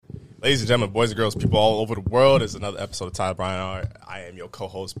Ladies and gentlemen, boys and girls, people all over the world, it's another episode of Tyler Brian Hour. I am your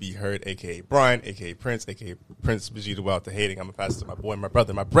co-host, B. Heard, a.k.a. Brian, a.k.a. Prince, a.k.a. Prince Vegeta Without the Hating. I'm a pastor to my boy, my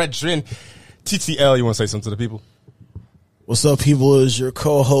brother, my brethren. TTL, you want to say something to the people? What's up, people? It's your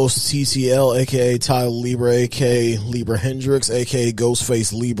co-host, TTL, a.k.a. Tyler Libra, a.k.a. Libra Hendrix, a.k.a.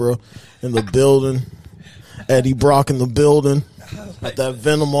 Ghostface Libra in the building. Eddie Brock in the building. Got that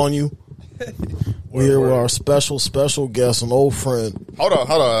venom on you. We're here with our special guest, an old friend. Hold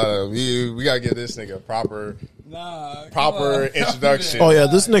on. We got to give this nigga a proper introduction. Oh, yeah,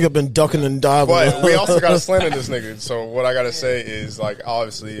 this nigga been ducking and diving. But we also got to slander this nigga. So what I got to say is, like,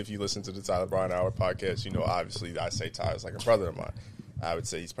 obviously, if you listen to the Tyler Brian Hour podcast, you know, obviously, I say Tyler's like a brother of mine. I would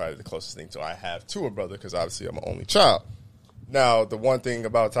say he's probably the closest thing to I have to a brother because, obviously, I'm an only child. Now, the one thing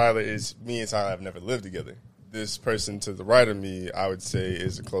about Tyler is me and Tyler have never lived together. This person to the right of me, I would say,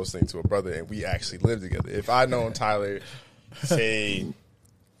 is the closest thing to a brother, and we actually live together. If I'd known Tyler, say,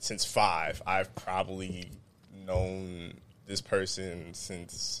 since 5, I've probably known this person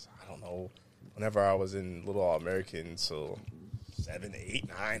since, I don't know, whenever I was in Little All American, so 7, 8,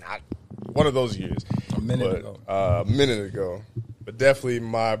 9, one of those years. A minute ago. But definitely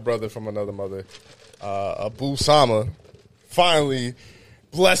my brother from another mother, Abu Sama, finally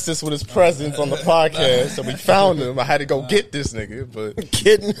blessed us with his presence on the podcast. So we found him. I had to go get this nigga, but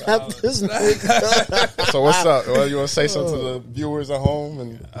Kidnap this nigga. So what's up? Well, you want to say something to the viewers at home?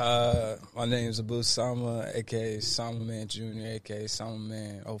 And my name is Abu Sama, aka Sama Man Jr., aka Sama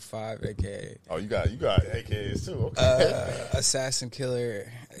Man 05, aka you got AKAs too. Okay. Assassin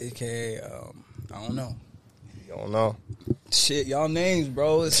Killer, aka I don't know. You don't know. Shit, y'all names,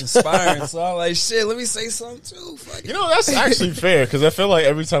 bro. It's inspiring. So I'm like, shit, let me say something too. Fuck you know, that's actually fair because I feel like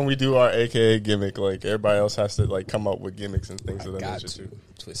every time we do our AKA gimmick, like everybody else has to like come up with gimmicks and things of that nature too.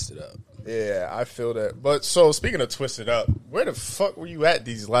 Twist it up. Yeah, I feel that. But so speaking of twisted up, where the fuck were you at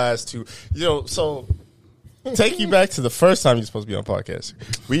these last two? You know, so take you back to the first time you're supposed to be on podcast.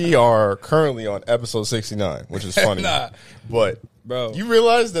 We are currently on episode 69, which is funny. But bro, you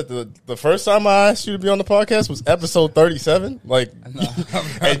realize that the first time I asked you to be on the podcast was episode 37? Like,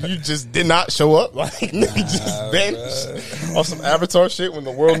 and you just did not show up? Like, he just vanished on some Avatar shit when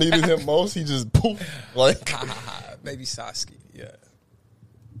the world needed him most. He just poof. Like, maybe Sasuke, yeah.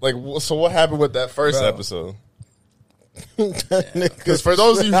 Like, so what happened with that first episode? Because for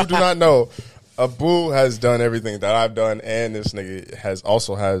those of you who do not know, Abu has done everything that I've done, and this nigga has a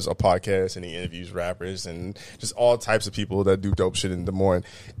podcast, and he interviews rappers and just all types of people that do dope shit in Des Moines,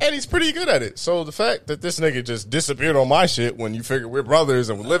 and he's pretty good at it. So the fact that this nigga just disappeared on my shit when you figure we're brothers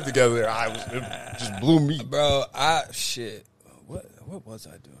and we live together, it just blew me, bro. What was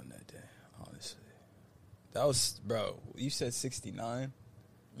I doing that day? Honestly, that was, bro. You said 69.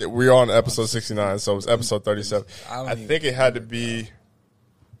 We're on episode 69, so it was episode 37. I think it had to be.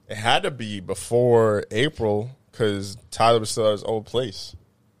 It had to be before April because Tyler was still at his old place.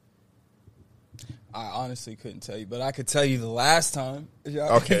 I honestly couldn't tell you, but I could tell you the last time.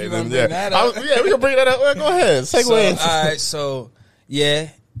 Okay, then yeah. We can bring that up. Well, go ahead. Segue. All right, so, yeah.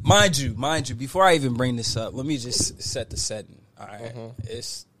 Mind you, before I even bring this up, let me just set the setting. All right.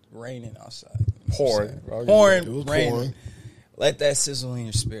 It's raining outside. Pouring. Raining. Let that sizzle in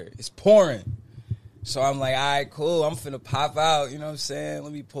your spirit. It's pouring. So I'm like, all right, cool. I'm finna pop out. You know what I'm saying?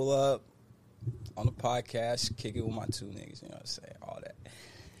 Let me pull up on the podcast, kick it with my two niggas. You know what I'm saying? All that.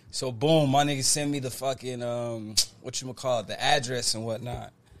 So boom, my niggas send me the fucking, the address and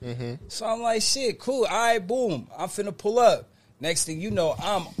whatnot. So I'm like, shit, cool. All right, boom. I'm finna pull up. Next thing you know,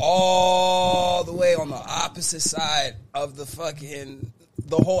 I'm all the way on the opposite side of the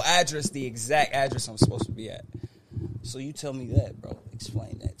whole address, the exact address I'm supposed to be at. So you tell me that, bro.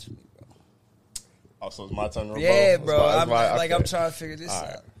 Explain that to me. Oh, so it's my turn to rebuttal? Yeah, bro. I'm trying to figure this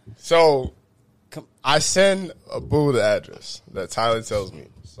out. So I send Abu the address that Tyler tells me.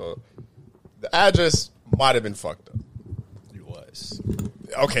 So the address might have been fucked up. It was.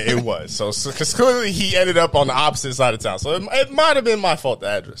 Okay, it was. So because clearly he ended up on the opposite side of town. So it might have been my fault, the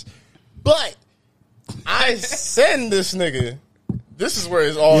address. But I send this nigga. This is where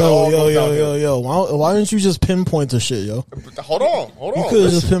it's all Yo. Why didn't you just pinpoint the shit, yo? Hold on. You could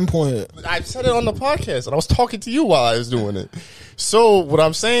have just pinpointed it. I said it on the podcast, and I was talking to you while I was doing it. So what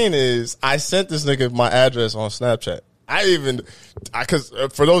I'm saying is, I sent this nigga my address on Snapchat. Because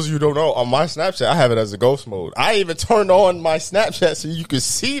for those of you who don't know, on my Snapchat, I have it as a ghost mode. I even turned on my Snapchat so you could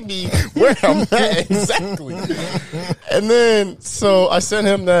see me where I'm at exactly. And then, so I sent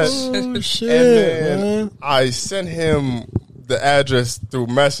him that. Oh, shit, and then man. I sent him the address through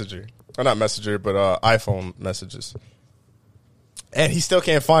Messenger. Or not Messenger, but iPhone messages. And he still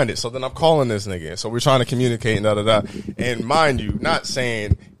can't find it. So then I'm calling this nigga. So we're trying to communicate and da-da-da. And mind you, not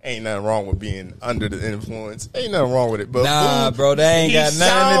saying Ain't nothing wrong with being under the influence. Ain't nothing wrong with it. But nah, Boo, bro, they ain't he got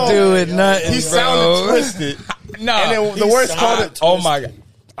nothing to do with nothing. He bro. sounded twisted. Nah, And then the worst part of oh my god,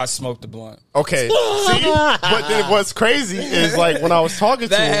 I smoked the blunt. Okay, see, but then what's crazy is like when I was talking to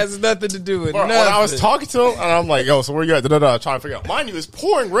That him, has nothing to do with bro, nothing. when I was talking to him, and I'm like, "Yo, so where you at?" Trying to figure out. Mind you, it's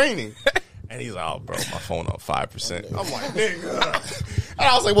pouring raining, and he's like, "Oh, bro, my phone on 5%." I'm like, "Nigga," and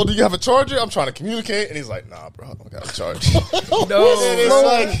I was like, "Well, do you have a charger?" I'm trying to communicate, and he's like, "Nah, bro, I don't got a charger." no, And it's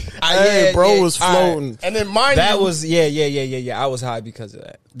like, Hey, bro was floating. and then mind That you, was I was high because of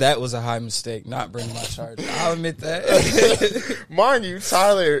that. That was a high mistake, not bringing my charger. I'll admit that. mind you,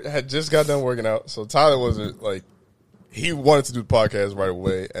 Tyler had just got done working out, so Tyler wasn't like. He wanted to do the podcast right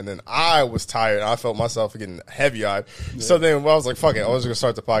away, and then I was tired. I felt myself getting heavy-eyed. Yeah. So then I was like, fuck it. I was going to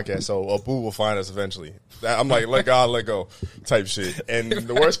start the podcast, so Abu will find us eventually. I'm like, let God, let go type shit. And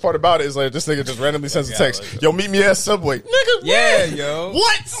the worst part about it is like this nigga just randomly sends a text. Yo, meet me at Subway. Nigga, yeah, yo.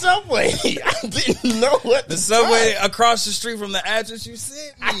 What Subway? I didn't know what the Subway across the street from the address you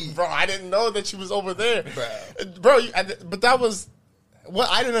sent me. Bro, I didn't know that you was over there. Bro, but that was... What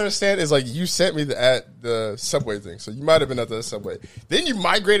I didn't understand is like you sent me at the Subway thing, so you might have been at the Subway. Then you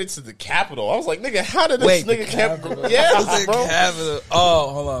migrated to the Capitol. I was like, nigga, how did this nigga Capitol? Yeah, bro. Capitol.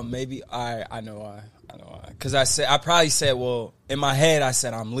 Oh, hold on. Maybe I know why. Because I probably said, well, in my head I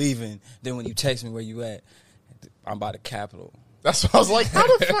said I'm leaving. Then when you text me where you at, I'm by the Capitol. That's what I was like, how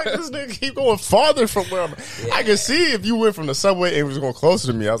the fuck does this nigga keep going farther from where I'm at? Yeah. I can see if you went from the Subway and was going closer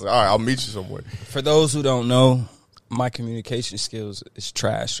to me. I was like, all right, I'll meet you somewhere. For those who don't know, my communication skills is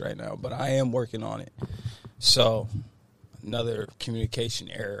trash right now, but I am working on it. So, another communication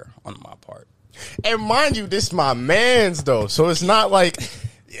error on my part. And mind you, this my man's though, so it's not like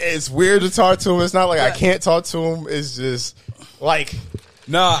it's weird to talk to him. It's not like I can't talk to him. It's just like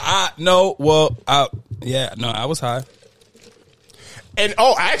I was high. And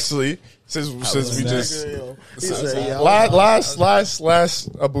actually. Since we just last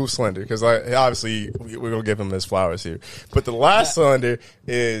Abu Slender, because obviously we're gonna give him his flowers here. But the last Slender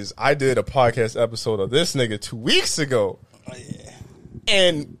is I did a podcast episode of this nigga 2 weeks ago,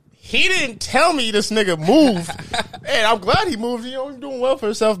 and he didn't tell me this nigga moved, and I'm glad he moved. You know, he's doing well for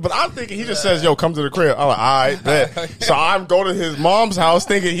himself. But I'm thinking he just says, "Yo, come to the crib." I'm like, "All right, bet." So I'm going to his mom's house,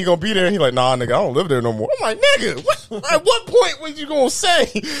 thinking he gonna be there. And he like, "Nah, nigga, I don't live there no more." I'm like, "Nigga, at what point was you gonna say,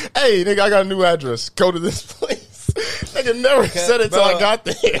 hey, nigga, I got a new address. Go to this place." Nigga never said it till I got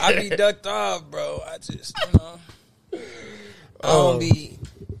there. I be ducked off, bro. I just, I don't be,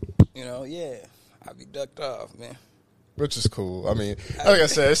 I be ducked off, man. Which is cool. I mean, like I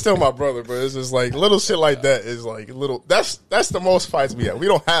said, it's still my brother, but it's just like little shit like that is like little. That's the most fights we have. We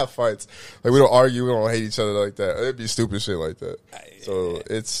don't have fights. Like we don't argue. We don't hate each other like that. It'd be stupid shit like that. So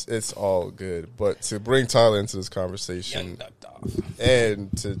it's all good. But to bring Tyler into this conversation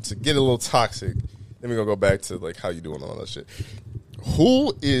and to get a little toxic, then we're gonna go back to like how you doing all that shit.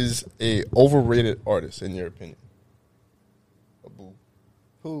 Who is a overrated artist in your opinion?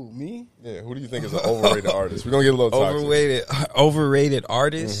 Who, me? Yeah, who do you think is an overrated artist? We're going to get a little toxic. Overrated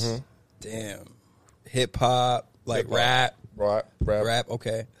artist? Mm-hmm. Damn. Hip-hop, like rap. Rap,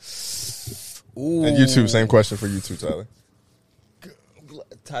 okay. Ooh. And you too, same question for you too, Tyler.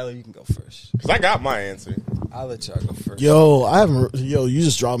 Tyler, you can go first. Because I got my answer. I'll let y'all go first. Yo, you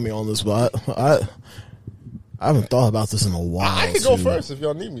just dropped me on this, but I haven't thought about this in a while. I can go first if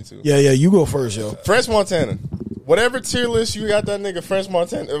y'all need me to. Yeah, you go first, yo. French Montana. Whatever tier list you got that nigga French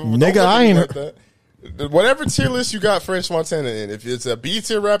Montana. Nigga, I ain't like that. Whatever tier list you got French Montana in. If it's a B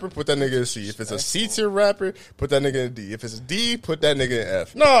tier rapper, put that nigga in C. If it's a C tier rapper, put that nigga in D. If it's a D, put that nigga in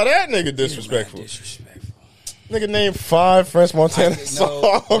F. No, that nigga disrespectful. Nigga named 5 French Montana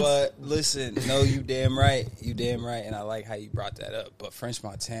songs. But listen, no, you damn right. And I like how you brought that up. But French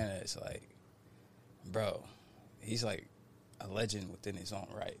Montana is like, bro, he's like a legend within his own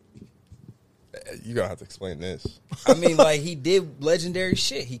right. You gotta have to explain this. I mean, like, he did legendary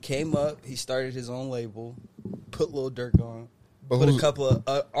shit. He came up, he started his own label, put Lil Durk on, put a couple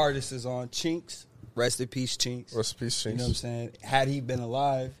of artists on. Chinks, rest in peace, Chinks. Rest in peace, Chinks. You know what I'm saying? Had he been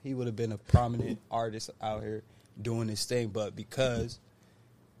alive, he would have been a prominent artist out here doing his thing. But because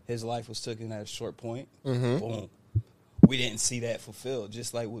his life was taken at a short point, boom, we didn't see that fulfilled.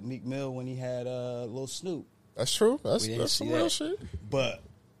 Just like with Meek Mill when he had Lil Snoop. That's true. That's some real shit. But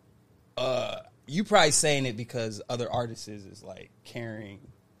you probably saying it because other artists is like carrying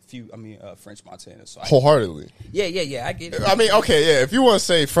French Montana. So wholeheartedly. Yeah, I get it. I mean, okay, yeah. If you want to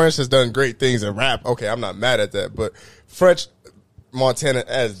say French has done great things in rap, okay, I'm not mad at that. But French Montana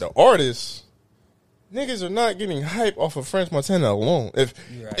as the artist, niggas are not getting hype off of French Montana alone.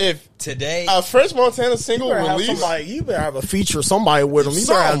 If today a French Montana single release, you better have a feature, somebody with him. You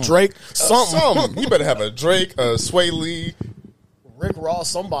better have Drake, something. You better have a Drake, a Sway Lee, Rick Ross,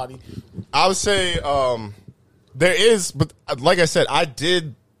 somebody. I would say there is, but like I said, I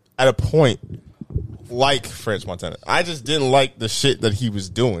did at a point like French Montana. I just didn't like the shit that he was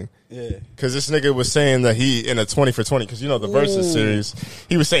doing. Yeah. Because this nigga was saying that he, in a 20 for 20, because you know the Versus series,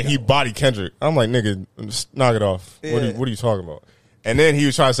 he was saying he bodied Kendrick. I'm like, nigga, just knock it off. Yeah. What are you talking about? And then he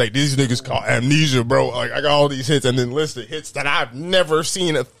was trying to say, these niggas call amnesia, bro. Like, I got all these hits and then listed hits that I've never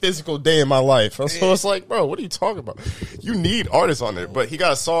seen a physical day in my life. So it's like, bro, what are you talking about? You need artists on there. But he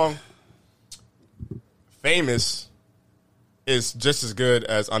got a song, Famous, is just as good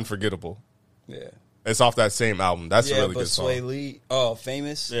as Unforgettable. Yeah. It's off that same album. That's a really good song. Sway Lee,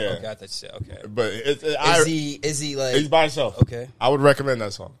 Famous. Yeah, got that shit. Okay, but is he like? He's by himself. Okay, I would recommend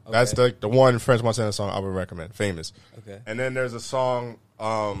that song. Okay. That's the one French Montana song I would recommend. Famous. Okay, and then there's a song.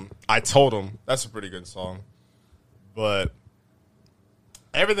 I Told Him. That's a pretty good song, but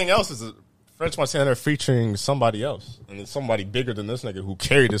everything else is a French Montana featuring somebody else, and it's somebody bigger than this nigga who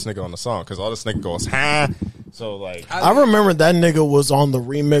carried this nigga on the song because all this nigga goes ha. So like, I remember that nigga was on the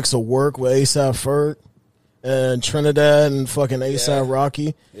remix of Work with A$AP Ferg and Trinidad and fucking A$AP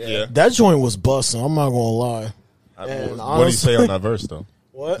Rocky. Yeah. That joint was busting. I'm not gonna lie. What did he say on that verse though?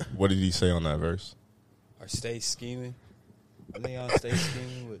 What? What did he say on that verse? Or Stay Scheming. I think on Stay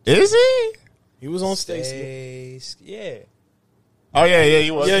Scheming with Is he? He was on Stacey. Yeah. Oh yeah,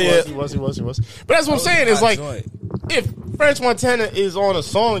 he was. Yeah, He was. But that's what I'm saying. Is like, if French Montana is on a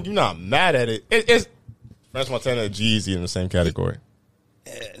song, you're not mad at it. It's French Montana and G-Eazy in the same category.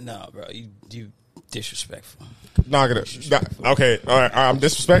 No, bro, you disrespectful. Not gonna. Okay, all right. I'm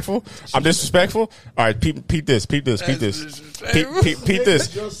disrespectful. All right, peep this. Peep this. Peep this.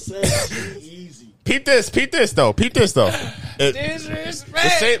 Just said G-Eazy. Peep this though.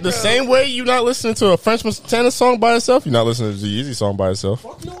 The same way you not listening to a French Montana song by itself, you're not listening to a G-Eazy song by itself.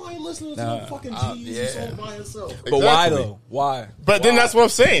 Fuck no, I ain't listening to a fucking G-Eazy song by itself. But why though? Why? But then that's what I'm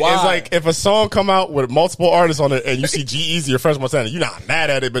saying. Why? It's like if a song come out with multiple artists on it and you see G-Eazy or French Montana, you're not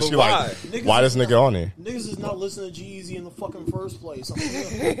mad at it, but you're why? like, why this nigga on there? Niggas is not listening to G-Eazy in the fucking first place.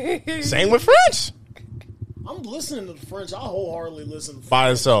 Same with French. I'm listening to the French. I wholeheartedly listen to By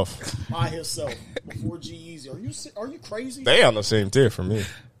himself. by himself before G-Eazy. Are you crazy? They on the same tier for me.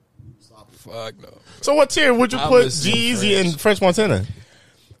 Fuck no. So what tier would you I'm put listening to G-Eazy French. and French Montana?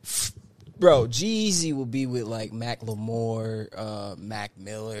 Bro, G-Eazy will be with like Macklemore, Mac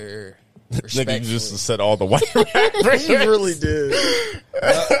Miller. Nigga, you just said all the white rappers. He really did.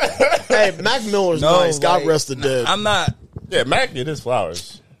 Hey, Mac Miller's nice. God like, rest the dead. I'm not Yeah, Mac get his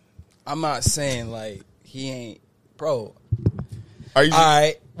flowers. saying like he ain't, bro. Are you? All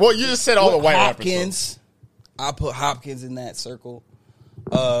right. Well, you just said all the white Hopkins. I put Hopkins in that circle.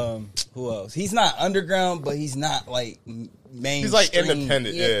 Who else? He's not underground, but he's not like mainstream. He's like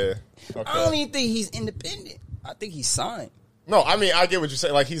independent. Yeah. Okay. I don't even think he's independent. I think he's signed. No, I mean I get what you're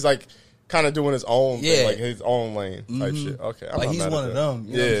saying. Like he's like kind of doing his own thing, like his own lane type shit. Okay, I'm Like, not he's mad one at of that. them,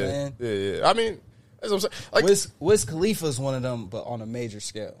 you know what I'm saying? Yeah. I mean, that's what I'm saying. Like, Wiz Khalifa's one of them, but on a major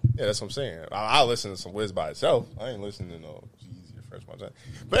scale. yeah, that's what I'm saying. I listen to some Wiz by itself. I ain't listening to no Jeezy or French Montana.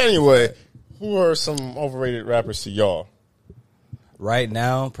 But anyway, who are some overrated rappers to y'all? Right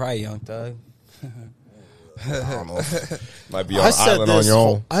now, probably Young Thug. I don't know. Might be on an island on your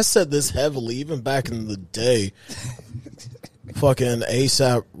own. I said this heavily even back in the day. Fucking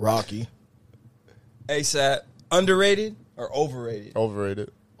A$AP Rocky. A$AP, underrated or overrated?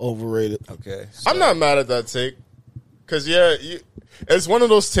 Overrated. Overrated. Okay. I'm not mad at that take. Because, it's one of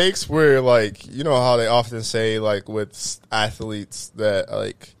those takes where, like, you know how they often say, like, with athletes that,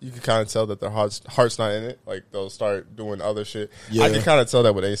 like, you can kind of tell that their heart's not in it. Like, they'll start doing other shit. Yeah. I can kind of tell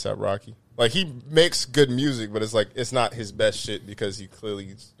that with A$AP Rocky. Like, he makes good music, but it's like, it's not his best shit because he clearly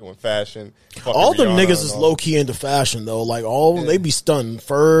is doing fashion. All them niggas is low key into fashion though. Like all of them, they be stunting.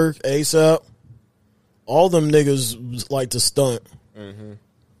 Ferg, A$AP, all them niggas like to stunt. No,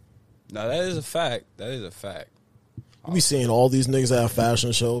 that is a fact. You be seeing all these niggas at a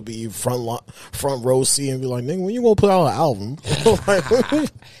fashion show be front row seat and be like, nigga, when you gonna put out an album?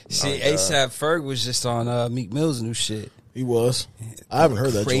 See, A$AP Ferg was just on Meek Mill's new shit. He was. I haven't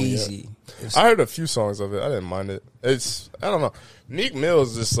heard that joint yet. Crazy. I heard a few songs of it. I didn't mind it. I don't know. Meek Mill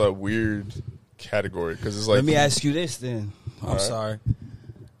is just a weird category because it's like. Let me ask you this then. I'm sorry.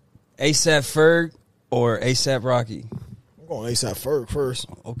 A$AP Ferg or A$AP Rocky? I'm going A$AP Ferg first.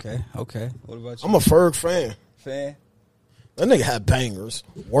 Okay. What about you? I'm a Ferg fan. fan. That nigga had bangers.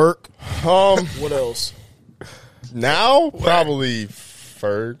 Work. What else? Now probably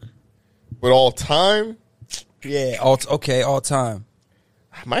Ferg. But all time, Yeah, all time.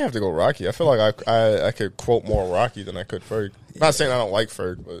 I might have to go Rocky. I feel like I could quote more Rocky than I could Ferg. Not saying I don't like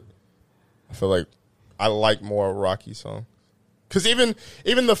Ferg, but I feel like I like more Rocky songs. Because even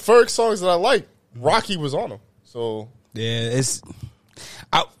the Ferg songs that I like, Rocky was on them. So Yeah, it's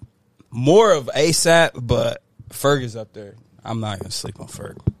more of ASAP, but Ferg is up there. I'm not gonna sleep on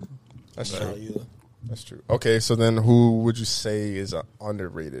Ferg. that's true. That's true. Okay, so then who would you say is an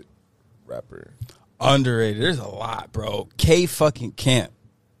underrated rapper? Underrated. There's a lot, bro. K fucking Kemp.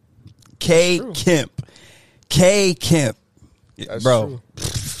 K Kemp. K Kemp. That's Bro. true.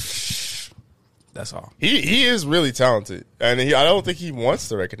 That's all. He is really talented, and I don't think he wants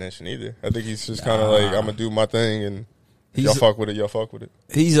the recognition either. I think he's just kind of like, I'm gonna do my thing, and y'all fuck with it. Y'all fuck with it.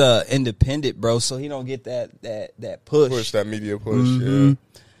 He's independent, bro, so he don't get that push. That media push. Mm-hmm. Yeah.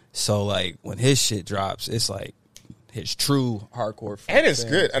 So like when his shit drops, it's like his true hardcore. And it's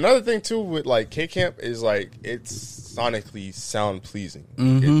fan. good. Another thing too with like K Camp is like it's sonically sound pleasing.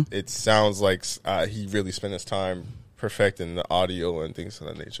 Mm-hmm. It sounds like he really spent his time perfecting the audio and things of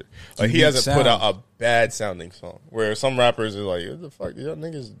that nature. Like he hasn't put out a bad sounding song. Where some rappers are like, "What the fuck? Y'all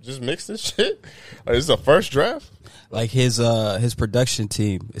niggas just mix this shit? Like, this is the first draft." Like his production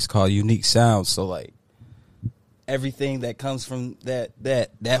team is called Unique Sounds. So like everything that comes from that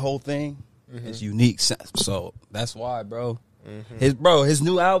whole thing is unique. So that's why, bro. His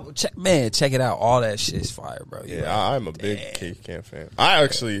new album, check it out. All that shit is fire, bro. I'm a big K Camp fan. I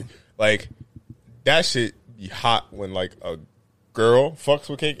actually like that shit. Be hot when like a girl fucks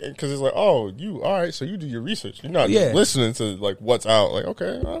with K because it's like, oh, you all right? So you do your research. You're not just listening to like what's out. Like,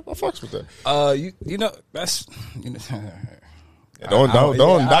 okay, I fucks with that. You know that's Don't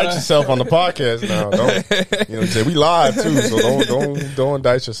indict yourself on the podcast now. Don't you know? Say we live too, so don't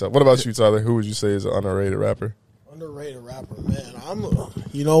indict yourself. What about you, Tyler? Who would you say is an underrated rapper? Underrated rapper, man.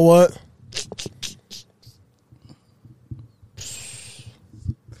 You know what?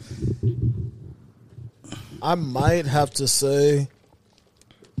 I might have to say.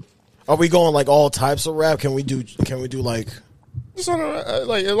 Are we going like all types of rap? Can we do like Just on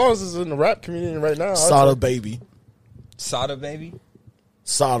like as long as it's in the rap community right now? Sada Baby? Sada Baby.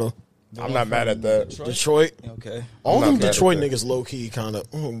 Sada. I'm not mad at that. Detroit. Okay. All them mad at Detroit that. niggas low key kind of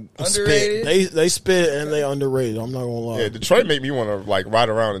Underrated? spit. They spit and they underrated. I'm not gonna lie. Yeah, Detroit make me want to like ride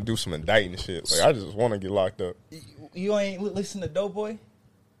around and do some indicting shit. Like I just want to get locked up. You ain't listen to Doughboy?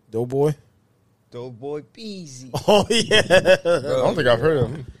 Doughboy. Doughboy Beezy. Oh yeah. I don't think I've heard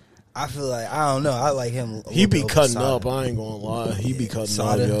of him. I feel like I don't know. I like him. He be cutting up. I ain't gonna lie. He be cutting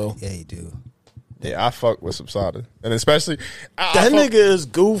up, yo. Yeah, he do. Yeah, I fuck with some Sada, and especially That nigga is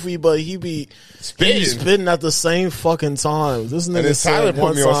goofy, but he be Spitting. spitting at the same fucking time. This nigga then Tyler said put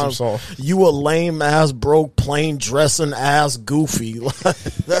one me on time, some song. "You a lame ass, broke, plain dressing ass, goofy." Like,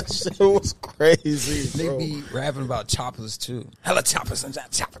 that shit was crazy, They bro. be rapping about choppers too. Hella choppers and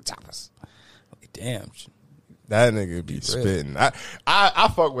choppers. Like, damn. That nigga be spitting. I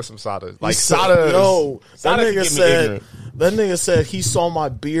fuck with some Sada. Like He said- Sada. Yo, Sada that can nigga get me said. ignorant. That nigga said he saw my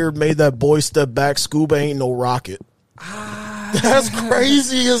beard, made that boy step back. Scuba ain't no rocket. That's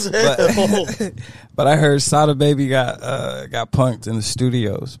crazy as hell. But I heard Sada Baby got punked in the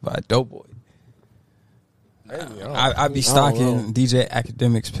studios by Doughboy. I be stalking DJ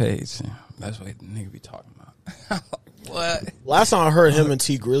Academics page. That's what the nigga be talking about. What? Last time I heard him and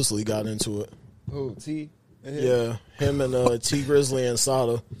T Grizzly got into it. Who? T? Yeah, him and T Grizzly and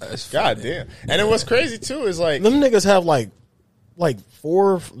Sada. God damn. And then what's crazy too is like, Them niggas have like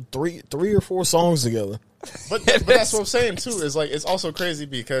three or four songs together. but that's what I'm saying too. Is like it's also crazy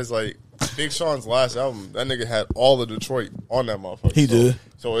because like Big Sean's last album, that nigga had all of Detroit on that motherfucker. He did.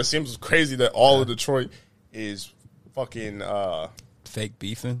 So it seems crazy that all of Detroit is fucking Fake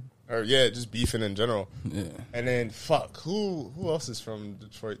beefing. or yeah, just beefing in general. Yeah. And then fuck, who else is from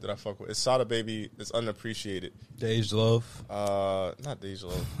Detroit that I fuck with? It's Sada Baby. It's unappreciated. Dej Love. Not Dej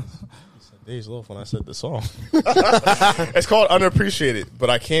Love. You said Dej Love when I said the song. It's called Unappreciated, but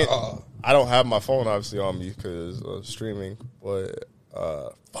I can't. I don't have my phone obviously on me because of streaming. But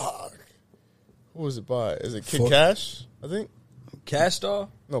fuck, who is it by? Is it Kid Cash? I think. Cash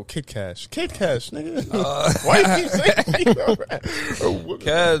Doll? No, Kid Cash. Kid Cash, nigga. Why you keep saying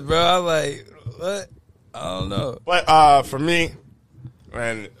Cash, bro. I'm like, what? I don't know. But for me,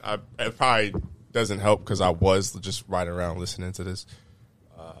 and it probably doesn't help because I was just riding around listening to this.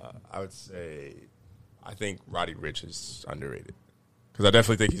 I would say I think Roddy Ricch is underrated because I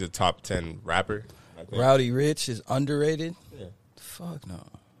definitely think he's a top 10 rapper. Rowdy Rich is underrated? Yeah. Fuck no.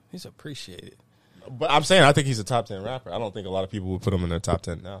 He's appreciated. But I'm saying I think he's a top 10 rapper. I don't think a lot of people would put him in their top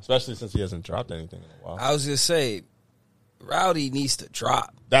 10 now, especially since he hasn't dropped anything in a while. I was gonna say, Rowdy needs to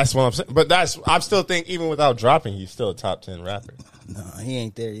drop. That's what I'm saying. But I'm still think even without dropping, he's still a top 10 rapper. No, he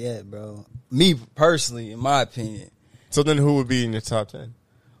ain't there yet, bro. Me personally, in my opinion. So then who would be in your top 10?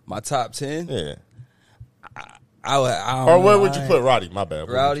 My top 10? Yeah. I don't Or know. where would you put Rowdy? My bad.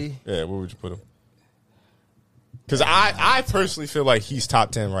 Rowdy? Where would you put him? Because I personally feel like he's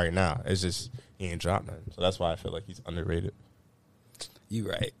top 10 right now. It's just he ain't dropped nothing. So that's why I feel like he's underrated. You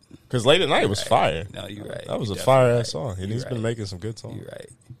right. Because Late at Night was fire. No, you right. That was You a fire definitely ass song. And he's been making some good songs. You right.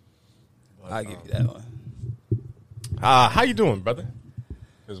 I'll give you that one. How you doing, brother?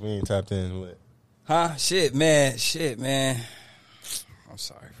 Because we ain't tapped in with. Huh? Shit, man. I'm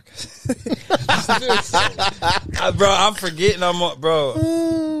sorry. Bro, I'm forgetting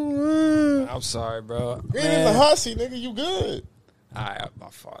bro. I'm sorry, bro. You ain't in the hot seat, nigga. You good. All right, my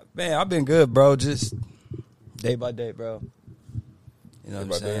fault. Man, I've been good, bro. Just day by day, bro. You know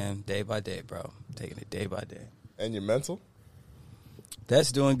what I'm saying? Day by day, bro. Taking it day by day. And your mental?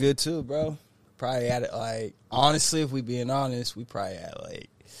 That's doing good, too, bro. Probably at it, like, honestly, if we being honest, we probably at, like,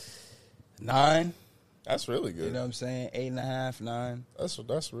 9. That's really good. You know what I'm saying? 8.5, 9. That's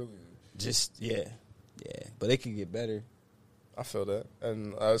really good. Just, yeah. But it could get better. I feel that.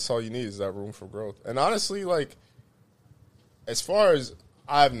 And that's all you need is that room for growth. And honestly, like, as far as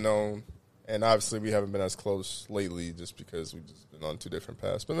I've known, and obviously we haven't been as close lately just because we've just been on 2 different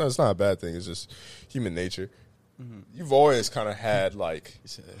paths. But that's not a bad thing. It's just human nature. Mm-hmm. You've always kind of had, like,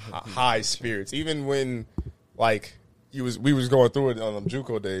 high spirits. Even when, like, we was going through it on them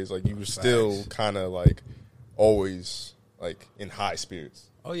JUCO days, like, you were still kind of, like, always, like, in high spirits.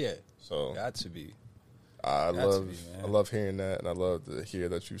 Oh, yeah. So got to be. I love hearing that, and I love to hear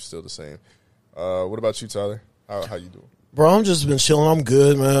that you're still the same. What about you, Tyler? How you doing? Bro, I'm just been chilling. I'm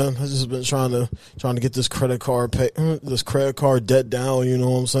good, man. I just been trying to get this credit card debt down. You know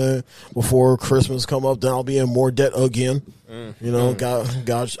what I'm saying? Before Christmas come up, then I'll be in more debt again. You know, got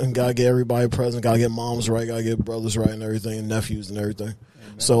get everybody present. Got to get moms right. Got to get brothers right and everything, and nephews and everything.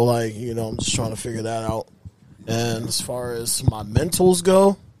 Amen. So, like, you know, I'm just trying to figure that out. And as far as my mentals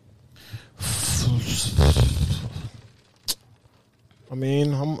go, I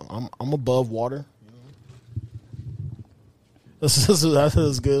mean, I'm above water. That's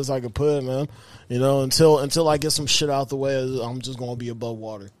as good as I could put it, man. You know, until I get some shit out the way, I'm just gonna be above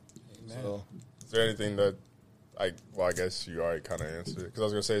water. So. Is there anything that I guess you already kind of answered it, because I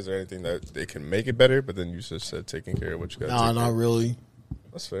was gonna say, is there anything that they can make it better? But then you just said taking care of what you got. Nah, not really.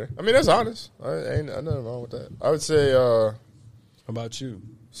 That's fair. I mean, that's honest. Ain't nothing wrong with that. I would say. How about you?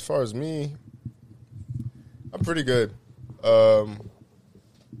 As far as me, I'm pretty good. I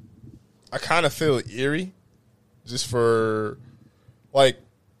kind of feel eerie, just for. Like,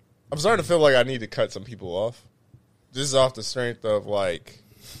 I'm starting to feel like I need to cut some people off. Just off the strength of, like,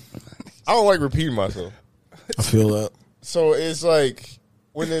 I don't like repeating myself. I feel that. So it's like,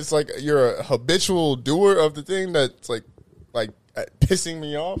 when it's like you're a habitual doer of the thing that's like pissing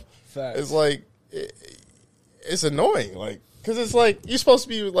me off, Facts. It's like, it's annoying. Like, because it's like, you're supposed to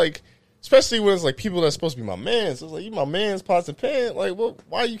be like, especially when it's like people that's supposed to be my man. So it's like, you my man's pots and pan. Like, well,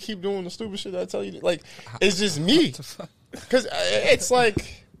 why you keep doing the stupid shit that I tell you? Like, it's just me. Because it's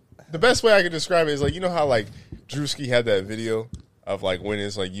like, the best way I can describe it is like, you know how like Drewski had that video of like when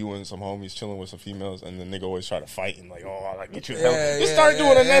it's like you and some homies chilling with some females and the nigga always try to fight and like, oh, I like get you help. Just start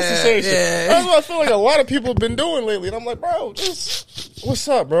doing unnecessary shit. That's what I feel like a lot of people have been doing lately. And I'm like, bro, just, what's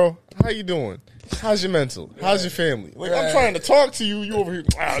up, bro? How you doing? How's your mental? How's your family? Like, I'm trying to talk to you. You over here,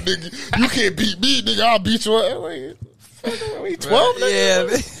 nigga, you can't beat me, nigga. I'll beat you up. Like, we 12,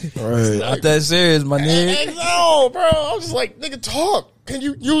 nigga? Yeah, right. Not that serious, my nigga. No, bro. I'm just like, nigga, talk. Can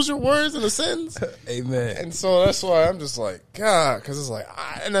you use your words in a sentence? Amen. And so that's why I'm just like, God, because it's like,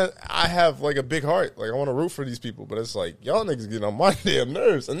 I have like a big heart. Like, I want to root for these people, but it's like, y'all niggas getting on my damn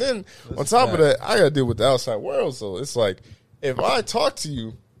nerves. And then on top of that, I got to deal with the outside world. So it's like, if I talk to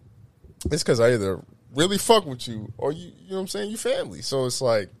you, it's because I either really fuck with you or you know what I'm saying, you family. So it's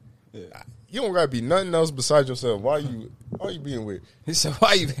like, you don't gotta be nothing else besides yourself. Why you being weird? So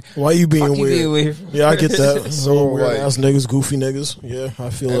why you being weird? Yeah, I get that. So weird like, ass niggas, goofy niggas. Yeah, I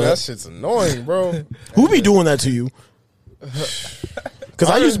feel that. That shit's annoying, bro. Who be doing that to you? Because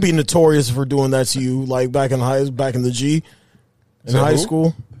I used to be notorious for doing that to you, like back in the G, in high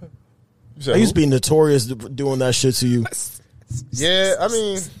school. I used to be notorious for doing that shit to you. Yeah, I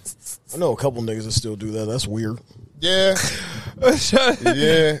mean, I know a couple niggas that still do that. That's weird. Yeah.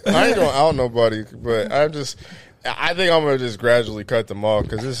 Yeah. I ain't gonna out nobody, but I think I'm gonna just gradually cut them off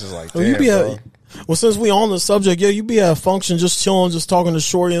because this is like, damn, bro. Well, since we on the subject, you be at a function just chilling, just talking to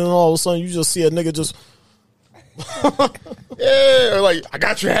Shorty, and then all of a sudden you just see a nigga just Yeah, or like, I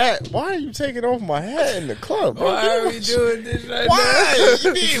got your hat. Why are you taking off my hat in the club, bro? Why are we doing this right Why? now?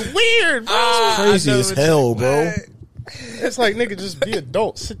 You being weird, bro. Crazy as hell, bro. It's like, nigga, just be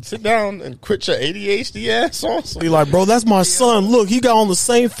adult. Sit down and quit your ADHD ass on. Be like, bro, that's my son. Look, he got on the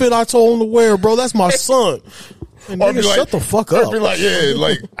same fit I told him to wear, bro. That's my son. And Or nigga, be like- shut the fuck Or up. be like, yeah,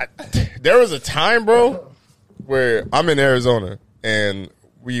 like, there was a time, bro, where I'm in Arizona and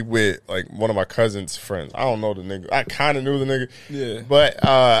we with like one of my cousin's friends. I don't know the nigga. I kind of knew the nigga. Yeah. But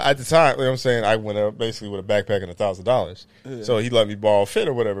at the time, you know what I'm saying, I went up basically with a backpack and $1,000. So he let me borrow a fit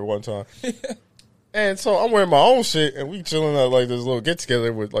or whatever one time. And so I'm wearing my own shit and we chilling at like this little get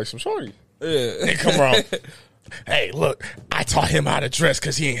together with like some shorty. Yeah. They come around. Hey, look, I taught him how to dress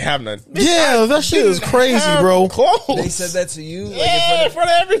because he ain't have none. Yeah, that shit is crazy, bro. Clothes. They said that to you? Like, Yeah, in front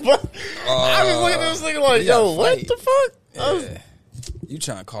of everybody. I was looking at this nigga like, we gotta yo, what fight. the fuck? I was- Yeah. You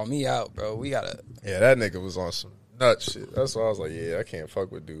trying to call me out, bro. We gotta. Yeah, that nigga was on some nut shit. That's why I was like, yeah, I can't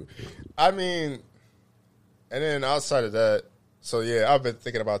fuck with dude. I mean, and then outside of that, so yeah, I've been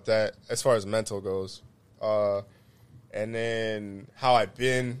thinking about that as far as mental goes. And then how I've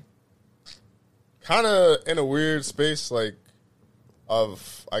been kind of in a weird space, like, I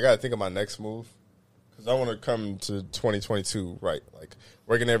got to think of my next move. Because I want to come to 2022, right? Like,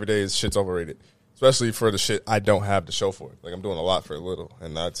 working every day is shit's overrated. Especially for the shit I don't have to show for it. Like, I'm doing a lot for a little,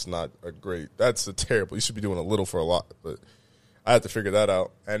 and that's not a great, that's a terrible. You should be doing a little for a lot, but I have to figure that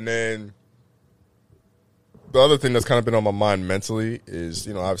out. And then the other thing that's kind of been on my mind mentally is,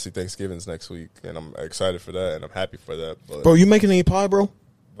 you know, obviously Thanksgiving's next week, and I'm excited for that, and I'm happy for that. But, Bro, you making any pie, bro?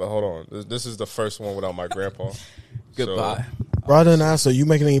 but hold on, this is the first one without my grandpa. Goodbye. Bro, I didn't ask her. You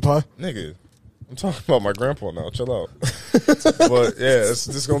making any pie? Nigga, I'm talking about my grandpa now. Chill out. But yeah, this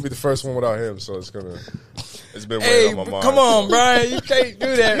is gonna be the first one without him, so it's been Hey, weighing on my mind. come on, Brian. You can't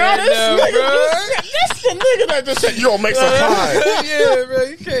do that No, right this now, nigga, bro. this the nigga that just said you gonna make some pie. Yeah, bro.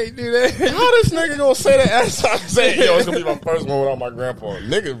 You can't do that. How this nigga gonna say that as I'm saying, yo, it's gonna be my first one without my grandpa?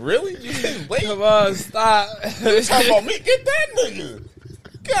 Nigga, really? You can't wait? Come on, stop. Talk about me? Get that nigga.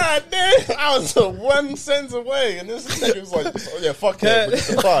 God damn, I was 1 sentence away, and this nigga was like, "Oh yeah, fuck that." But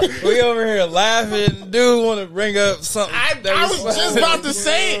get the pie. We over here laughing. Dude want to bring up something. I was just about to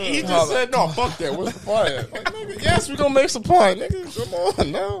say it. He just said, "No, fuck that. What's the pie?" at?" Like, nigga, yes, we gonna make some pie, nigga. Come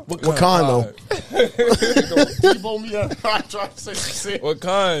on now. What kind, though? Debo me up. I tried to say What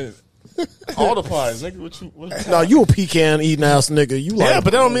kind? all the pies, nigga. What Nah, you a pecan eating ass nigga. You like. yeah, but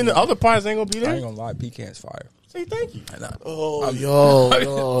that don't mean the other pies ain't gonna be I ain't there. gonna lie, pecan's fire. Say thank you. Oh, yo.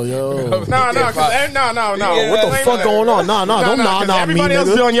 No. Yeah, What the Wait, fuck going on? Nah, don't nah 'cause me, everybody else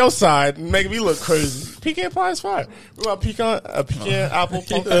be nigga. on your side, making me look crazy. Pecan pie is fire. What about pecan, apple,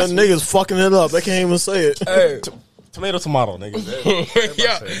 pumpkin, Niggas fucking it up. They can't even say it. Hey, tomato, nigga.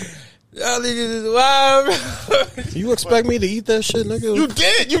 yeah. Y'all niggas is wild. You expect me to eat that shit, nigga?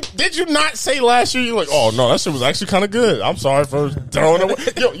 You did you not say last year? You like, oh no, that shit was actually kind of good. I'm sorry for throwing it away.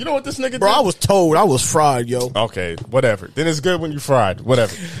 Yo, you know what this nigga did? Bro, I was told I was fried, yo. Okay, whatever. Then it's good when you fried.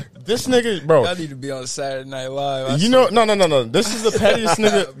 Whatever. This nigga, bro. Y'all need to be on Saturday Night Live. You know, no. This is the pettiest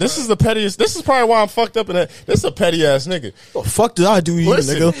nigga. This is the pettiest. This is probably why I'm fucked up in that. This is a petty ass nigga. What the fuck did I do to you,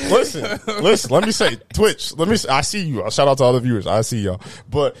 nigga? Listen. Let me say, Twitch. I see you. Shout out to all the viewers. I see y'all.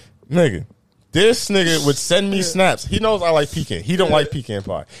 But nigga, this nigga would send me snaps. He knows I like pecan. He don't like pecan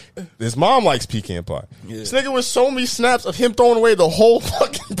pie. His mom likes pecan pie. This nigga would show me snaps of him throwing away the whole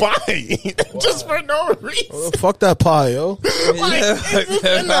fucking pie just for no reason. Fuck that pie, yo. Like, it's just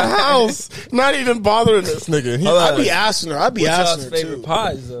in the house, not even bothering this nigga. I be asking her. I be What's asking y'all's her favorite too.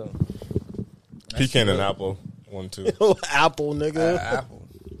 pies though? Pecan and apple, 1, 2. Apple, nigga. Apple.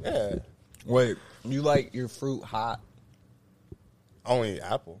 Yeah, Wait, you like your fruit hot? only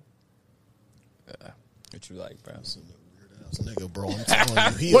apple. What you like, bro? Nigga, bro, I'm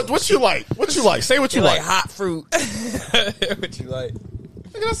telling you. What you like? What you like? Say what you You like. like hot fruit? What you like?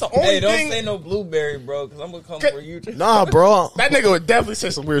 Nigga, that's the only Hey, don't thing. say no blueberry, bro, because I'm gonna come for you. Nah, bro. That nigga would definitely say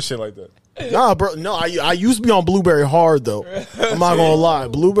some weird shit like that. Nah, bro. No, I used to be on blueberry hard though. I'm not gonna lie.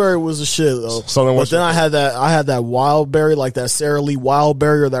 Blueberry was the shit though. So then but what's then your- I had that wild berry, like that Sara Lee wild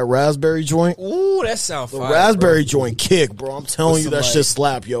berry or that raspberry joint. Ooh, that sounds The fire. raspberry joint kick, bro. I'm telling With you some, that like- shit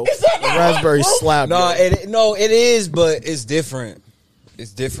slap, yo. The raspberry slap. No, yo. it is, but it's different.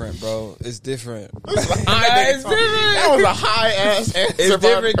 It's different, bro. It's different. It's different. That was a high ass answer. It's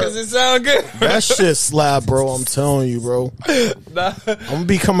different because it sounds good. That shit slap, bro. I'm telling you, bro. Nah. I'm gonna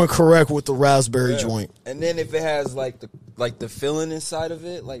be coming correct with the raspberry joint. And then if it has like the filling inside of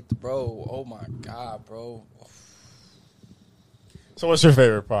it, like bro, oh my god, bro. So what's your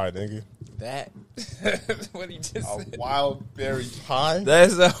favorite pie, nigga? That. What he just A said. wild berry pie?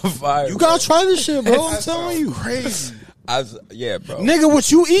 That's a fire. You gotta try this shit, bro. I'm That telling sounds you. crazy. Yeah, bro. Nigga,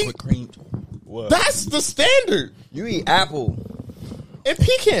 what you eat? With cream. What? That's the standard. You eat apple. And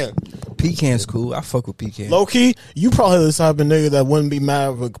pecan. Pecan's cool. I fuck with pecan. Low key, you probably the type of nigga that wouldn't be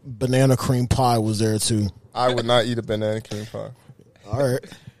mad if a banana cream pie was there too. I would not eat a banana cream pie. All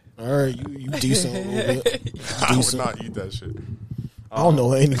right, you decent a little bit. I would Decent. not eat that shit. I don't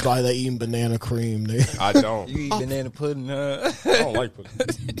know anybody that eating banana cream, nigga. I don't. You eat banana pudding, huh? I don't like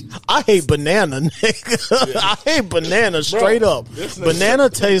pudding. I hate banana, nigga. I hate banana straight up. this nigga- Banana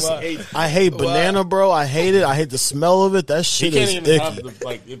tastes. Why? I hate banana, bro. I hate it. I hate the smell of it. That You shit can't is even have icky. the,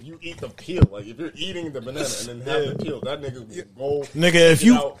 like, if you eat the peel, like, if you're eating the banana and then have the peel, that nigga will go. Nigga, if take it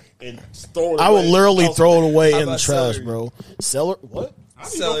you- out and throw it I would away literally elsewhere. throw it away How in the about trash, celery? bro. Celery? What? How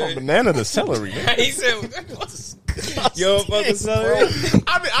do you go Celery. from banana to celery? nigga? He said, "Yo, fuck with celery."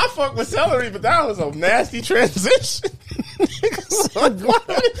 I mean, I fuck with celery, but that was a nasty transition.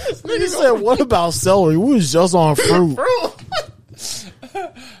 Nigga said, what about celery? We was just on fruit.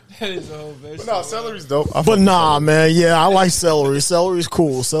 That is a whole But no, celery's dope. I fuck But with nah, celery. man. Yeah, I like celery. Celery's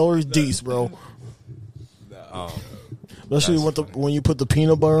cool. Celery's decent, bro. Especially with when you put the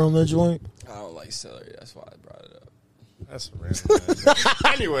peanut butter on that joint. I don't like celery. That's why I brought it up. That's random. Man.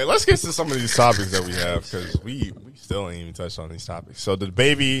 Anyway, let's get to some of these topics that we have because we still ain't even touched on these topics. So the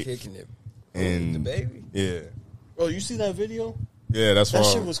baby Kicking it. and The baby. yeah, Oh, you see that video? yeah, that's That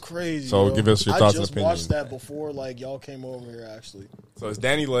wrong. shit was crazy. So bro. give us your thoughts and I just opinions. watched that before, like y'all came over here. Actually, So it's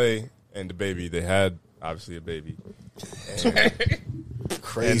Danny Lay and the baby. They had obviously a baby.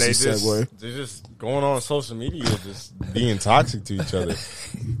 crazy And they just, segue. they're just going on social media, just being toxic to each other.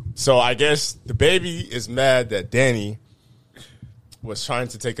 So I guess the baby is mad that Danny was trying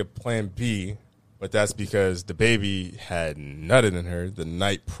to take a plan B, but that's because the baby had nutted in her the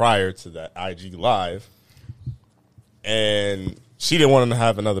night prior to that IG live. And she didn't want him to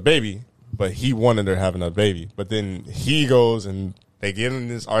have another baby, but he wanted her to have another baby. But then he goes and they get in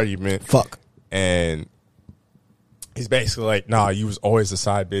this argument. Fuck. And he's basically like, nah, you was always a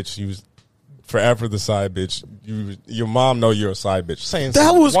side bitch. You was forever the side bitch. Your mom know you're a side bitch. Saying That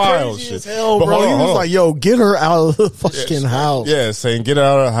some was wild crazy shit. as hell, But bro. hold on, He hold was on. like, "Yo, get her out of the fucking house." Yeah, saying get her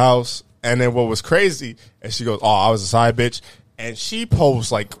out of the house. And then what was crazy, and she goes, oh, I was a side bitch. And she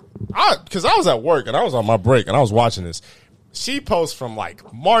posts like, because I was at work and I was on my break and I was watching this. She posts from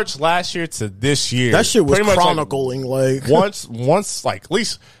like March last year to this year. That shit was Pretty much, like, chronicling, like once, like at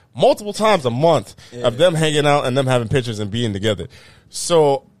least multiple times a month of them hanging out and them having pictures and being together.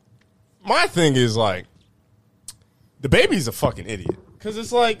 So my thing is like, the baby's a fucking idiot. Cause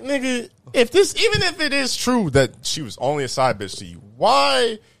it's like, nigga, even if it is true that she was only a side bitch to you,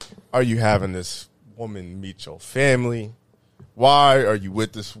 why are you having this woman meet your family? Why are you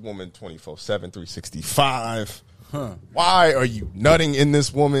with this woman 24/7, 365? Why are you nutting in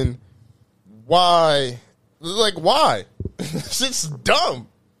this woman? Why? Like, why? Shit's dumb.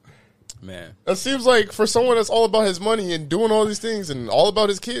 Man. It seems like for someone that's all about his money and doing all these things and all about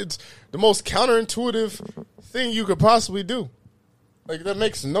his kids, the most counterintuitive thing you could possibly do. Like, that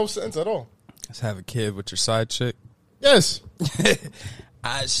makes no sense at all. Let's have a kid with your side chick. Yes.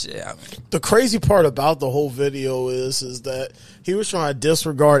 Shit. I mean, the crazy part about the whole video is that he was trying to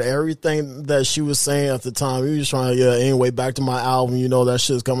disregard everything that she was saying at the time. He was trying to, anyway, back to my album, that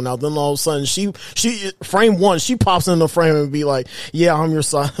shit's coming out. Then all of a sudden, she frame one, she pops in the frame and be like, yeah, I'm your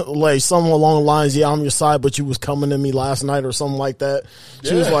side, like something along the lines, yeah, I'm your side, but you was coming to me last night or something like that.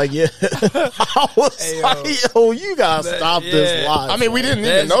 She was like, yeah. I was Hey, like, yo, you gotta stop this live. I mean, we didn't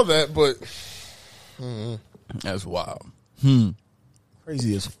even know that, but that's wild.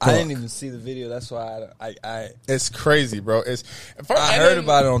 Crazy as fuck. I didn't even see the video. That's why I it's crazy, bro. It's I heard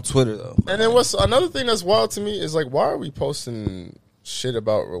about it on Twitter though. And then what's another thing that's wild to me is like, why are we posting shit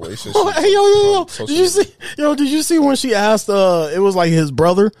about relationships? Oh, hey, yo. on social Did you media? see? Did you see when she asked? It was like his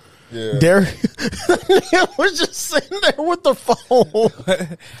brother, Yeah. Derek. was just sitting there with the phone.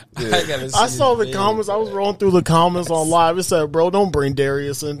 I gotta see I saw the video. comments. I was rolling through the comments on live. It said, "Bro, don't bring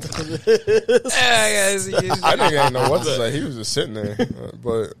Darius into this." I gotta see this. I nigga ain't know what to say. He was just sitting there.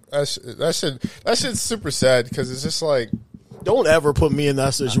 But that shit's super sad because it's just like, Don't ever put me in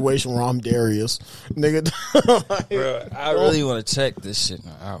that situation where I'm Darius, nigga. Bro, I really want to check this shit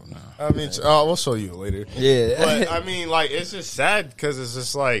out now. I mean, we'll show you later. Yeah. But I mean, like, it's just sad because it's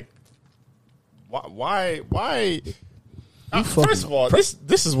just like, why? First of all,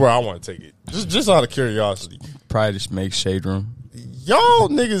 this is where I want to take it. Just out of curiosity, Probably just make shade room. y'all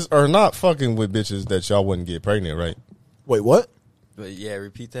niggas are not fucking with bitches that y'all wouldn't get pregnant, right? Wait, what? But yeah,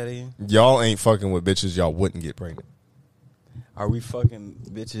 repeat that again. Y'all ain't fucking with bitches y'all wouldn't get pregnant. Are we fucking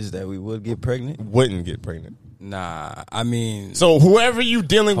bitches that we would get pregnant? Wouldn't get pregnant. Nah, I mean, So whoever you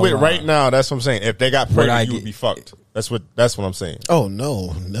dealing with Hold on. right now, that's what I'm saying. If they got I pregnant, you would get- be fucked. That's what I'm saying. Oh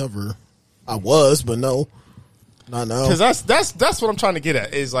no, never. I was, but no, not now. Because that's what I'm trying to get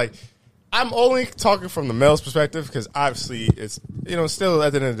at. Is like I'm only talking from the male's perspective because obviously it's still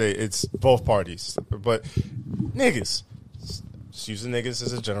at the end of the day it's both parties. But niggas, just using niggas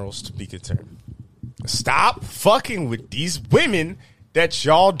as a general speaking term. Stop fucking with these women that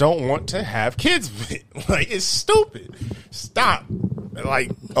y'all don't want to have kids with. Like, it's stupid. Stop. Like,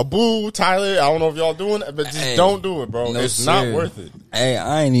 Abu, Tyler, I don't know if y'all doing it, but just don't do it, bro. no, It's not sir. worth it. Hey,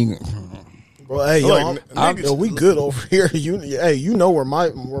 I ain't even. Bro, hey, Look, niggas- yo, we good over here. You know where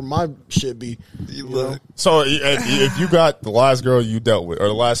my shit be. You know? So, if you got the last girl you dealt with, or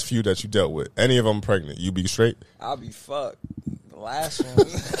the last few that you dealt with, any of them pregnant, you be straight? I'll be fucked. The last one.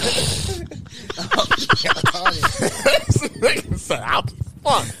 I'll be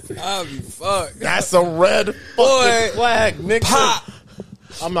honest. I'll be fucked. That's a red Boy, fucking flag, nigga. Pop.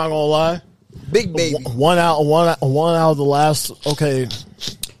 I'm not gonna lie. Big baby. One out of the last. Okay.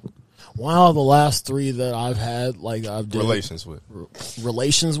 One out of the last 3 that I've had, like I've did Relations with.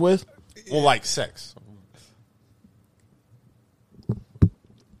 relations with. Well, like sex.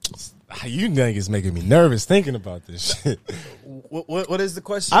 You niggas making me nervous thinking about this shit. What is the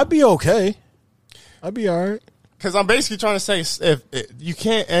question? I'd be okay. I'd be all right. Because I'm basically trying to say, if you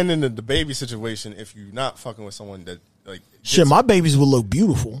can't end in the baby situation if you're not fucking with someone that like. Shit, my babies would look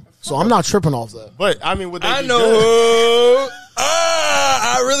beautiful, so I'm not tripping off that. But I mean, would they I be know. good?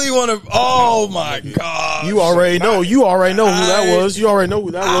 I really want to. Oh my god! You already know. You already know who that was. You already know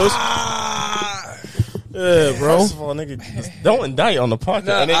who that was. Yeah, bro. First of all, nigga, just don't indict on the podcast.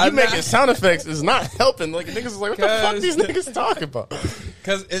 Nah, and then you I'm making not- sound effects is not helping. Like niggas is like, what the fuck Cause- these niggas talking about?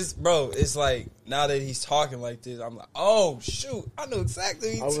 Because it's like now that he's talking like this, I'm like, oh shoot, I know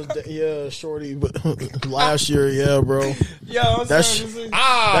exactly. I What was, yeah, shorty, but last year, yeah, bro. Yo, I'm That sorry, sh- this is-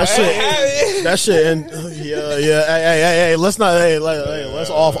 That shit, that shit, and yeah. Hey, let's not, let's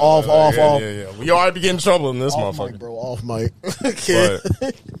off. Yeah. We already be getting in trouble in this Off motherfucker. mic, bro. Off mic. Kid.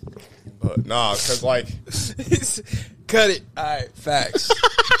 But nah, because like, Cut it. All right, facts.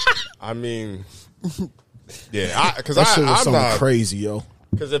 I mean, yeah, because That shit was I'm something not crazy, yo.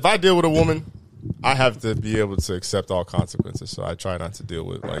 because if I deal with a woman, I have to be able to accept all consequences. So I try not to deal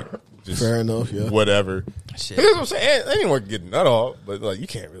with like just Fair enough, yeah. whatever. Shit. That's what I'm saying. Anyone can get nut off, but like you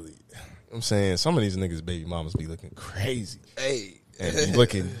can't really. I'm saying some of these niggas' baby mamas be looking crazy Hey, and be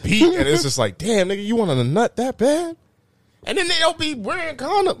looking beat, and it's just like, damn, nigga, you want a nut that bad? And then they don't be wearing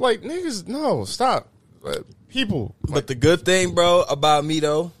condom. Like niggas, no, stop. People, but the good thing, bro, about me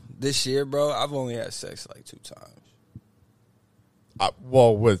though, this year, bro, I've only had sex like 2 times.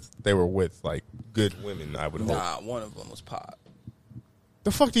 they were with like good women. I would hope. Nah, one of them was pop.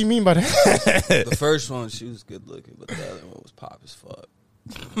 The fuck do you mean by that? The first one, she was good looking, but the other one was pop as fuck.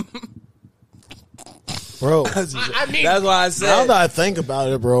 Bro, I mean, That's why I now said. that I think about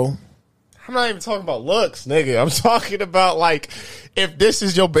it, bro. I'm not even talking about looks, nigga. I'm talking about like if this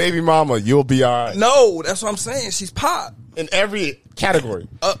is your baby mama, you'll be all right No, that's what I'm saying. She's pop. in every category.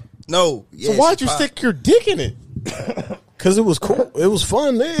 No. So why'd you stick your dick in it? Because it was cool. It was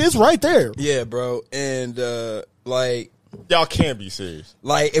fun. It's right there. Yeah, bro. And like Y'all can't be serious.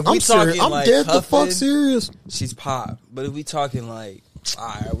 if we I'm talking serious. I'm like dead the huffing, fuck serious. she's pop. But if we talking like, all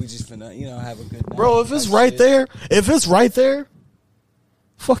right, we just finna, have a good night. Bro, if it's type right shit. there,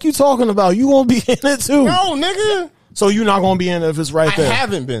 fuck you talking about? You gonna be in it too. No, nigga. So you're not gonna be in it if it's right I there.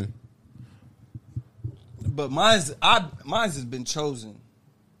 haven't been. But mine's has been chosen.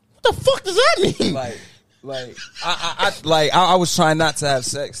 What the fuck does that mean? I was trying not to have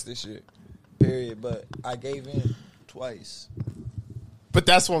sex this year, period. But I gave in twice. But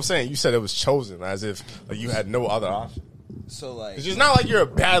that's what I'm saying. You said it was chosen as if like, you had no other option. So like, It's just not like you're a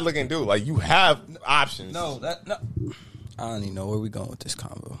bad looking dude. Like you have options. no. I don't even know where we going with this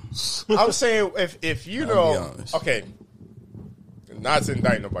combo. I'm saying if you I'll be know, honest. okay, not to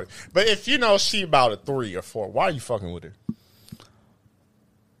indict nobody, but if you know she about a 3 or 4, why are you fucking with her?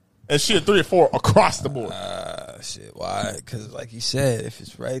 And she a 3 or 4 across the board. Shit, why? Because like you said, if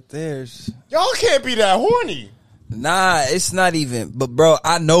it's right there, Y'all can't be that horny. nah, it's not even. But bro,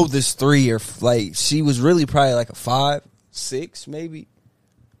 I know this 3 or like she was really probably like a 5, 6 maybe.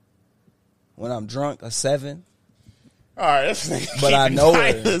 When I'm drunk, a 7. All right, this nigga But I keeping know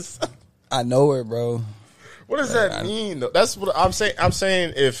her. titles. I know her, bro. What does that mean? Though? That's what I'm saying. I'm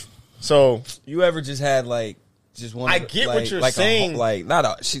saying if so. You ever just had like just one? I get what you're like saying. like not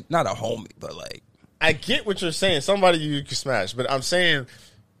a homie, but like I get what you're saying. Somebody you can smash, but I'm saying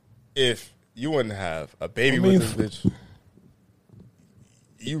if you wouldn't have a baby I mean, with this bitch,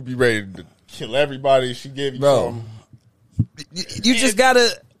 you'd be ready to kill everybody. She gave you Bro. some. You just gotta.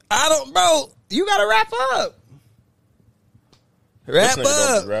 You gotta wrap up. Wrap This nigga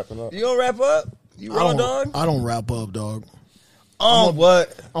don't up. be wrapping up. You don't wrap up. You raw dog. I don't wrap up, dog.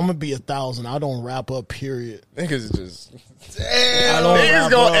 What? I'm gonna be 1,000. I don't wrap up. Period. Niggas just. Damn. Niggas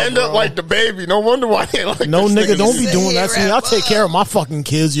gonna end up like the baby. No wonder why they like No, this nigga, don't be Say doing that to me. I wrap take care of my fucking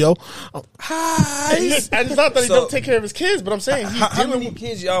kids, yo. Hi. And it's not that he So- don't take care of his kids, but I'm saying he's How dealing many with.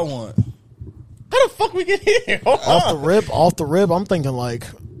 kids y'all want? How the fuck we get here? Hold Off the rip, I'm thinking like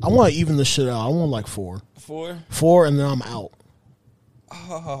I want to even the shit out. I want like 4, 4? and then I'm out.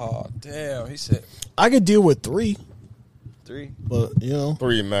 Oh damn! He said I could deal with 3, 3. but you know,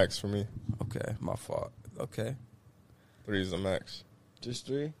 3 max for me. Okay, my fault. Okay, 3 is the max. just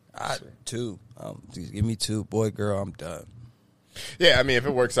 3. 2. Just give me 2. Boy, girl, I'm done. Yeah, I mean, if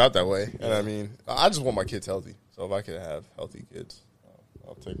it works out that way, and I mean, I just want my kids healthy. So if I could have healthy kids,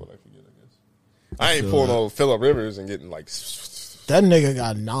 I'll take what I can get. I guess I ain't pulling no Phillip Rivers and getting like. that nigga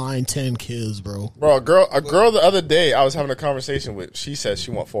got 9, 10 kids, bro. Bro, a girl the other day I was having a conversation with. She said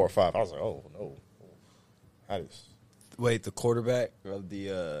she want 4 or 5. I was like, oh no, how does Wait, the quarterback of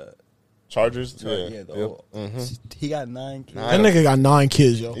the Chargers? the old, he got 9 kids. That nigga got 9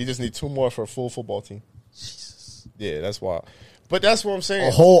 kids, yo. He just need 2 more for a full football team. Jesus. Yeah, that's wild. But that's what I'm saying.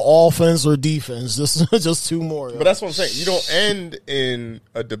 A whole offense or defense, just 2 more. Yo. But that's what I'm saying. You don't end in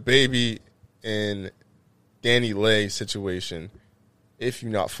a DaBaby and Danny Lay situation if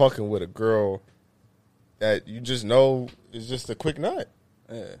you're not fucking with a girl that you just know is just a quick nut.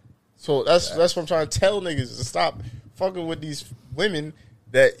 Yeah. So that's what I'm trying to tell niggas is to stop fucking with these women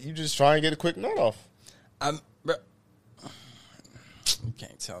that you just try and get a quick nut off. Bro, you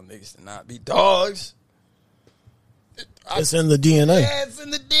can't tell niggas to not be dogs. It's in the DNA. Yeah, it's in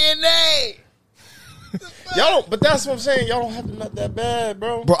the DNA. Y'all don't, but that's what I'm saying. Y'all don't have to nut that bad,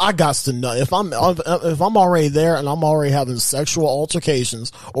 bro. Bro, I got to know if I'm already there and I'm already having sexual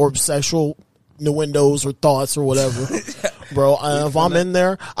altercations or sexual innuendos or thoughts or whatever, bro. If I'm in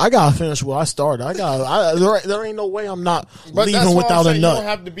there, I gotta finish what I started. There ain't no way I'm not But that's leaving why without I'm a saying nut. You don't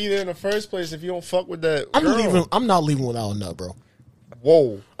have to be there in the first place if you don't fuck with that. I'm girl. not leaving without a nut, bro.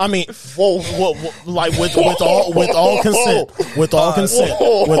 Whoa. I mean, Whoa. like with all consent, with all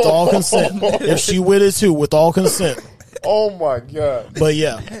consent. If she with it too, with all consent. Oh my god. But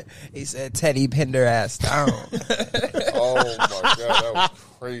yeah, He said Teddy pinned her ass down. Oh my god, that was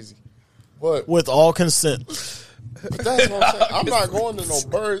crazy. But with all consent. that's what I'm saying. I'm not going to no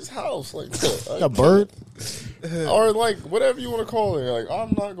bird's house like that. A bird? Or like whatever you want to call it. Like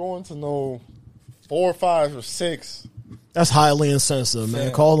I'm not going to no 4 or 5 or 6. That's highly insensitive,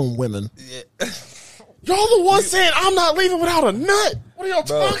 man. Call them women. Y'all the ones saying I'm not leaving without a nut. What are y'all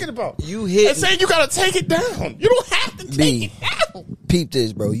talking about? You hit and saying you gotta take it down. You don't have to take it down. Peep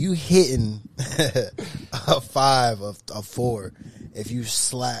this, bro. You hitting a 5 of 4 if you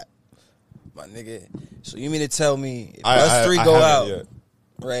slap, my nigga. So you mean to tell me if us 3 go out, yet.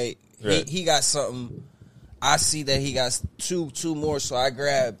 right? Right. He got something. I see that he got two more, so I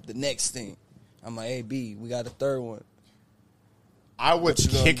grab the next thing. I'm like, hey B, we got a 3rd one. I would you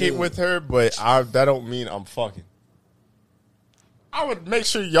gonna kick it do? with her, but that don't mean I'm fucking. I would make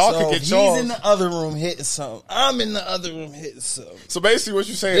sure y'all So could get he's y'all. in the other room hitting something. I'm in the other room hitting something. So basically, what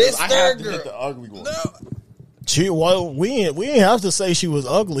you're saying This is I have third to girl. hit the ugly one. No. We ain't have to say she was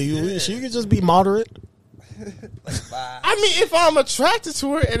ugly. She could just be moderate. I mean, if I'm attracted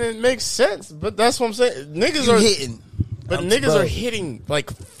to her and it makes sense, but that's what I'm saying. Niggas You are hitting. but niggas are hitting like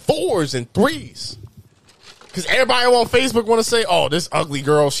 4s and 3s. Because everybody on Facebook want to say, "Oh, this ugly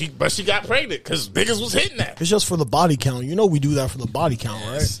girl, she got pregnant because niggas was hitting that." It's just for the body count. You know we do that for the body count,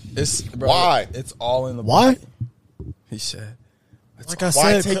 right? It's bro, Why? It's all in the Why? body. He said. Like I Why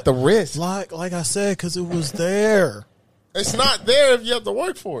said, take the risk? Like I said, because it was there. It's not there if you have to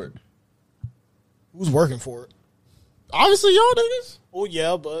work for it. Who's working for it? Obviously, y'all niggas. Oh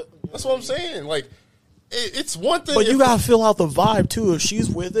yeah, but That's what I'm saying. Like, it's one thing. But you if- gotta fill out the vibe too. If she's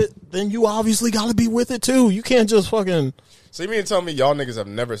with it, then you obviously gotta be with it too. You can't just fucking So you mean to tell me y'all niggas have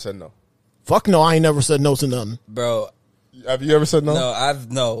never said no? fuck no. I ain't never said no to nothing. Bro, Have you ever said no?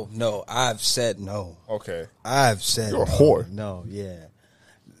 no, I've said no. Okay. I've said You're a whore. No, yeah.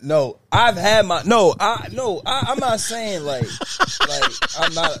 No, I've had my I'm not saying like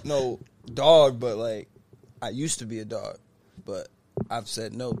I'm not no dog, but like I used to be a dog, but I've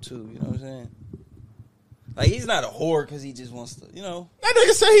said no too. You know what I'm saying? Like he's not a whore because he just wants to. You know, That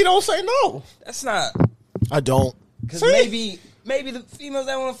nigga say he don't say no. that's not I don't. because See? maybe the females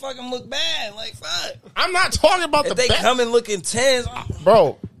that want to fucking look bad, like fuck. I'm not talking about If the they bad. come and look intense,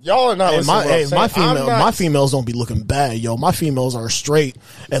 Bro, Y'all are not listening to what I'm saying. My females don't be looking bad, yo. My females are straight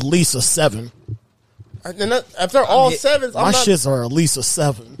at least a 7. If they're all 7s, my shits are at least a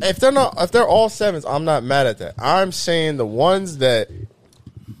 7. If they're all 7s, I'm not mad at that. I'm saying the ones that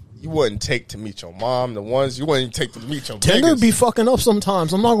you wouldn't take to meet your mom, the ones you wouldn't take to meet your Tinder biggest. be fucking up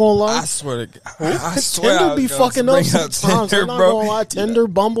sometimes. I'm not gonna lie. I swear to God. I swear Tinder be fucking up sometimes. Tinder, I'm not bro. gonna lie. Tinder,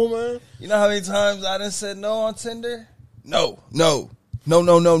 Bumble, man. You know how many times I done said no on Tinder? No.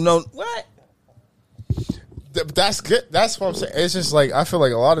 What? That's good. That's what I'm saying. It's just like I feel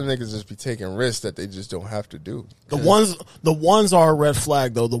like a lot of niggas just be taking risks that they just don't have to do. The ones are a red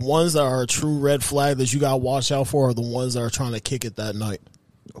flag though. The ones that are a true red flag that you gotta watch out for are the ones that are trying to kick it that night.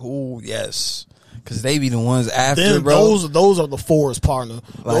 Oh yes, because they be the ones after, Then bro. those are the 4s, partner.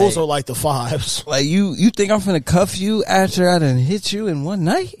 Those are like the 5s. Like you think I'm finna cuff you after I done hit you in one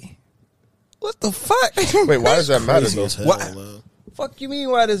night? What the fuck? Wait, why does that matter Crazy though? as hell, Why? man. Fuck you mean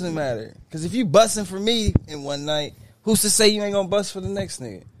why doesn't matter? Because if you busting for me in one night, who's to say you ain't gonna bust for the next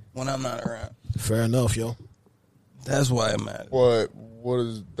nigga when I'm not around? Fair enough, yo. That's why it matters. What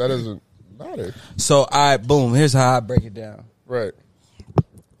is that? Doesn't matter, So boom. Here's how I break it down. right?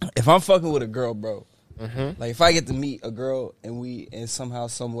 If I'm fucking with a girl, bro, like if I get to meet a girl and we in somehow,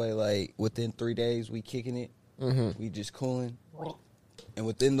 some way, like within 3 days we kicking it, we just cooling, and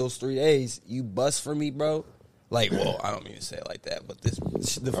within those 3 days you bust for me, bro. Like, well, I don't mean to say it like that, but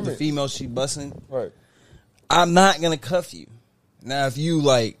the female she busting, Right. I'm not gonna cuff you. Now, if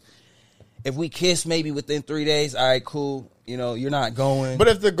we kiss maybe within 3 days, all right, cool. You know, you're not going. But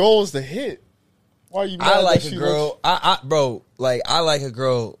if the goal is to hit, why are you? I like a girl. I like a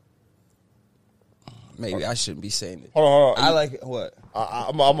girl. Maybe I shouldn't be saying it. Hold on. I like what?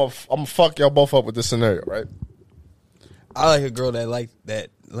 I'm gonna fuck y'all both up with this scenario, right? I like a girl that like that.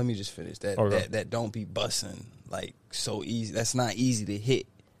 Let me just finish that. Okay. That don't be busting like so easy. That's not easy to hit.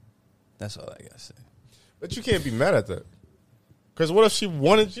 That's all I gotta say. But you can't be mad at that. Because what if she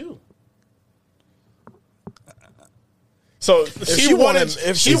wanted you? So she wanted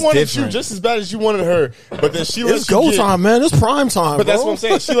you just as bad as you wanted her, but then she It's let you go get. time, man. It's prime time. But bro. that's what I'm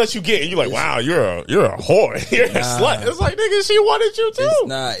saying. She let you get, and you're like, wow, you're a whore. You're a slut. It's like, nigga, she wanted you too. It's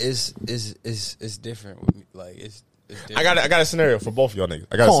not. It's different with me. Like it's different. I got a scenario for both of y'all niggas.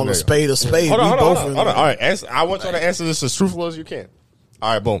 I got calling a a scenario. spade a spade. Hold on. We both All in right, I want y'all to answer this as truthful as you can.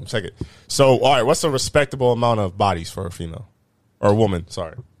 All right, boom, check it. So, all right, what's a respectable amount of bodies for a female or a woman?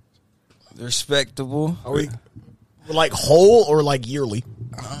 Sorry, respectable. Are we like whole or like yearly?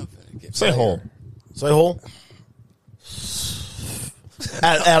 say whole. Say whole.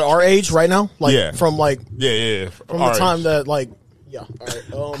 At our age right now, like Yeah. from like Yeah. from the time that like yeah.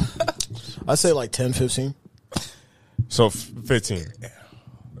 All right, I say like 10, 15. So 15,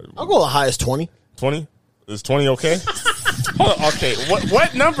 I'll go the highest 20. 20. Is 20 okay? Hold on, okay.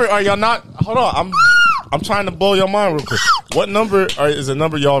 What number are y'all not? Hold on, I'm trying to blow your mind real quick. What number is a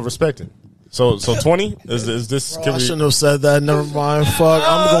number y'all respecting? So 20 is this? I shouldn't have said that. Never mind. Fuck.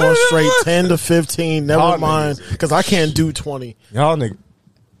 I'm going straight 10 to 15. Never Y'all mind, because I can't do 20. Y'all niggas. Y'all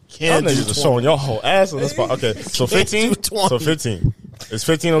Can't do niggas are 20. showing your whole ass on this spot. Okay, so 15. do 20. So 15. Is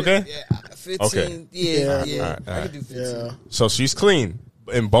 15 okay? Yeah, 15. Okay. Yeah. All right. I can do 15. Yeah. So she's clean.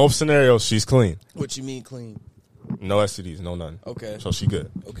 In both scenarios, she's clean. What you mean clean? No STDs, no none. Okay. So she good.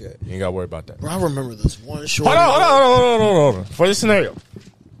 Okay. You ain't got to worry about that. Bro, I remember this one short. Hold on. For this scenario.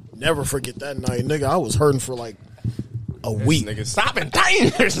 Never forget that night, nigga. I was hurting for like a week. Nigga, stop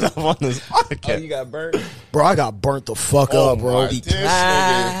indicting yourself on this podcast. Oh, you got burnt? Bro, I got burnt the fuck up, bro. This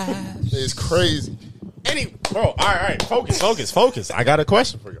nigga is crazy. Bro, all right. Focus. I got a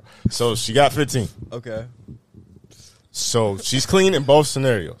question for you. So she got 15. Okay. So she's clean in both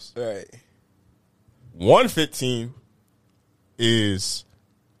scenarios. All right. 115 is,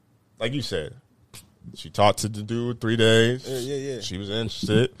 like you said, she talked to the dude 3 days. Yeah. She was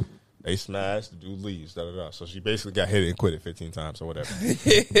interested. They smashed. The dude leaves. So she basically got hit and quit it 15 times or whatever.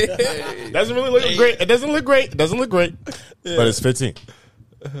 Doesn't really look great. It doesn't look great. Yeah. But it's 15.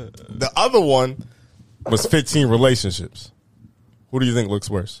 The other one was 15 relationships. Who do you think looks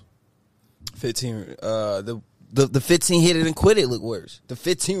worse? 15. The 15 hit it and quit it look worse. The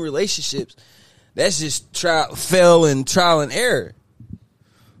 15 relationships, that's just trial and error.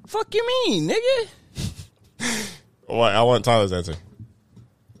 Fuck you mean, nigga? Well, I want Tyler's answer.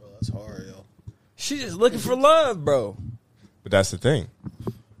 Bro, that's hard, yo. She just looking for love, bro. But that's the thing.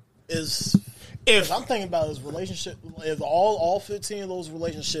 If I'm thinking about his relationship, if all 15 of those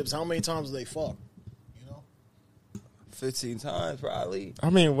relationships, how many times do they fuck? You know, 15 times probably. I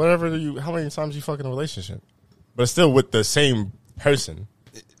mean, how many times you fuck in a relationship? But still with the same person.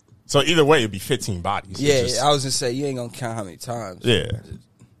 So either way, it'd be 15 bodies. Yeah, I was gonna say you ain't gonna count how many times. Yeah.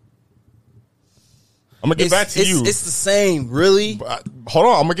 I'm gonna get back to you. It's the same, really. Hold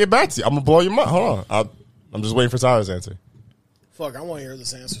on, I'm gonna get back to you. I'm gonna blow your mind. Hold on, I'm just waiting for Tyler's answer. Fuck, I want to hear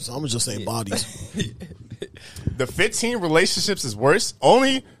this answer, so I'm gonna just say bodies. The 15 relationships is worse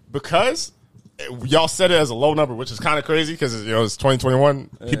only because y'all said it as a low number, which is kind of crazy because it's 2021.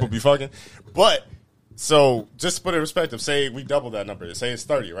 People be fucking. But so just to put it in perspective, say we double that number. Say it's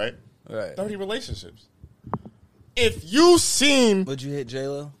 30, right? Right. 30 relationships. If you seen Would you hit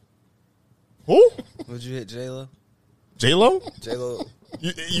J-Lo? who? Would you hit J-Lo? J-Lo? J-Lo.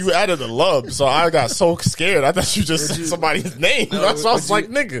 You added a love, so I got so scared. I thought you just said somebody's name. No, That's why I was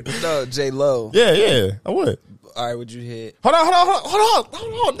would like, you- nigga. No, J-Lo. Yeah, I would. All right, would you hit? Hold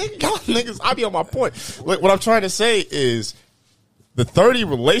on, nigga. Y'all niggas, I be on my point. What I'm trying to say is the 30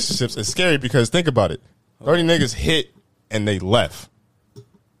 relationships is scary because think about it. 30 niggas hit and they left.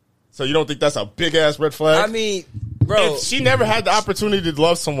 So you don't think that's a big ass red flag? I mean, bro. If she never had the opportunity to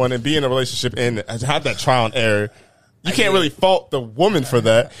love someone and be in a relationship and have that trial and error, you can't really fault the woman for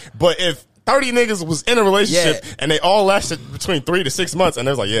that. But if 30 niggas was in a relationship and they all lasted between 3 to 6 months and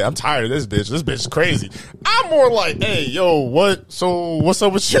they was like, yeah, I'm tired of this bitch. This bitch is crazy. I'm more like, hey, yo, what? So what's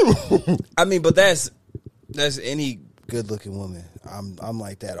up with you? I mean, but that's any good looking woman. I'm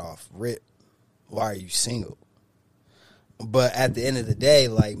like that off rip. Why are you single? But at the end of the day,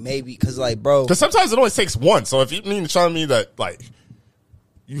 like maybe because like bro, Because sometimes it only takes one. So if you mean to tell me that like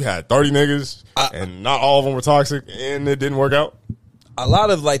you had 30 niggas and not all of them were toxic and it didn't work out, a lot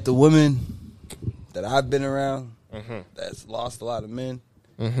of like the women that I've been around that's lost a lot of men,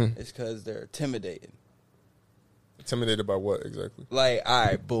 it's because they're intimidated. intimidated by what exactly? Like, all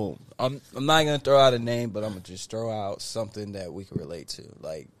right, boom. I'm not gonna throw out a name, but I'm gonna just throw out something that we can relate to.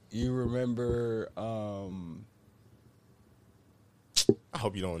 Like, you remember? I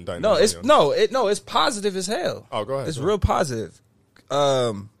hope you don't indict No, nobody on it's positive as hell. Oh, go ahead. It's Go real positive.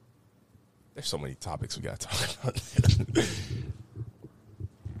 There's so many topics we got to talk about.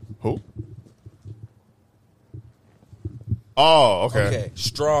 Who? Oh, okay.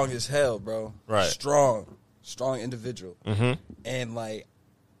 Strong as hell, bro. Right. Strong individual. Mm-hmm. And like,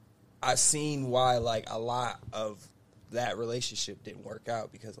 I seen why like a lot of that relationship didn't work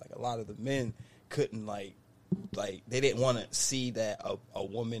out because like a lot of the men couldn't like they didn't want to see that a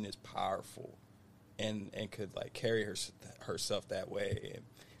woman is powerful and could like carry herself that way and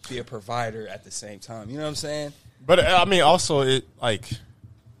be a provider at the same time. You know what I'm saying? But I mean, also it like,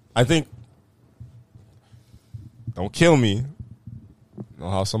 I think, don't kill me. You know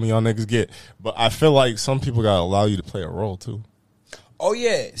how some of y'all niggas get, but I feel like some people gotta allow you to play a role too. Oh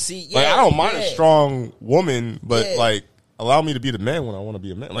yeah, see, yeah, Like I don't mind a yeah. strong woman, but Yeah. like allow me to be the man when I want to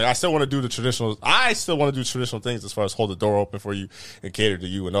be a man. Like I still want to do the traditional. I still want to do traditional things as far as hold the door open for you and cater to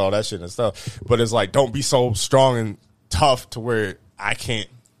you and all that shit and stuff. But it's like don't be so strong and tough to where I can't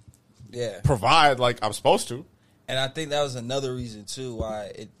provide like I'm supposed to. And I think that was another reason too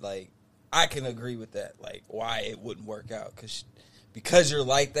why it like I can agree with that, like why it wouldn't work out because you're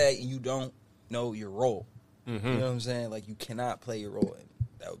like that and you don't know your role. Mm-hmm. You know what I'm saying? Like you cannot play your role, and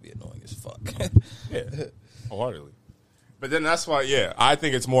that would be annoying as fuck. Yeah, wholeheartedly. But then that's why, I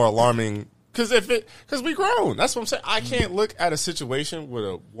think it's more alarming because we grown. That's what I'm saying. I can't look at a situation with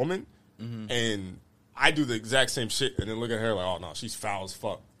a woman and I do the exact same shit and then look at her like, oh no, she's foul as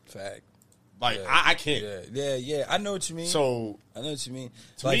fuck. Fact. Like Yeah. I can't. Yeah. I know what you mean. So I know what you mean.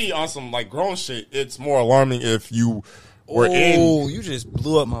 to me, on some like grown shit, it's more alarming if you were oh, in. you just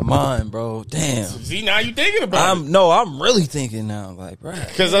blew up my mind, bro. Damn. See, now you thinking about it. I'm really thinking now, like, bro.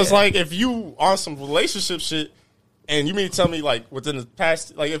 Because it's like if you on some relationship shit, and you mean to tell me like within the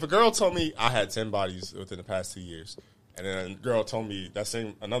past, like if a girl told me I had 10 bodies within the past 2 years, and then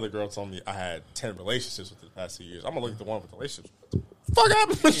another girl told me I had 10 relationships within the past 2 years, I'm gonna look at the one with the relationships. Fuck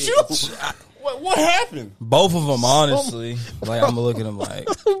happened with you? What happened? Both of them, honestly. Like I'm gonna look at them like,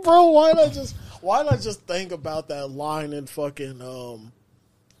 Bro, why not just think about that line in fucking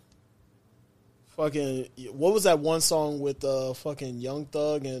what was that one song with fucking Young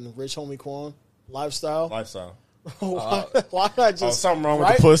Thug and Rich Homie Quan? Lifestyle. Why not just something wrong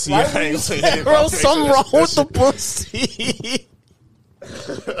with the pussy. Right I ain't saying yeah, it, bro, but something that's wrong with the pussy.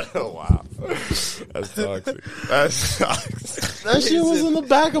 Wow, that's toxic. That's toxic. That shit was in the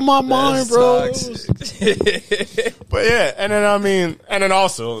back of my mind, bro. But yeah, and then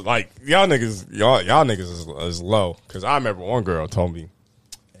also like y'all niggas is low because I remember one girl told me,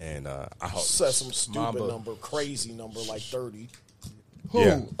 and I hope Said some stupid Mamba. number, crazy number, like 30. who?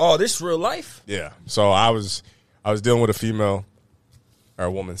 Yeah. Oh, this real life? Yeah. So I was dealing with a female or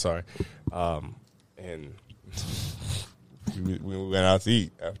a woman, sorry. And we went out to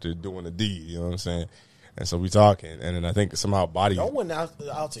eat after doing the deed, you know what I'm saying? And so we talking, and then I think somehow body. Y'all went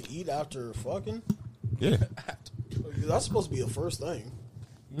out to eat after fucking? Yeah. That's supposed to be a first thing.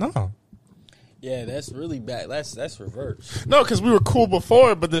 No. Yeah, that's really bad. That's reverse. No, because we were cool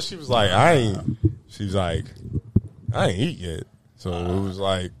before, but then she was like, I ain't eat yet. So it was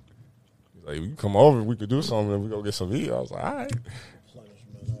like, you come over, we could do something, and we go get some eat. I was like, all right.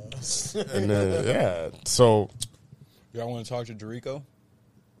 And then, yeah. So. Y'all want to talk to Dorico?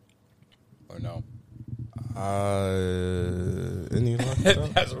 Or no? Any luck?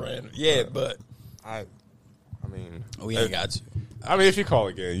 That's random. Yeah, but. I mean. We ain't got to. I mean, if you call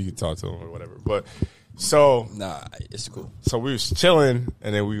again, you can talk to him or whatever. But, so. Nah, it's cool. So we was chilling,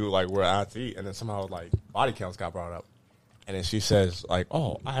 and then we were out to eat, and then somehow, like, body counts got brought up. And then she says, like,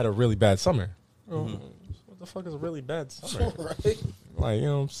 oh, I had a really bad summer. Mm-hmm. What the fuck is a really bad summer? Right. Like, you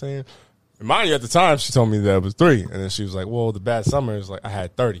know what I'm saying? And mind you, at the time, she told me that it was 3. And then she was like, well, the bad summer is like, I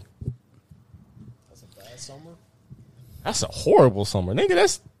had 30. That's a bad summer? That's a horrible summer.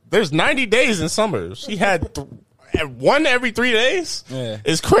 Nigga, there's 90 days in summer. She had one every 3 days? Yeah.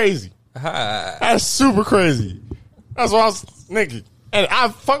 It's crazy. That's super crazy. That's why I was, nigga. And I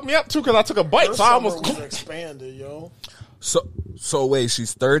fucked me up, too, because I took a bite. Her so I almost was expanded, yo. So wait,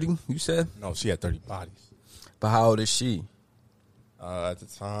 she's 30, you said? No, she had 30 bodies. But how old is she? At the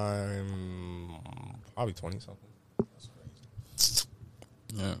time, probably 20-something. That's crazy.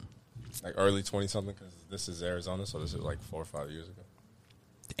 Yeah. Like early 20-something, because this is Arizona, so this is like 4 or 5 years ago.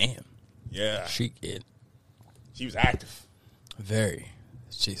 Damn. Yeah. She was active. Very.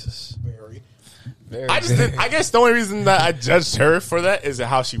 Jesus. Very. Very. I guess the only reason that I judged her for that is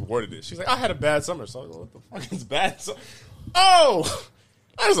how she worded it. She's like, I had a bad summer. So I was like, what the fuck is bad? Oh,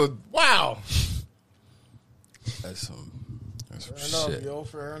 that's wow. That's some Fair shit. enough, yo.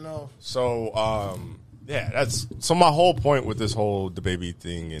 Fair enough. So, yeah, so my whole point with this whole the baby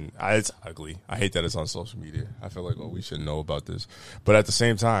thing, and it's ugly. I hate that it's on social media. I feel like, we should know about this. But at the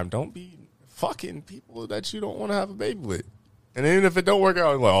same time, don't be fucking people that you don't want to have a baby with. And even if it don't work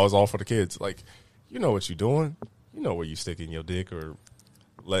out, like, it's all for the kids. Like, you know what you're doing. You know where you sticking your dick or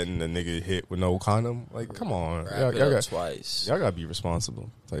letting the nigga hit with no condom. Like, come on. Y'all got twice. Y'all gotta be responsible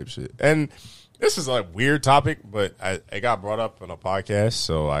type shit. And this is a weird topic, but it got brought up on a podcast,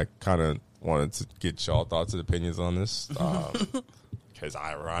 so I kind of wanted to get y'all thoughts and opinions on this. Because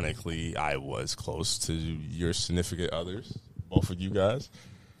ironically, I was close to your significant others, both of you guys.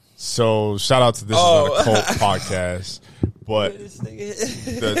 So shout out to This Is Not a Cult podcast. But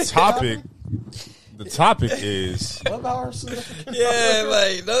the topic is. What about our significant Yeah,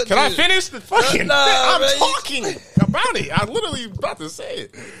 like, don't Can I finish the fucking? I'm man, talking about it. I literally about to say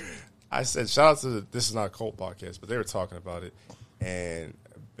it. I said shout out to This Is Not a Cult podcast, but they were talking about it and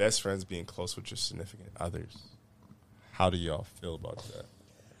best friends being close with your significant others. How do y'all feel about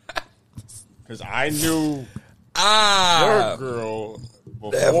that? Because I knew your girl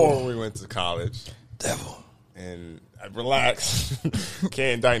before we went to college. Devil. And relax.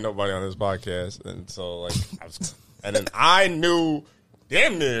 Can't indict nobody on this podcast. And so, like, and then I knew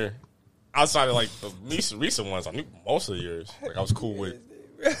damn near outside of like the recent ones, I knew most of yours. Like, I was cool with.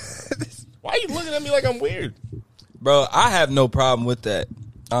 Why are you looking at me like I'm weird? Bro, I have no problem with that.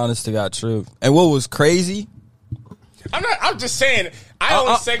 Honest to God, truth. And what was crazy? I'm just saying. I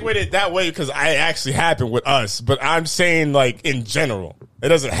only segued it that way because it actually happened with us. But I'm saying, like, in general, it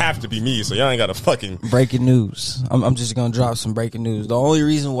doesn't have to be me. So y'all ain't got to fucking breaking news. I'm just gonna drop some breaking news. The only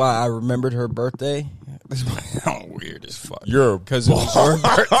reason why I remembered her birthday, I'm weird as fuck. Because it was her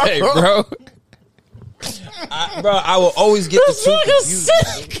birthday, bro. I will always get the two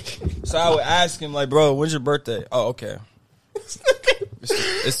confused. So I would ask him, like, bro, when's your birthday? Oh, okay.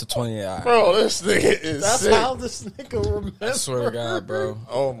 It's the 28th. Bro, this nigga is That's sick. how this nigga remembers. I swear to God, bro.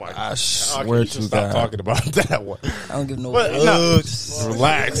 Oh my God. I swear to stop God. talking about that one. I don't give no But, fucks.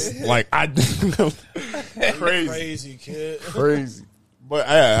 Relax. Like, Crazy kid. Crazy. But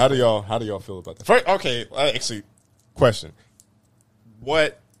yeah, how do y'all feel about that? First, okay, actually, question.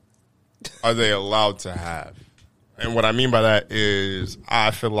 What are they allowed to have? And what I mean by that is I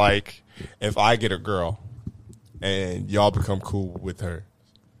feel like if I get a girl and y'all become cool with her,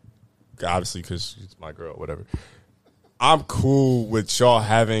 obviously because she's my girl, whatever, I'm cool with y'all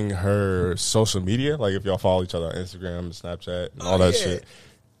having her social media. Like if y'all follow each other on Instagram, Snapchat, and all that shit.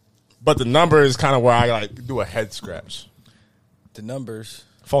 But the number is kind of where I like do a head scratch. The numbers.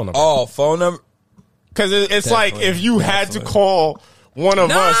 Phone number. Oh, phone number. Because it's like if you had to call one of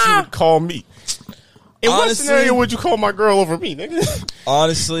us, you would call me. In what Honestly- scenario would you call my girl over me, nigga?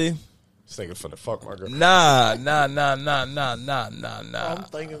 Honestly, This nigga finna fuck my girl. nah. I'm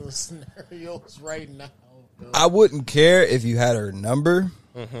thinking of scenarios right now. Bro. I wouldn't care if you had her number.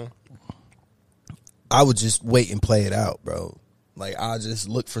 Mm-hmm. I would just wait and play it out, bro. Like, I'll just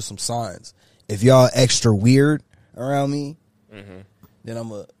look for some signs. if y'all extra weird around me, then I'm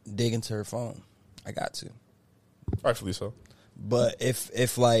gonna dig into her phone. I got to. Rightfully so. But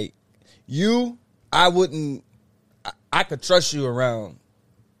if like you, I wouldn't. I could trust you around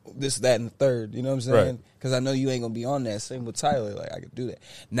this, that, and the third. You know what I'm saying? Right. Because I know you ain't gonna be on that. Same with Tyler. Like I could do that.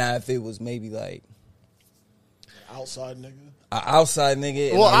 Now, if it was maybe like Outside nigga. an outside nigga,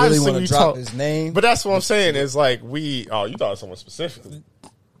 and Well, I really obviously want to you drop talk- his name, But that's what I'm saying is like you thought of someone specifically.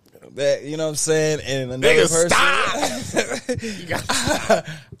 that you know what I'm saying, and another Nigga, person. stop!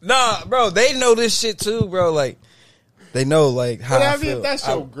 Nah, bro, they know this shit too, bro. Like they know like how But I I mean, feel. if that's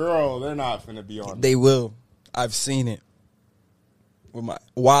your girl, they're not finna be on. They will. I've seen it with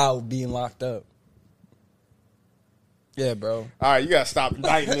while being locked up. Yeah, bro. All right, you gotta stop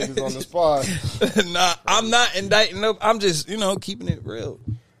indicting niggas on the spot. Nah, I'm not indicting them. I'm just, keeping it real.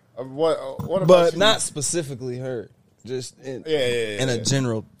 What about But you? not specifically her. Just in Yeah. a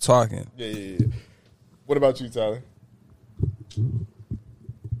general talking. Yeah. What about you, Tyler?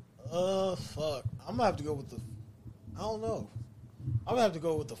 Fuck. I'm gonna have to go with I don't know. I'm gonna have to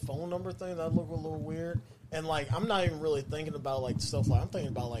go with the phone number thing. That look a little weird. And like, I'm not even really thinking about like stuff like I'm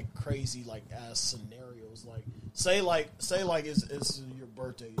thinking about like crazy like ass scenarios. Like, say it's your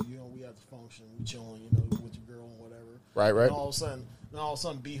birthday. We at the function, we chilling, with your girl and whatever. Right. And all of a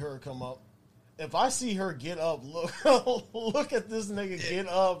sudden, be her come up. If I see her get up, look at this nigga get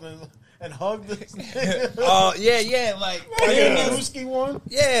up and hug this nigga. Oh, yeah, like the Brewski one.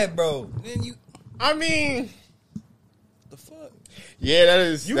 yeah, bro. Then you I mean, the fuck? yeah, that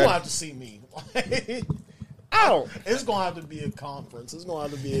is. You that, gonna have to see me. I don't. It's gonna have to be a conference. It's gonna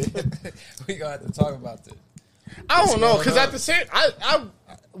have to be. We gonna have to talk about this. I don't know going because on? at the same, I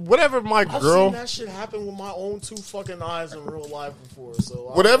whatever my I've girl, seen that shit happen with my own two fucking eyes in real life before.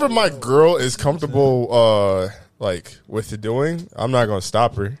 So whatever my know. girl is comfortable, like with doing, I'm not gonna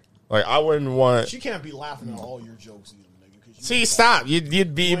stop her. Like I wouldn't want. She can't be laughing at all your jokes either, nigga. 'Cause you See, ain't stop. You'd be.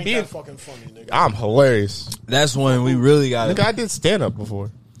 that, you ain't that fucking funny, nigga. I'm hilarious. That's when we really got Nigga, I did stand up before.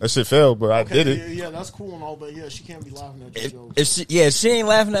 That shit failed, but I did it. Yeah, that's cool and all, but yeah, she can't be laughing at your jokes. If she ain't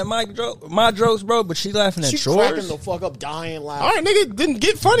laughing at my jokes, bro, but she laughing at She cracking yours. the fuck up, dying laughing. All right, nigga, it didn't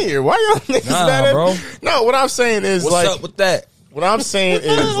get funnier. Why y'all niggas Nah, mad at- bro. No, what I'm saying is What's like, up with that? what I'm saying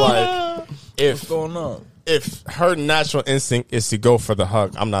is like, What's if going on? if her natural instinct is to go for the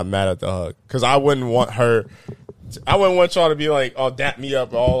hug, I'm not mad at the hug because I wouldn't want y'all to be like, oh, dap me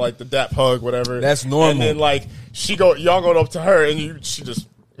up, all like the dap hug, whatever. That's normal. And then like y'all go up to her and she just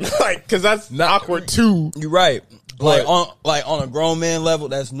like because that's awkward too. You're right. But- On a grown man level,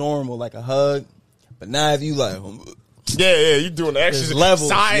 that's normal, like a hug. But now if you like, Yeah, you doing the extra There's levels.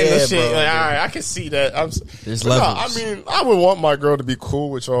 sighing Yeah, and shit. bro. Like, all right, I can see that. There's but no, levels. I mean, I would want my girl to be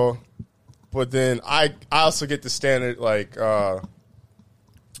cool with y'all, but then I also get the standard like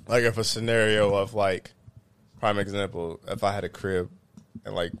if a scenario of like prime example, if I had a crib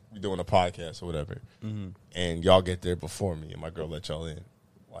and like we doing a podcast or whatever, and y'all get there before me and my girl let y'all in,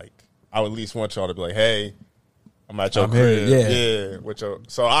 like I would at least want y'all to be like, hey, I'm at your I'm here, crib, yeah. with your.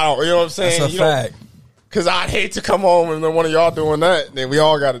 So I don't, you know what I'm saying? that's a You don't- fact. Cause I'd hate to come home and then one of y'all doing that, then we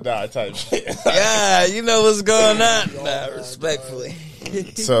all gotta die type shit. Yeah, you know what's going on. Nah, respectfully.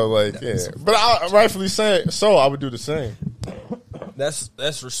 So like, yeah, but I rightfully say so. I would do the same. That's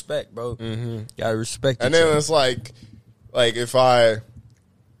respect, bro. Mm-hmm. Gotta respect. And each then other. it's like if I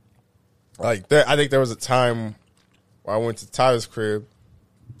I think there was a time where I went to Tyler's crib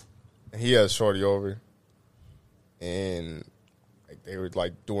and he had a shorty over, and like they were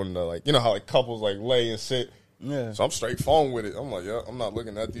like doing the like how like couples like lay and sit. Yeah. So I'm straight phone with it. I'm like, yeah, I'm not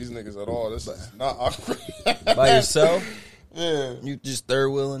looking at these niggas at all. This is not awkward. By yourself, Yeah. you just third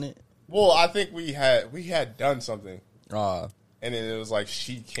wheeling it. Well, I think we had done something, Ah, and then it was like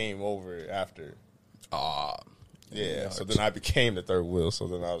she came over after. ah. Yeah. So then I became the third wheel. So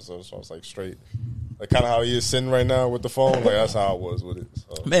then I was like straight, like kind of how he is sitting right now with the phone. Like that's how I was with it.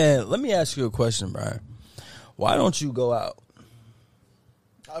 So. Man, let me ask you a question, Brian. Why don't you go out?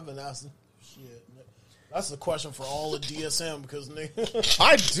 I've been asking. Shit, that's the question for all of DSM because nigga.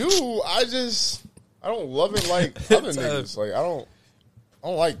 I do. I don't love it like other niggas. Like I don't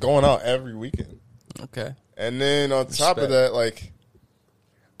like going out every weekend. Okay. And then on top of Respect. that, like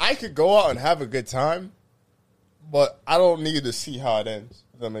I could go out and have a good time, but I don't need to see how it ends.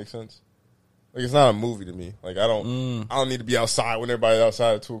 If that makes sense. Like it's not a movie to me. Like I don't need to be outside when everybody's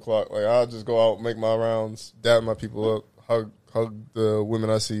outside at 2:00. Like I'll just go out, make my rounds, dab my people up, hug the women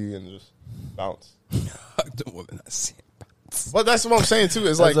I see, and just bounce. The woman I see. But that's what I'm saying too.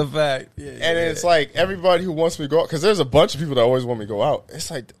 Is That's like, a fact. Yeah, and it's like everybody who wants me to go out, because there's a bunch of people that always want me to go out. It's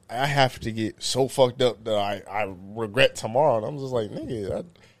like I have to get so fucked up that I regret tomorrow, and I'm just like, nigga,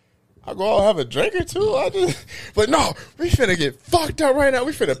 I go out and have a drink or two. But no, we finna get fucked up right now.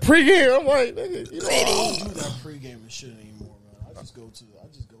 We finna pregame. I'm like, nigga, you know, I don't do that pregame and shit anymore, man. I just go to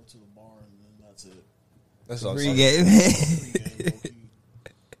the bar and then that's it. that's what I'm saying. Pregame.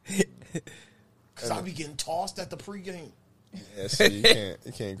 Because I be getting tossed at the pregame. Yeah, see,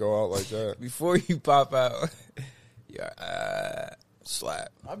 you can't go out like that. Before you pop out, yeah, slap.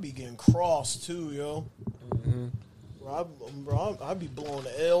 I be getting crossed too, yo. Bro, I be blowing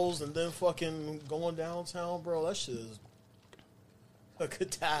the L's and then fucking going downtown, bro. That shit is a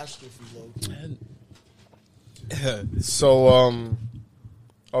catastrophe, low. So,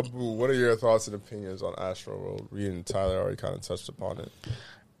 Abu, what are your thoughts and opinions on Astro World? We and Tyler already kind of touched upon it.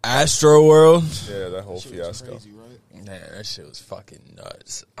 Astro World. Yeah, that whole Shit was fiasco. crazy, right? Yeah, that shit was fucking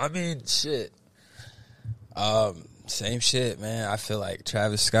nuts. I mean, shit. Same shit, man. I feel like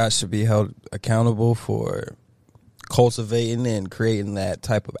Travis Scott should be held accountable for cultivating and creating that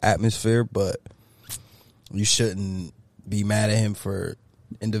type of atmosphere, but you shouldn't be mad at him for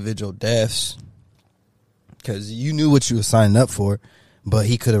individual deaths because you knew what you were signing up for. But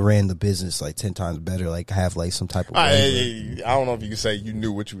he could have ran the business like 10 times better, like have like some type of. I don't know if you can say you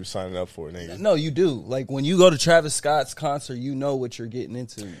knew what you were signing up for, nigga. No, you do. Like when you go to Travis Scott's concert, you know what you're getting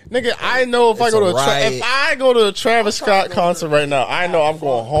into. Nigga, I know if I go to if I go to a Travis Scott concert right now, I know I'm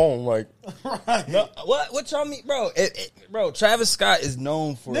going home. Like, Right. No, what y'all mean, bro? Bro, Travis Scott is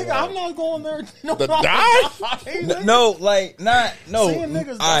known for. Nigga, like, I'm not going there. No, The die? No, like not no. Seeing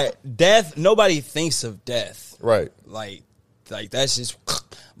niggas All right, death. Nobody thinks of death. right. Like that's just.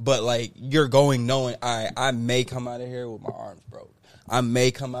 But like you're going knowing, I may come out of here with my arms broke. I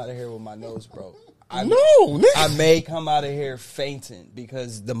may come out of here with my nose broke. Nigga. I may come out of here fainting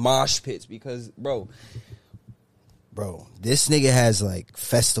because the mosh pits. Because bro, this nigga has like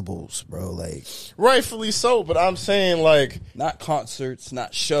festivals, bro. Like Rightfully so, but I'm saying, like, not concerts,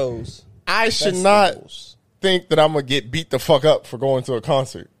 not shows. I should Festivals. not think that I'm going to get beat the fuck up for going to a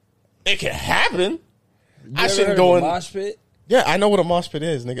concert. It can happen. I shouldn't go in. Mosh pit. Yeah, I know what a mosh pit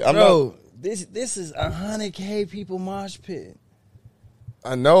is, nigga. Bro, this is 100K people mosh pit.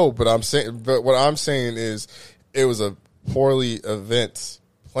 I know, but what I'm saying is it was a poorly event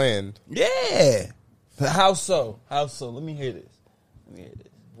planned. Yeah. How so? Let me hear this.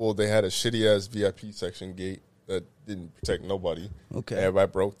 Well, they had a shitty ass VIP section gate that didn't protect nobody. Okay. Everybody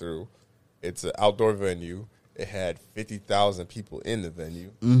broke through. It's an outdoor venue. It had 50,000 people in the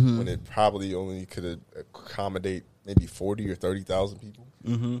venue when it probably only could accommodate maybe 40 or 30,000 people.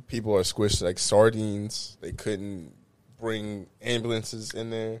 Mm-hmm. People are squished like sardines. They couldn't bring ambulances in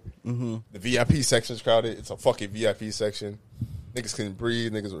there. Mm-hmm. The VIP section's crowded. It's a fucking VIP section. Niggas couldn't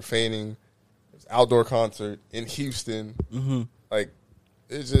breathe. Niggas were fainting. It was an outdoor concert in Houston. Mm-hmm. Like,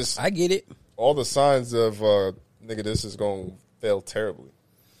 it's just... I get it. All the signs of, nigga, this is going to fail terribly.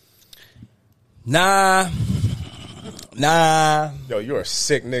 Nah. Yo, you're a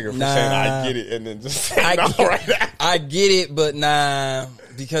sick nigga for saying I get it and then just saying no right now. I get it, but nah.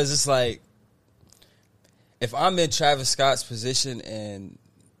 Because it's like, if I'm in Travis Scott's position and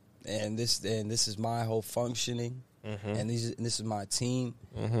this is my whole functioning and this is my team,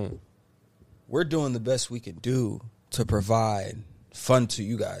 we're doing the best we can do to provide fun to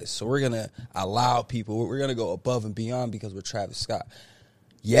you guys. So we're going to allow people, we're going to go above and beyond because we're Travis Scott.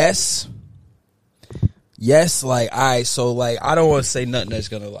 Yes, like, so like, I don't want to say nothing that's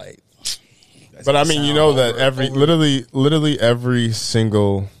going to like. But I mean, you know that literally every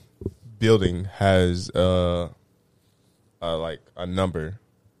single building has like a number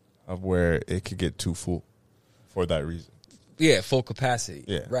of where it could get too full for that reason. Yeah, full capacity.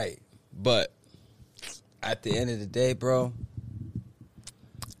 Yeah. Right. But at the end of the day, bro,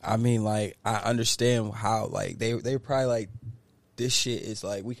 I mean, like, I understand how, like, they were probably like, this shit is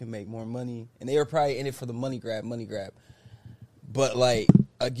like, we can make more money. And they were probably in it for the money grab. But, like,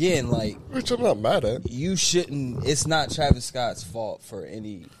 again, like, Which I'm not mad at. you shouldn't, it's not Travis Scott's fault for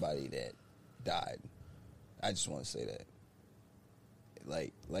anybody that died. I just want to say that.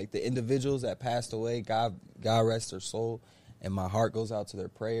 Like the individuals that passed away, God rest their soul, and my heart goes out to their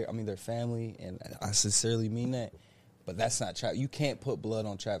family, and I sincerely mean that. But that's not Travis. You can't put blood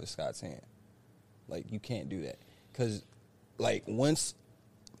on Travis Scott's hand. Like, you can't do that. Because, like,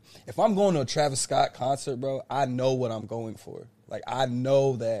 if I'm going to a Travis Scott concert, bro, I know what I'm going for. Like, I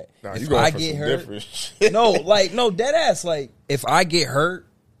know that if I get hurt, no, dead ass. Like, if I get hurt,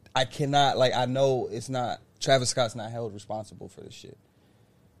 I cannot, like, I know it's not, Travis Scott's not held responsible for this shit.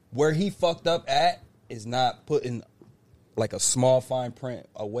 Where he fucked up at is not putting, like, a small fine print,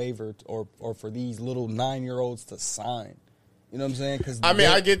 a waiver, or for these little 9-year-olds to sign. You know what I'm saying? 'Cause I mean,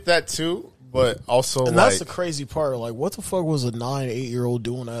 I get that too, but also, And that's the crazy part. Like, what the fuck was a 9-8-year-old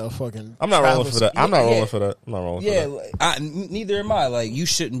doing at a fucking? I'm not rolling for that. I'm not Yeah. rolling for that. I'm not rolling for that. Like, neither am I. Like, you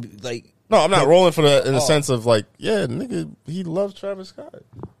shouldn't be, like. No, I'm not rolling for that in the sense of like, yeah, nigga, he loves Travis Scott.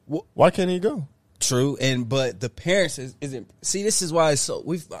 Why can't he go? True, but the parents isn't. See, this is why it's so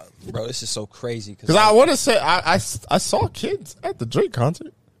bro. This is so crazy Because I want to say I saw kids at the Drake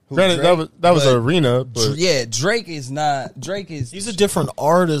concert. Granted, Drake? that was an arena, but yeah, Drake is not. Drake is. He's a different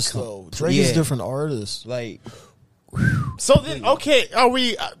artist, though. Drake is a different artist. Like so then okay, are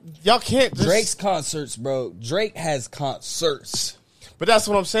we? Y'all can't just, Drake's concerts, bro. Drake has concerts. But that's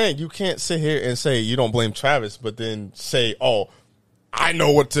what I'm saying. You can't sit here and say you don't blame Travis, but then say, oh, I know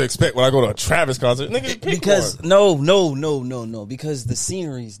what to expect when I go to a Travis concert. Nigga, pick Because one. no, because the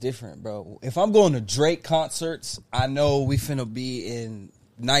scenery is different, bro. If I'm going to Drake concerts, I know we finna be in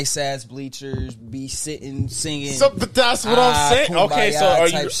nice ass bleachers, be sitting singing. So, but that's what I'm saying. Okay, so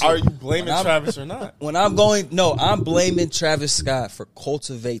Kumbaya are you blaming Travis or not? When I'm going, no, I'm blaming Travis Scott for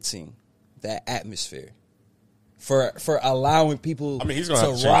cultivating that atmosphere. For allowing people He's gonna have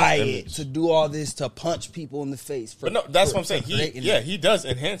to to change riot, his image. to do all this, to punch people in the face. But no, that's what I'm saying. He does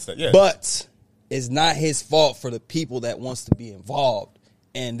enhance that. Yeah, But it's not his fault for the people that wants to be involved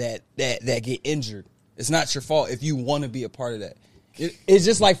and that get injured. It's not your fault if you want to be a part of that. It's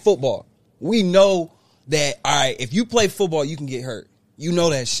just like football. We know that, all right, if you play football, you can get hurt. You know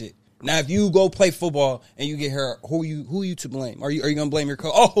that shit. Now, if you go play football and you get hurt, who you to blame? Are you going to blame your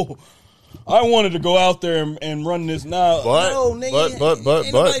coach? Oh, I wanted to go out there and run this now. No, nigga,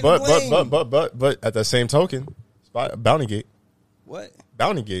 but at the same token, Bounty Gate. What?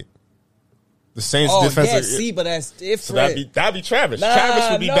 Bounty Gate. The Saints Oh, defensive. yeah, see, but that's different. So that'd be Travis. Nah,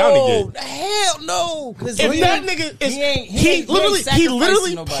 Travis would be Bounty Gate. Hell no. If If that nigga is, he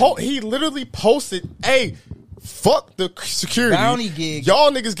literally posted, hey, fuck the security. Bounty gig.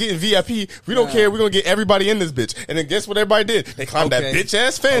 Y'all niggas getting VIP. We don't care. We're going to get everybody in this bitch. And then guess what everybody did? They climbed that bitch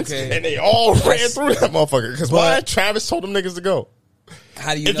ass fence and they all ran through that motherfucker. Because why? Travis told them niggas to go.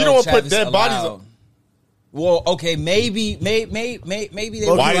 How do you if know you don't want to Travis put dead bodies allowed? on. Well, okay, maybe they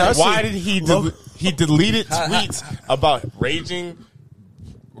Why did he he deleted tweets about raging,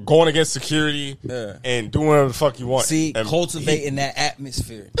 going against security, and doing whatever the fuck you want? See, and cultivating that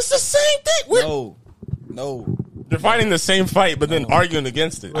atmosphere. It's the same thing. No. They're fighting the same fight, but then arguing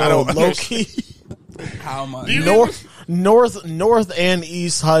against it. I don't low key. How am I? North and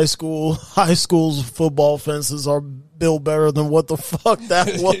East high schools football fences are built better than what the fuck that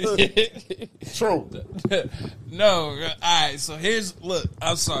was. True. No, all right. So look.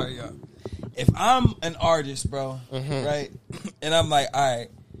 I'm sorry, y'all. If I'm an artist, bro, right, and I'm like, all right,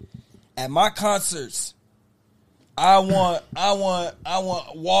 at my concerts, I want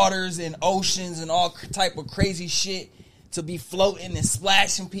waters and oceans and all type of crazy shit to be floating and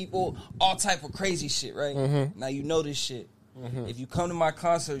splashing people, all type of crazy shit, right? Mm-hmm. Now you know this shit. Mm-hmm. If you come to my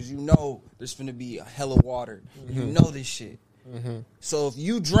concerts, you know there's gonna be a hella water. Mm-hmm. You know this shit. Mm-hmm. So if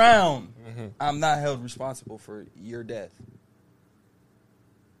you drown, I'm not held responsible for your death.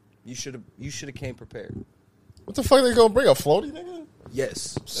 You should have came prepared. What the fuck are they gonna bring, a floaty nigga?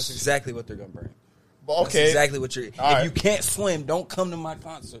 Yes, that's exactly what they're gonna bring. Okay, that's exactly what you're. All right. If you can't swim, don't come to my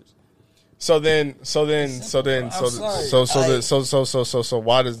concerts. So why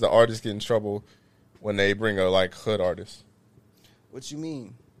does the artist get in trouble when they bring a hood artist? What you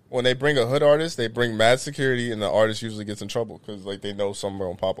mean? When they bring a hood artist, they bring mad security, and the artist usually gets in trouble because they know something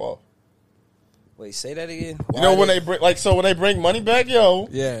gonna pop off. Wait, say that again. You know when they bring when they bring Moneybagg Yo,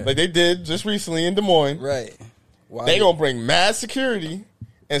 yeah, like they did just recently in Des Moines, right? They gonna bring mad security.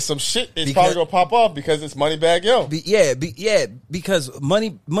 And some shit is probably gonna pop off because it's Moneybagg Yo. Because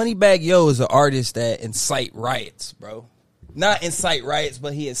Moneybagg Yo is an artist that incite riots, bro. Not incite riots,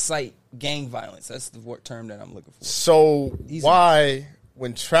 but he incite gang violence. That's the term that I'm looking for. So why,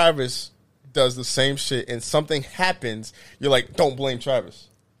 when Travis does the same shit and something happens, you're like, don't blame Travis?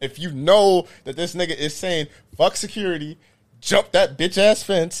 If you know that this nigga is saying fuck security, jump that bitch ass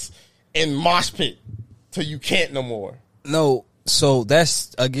fence, and mosh pit till you can't no more. No. So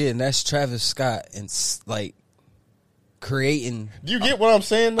that's Travis Scott and creating. Do you get what I'm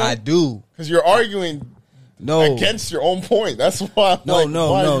saying though? I do. Because you're arguing against your own point. That's why. No.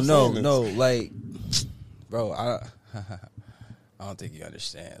 Like, bro, I don't think you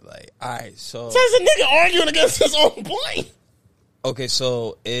understand. Like, all right, so says a nigga arguing against his own point. Okay,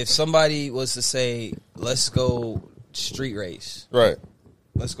 so if somebody was to say, let's go street race. Right.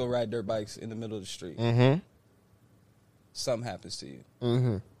 Let's go ride dirt bikes in the middle of the street. Mm-hmm. Something happens to you.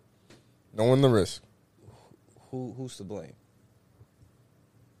 Mm-hmm. Knowing the risk. Who's to blame?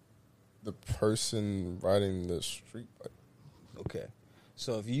 The person riding the street bike. Okay.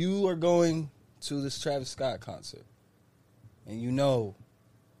 So if you are going to this Travis Scott concert and you know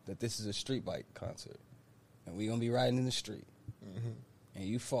that this is a street bike concert and we're going to be riding in the street and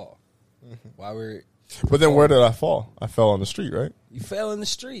you fall while we're... But then where did I fall? I fell on the street, right? You fell in the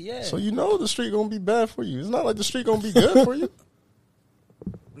street, yeah. So you know the street going to be bad for you. It's not like the street going to be good for you.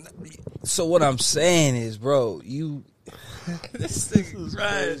 So what I'm saying is, bro, you... this thing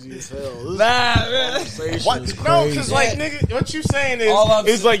Crazy as hell. man. What? No, because like nigga, what you saying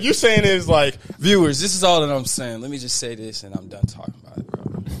is like you saying is like viewers. This is all that I'm saying. Let me just say this, and I'm done talking about it,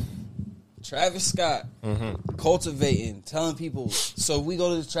 bro. Travis Scott cultivating, telling people. So we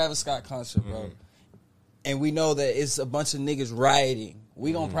go to the Travis Scott concert, bro, and we know that it's a bunch of niggas rioting.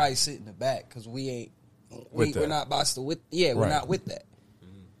 We gonna probably sit in the back because we ain't. We're not bossed with. Yeah, we're not with that.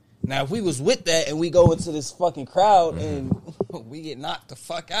 Now, if we was with that and we go into this fucking crowd and we get knocked the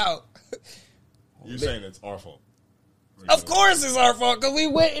fuck out. You're saying it's our fault. Of course it's our fault because we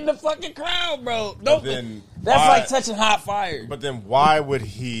went in the fucking crowd, bro. That's why, like touching hot fire. But then why would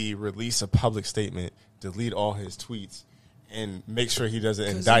he release a public statement, delete all his tweets, and make sure he doesn't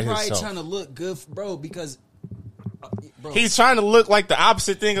indict himself? He's trying to look good, bro, because... bro. He's trying to look like the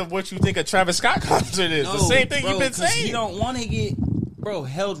opposite thing of what you think a Travis Scott concert is. The same thing you've been saying. He don't want to get... Bro,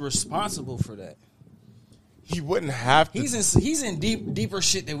 held responsible for that. He wouldn't have to. He's in deeper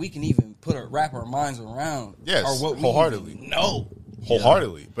shit that we can even wrap our minds around. Yes, or what wholeheartedly. No,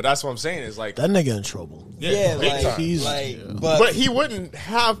 wholeheartedly. But that's what I'm saying is like that nigga in trouble. Yeah, big time. He's but he wouldn't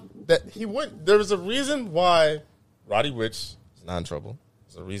have that. He wouldn't. There was a reason why Roddy Ricch is not in trouble.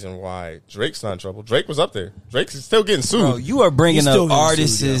 There's a reason why Drake's not in trouble. Drake was up there. Drake's still getting sued. Bro, you are bringing up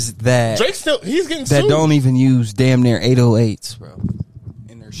artists that he's getting sued. That don't even use damn near 808s, bro.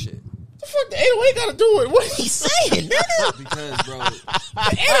 Shit. The fuck the 808 got to do with what he's saying? Because, bro,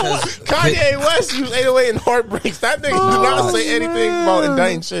 Kanye West used 808 and Heartbreaks. That nigga did not say anything about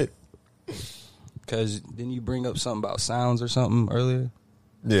indicting shit. Because didn't you bring up something about sounds or something earlier?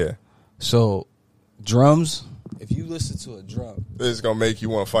 Yeah. So, drums, if you listen to a drum, it's gonna make you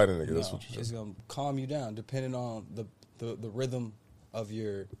want to fight a nigga. That's what you're saying. It's gonna calm you down, depending on the rhythm of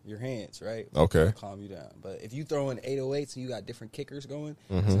your hands, right? Okay. Calm you down. But if you throw in 808s and you got different kickers going,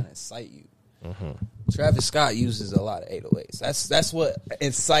 it's gonna incite you. Travis Scott uses a lot of 808s. That's what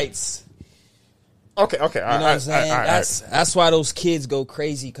incites. Okay. You know what I'm saying? That's why those kids go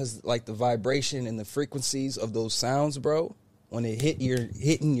crazy, because like the vibration and the frequencies of those sounds, bro. When it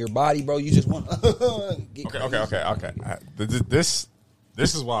hitting your body, bro, you just want to get crazy. Okay. This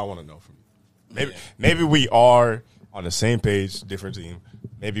is what I want to know from you. Maybe we are on the same page, different team.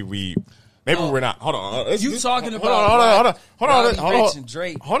 Maybe we're not. Hold on. You talking about Hold on. Rich and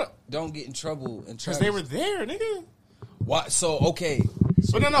Drake don't get in trouble because they were there, nigga. Why? So okay.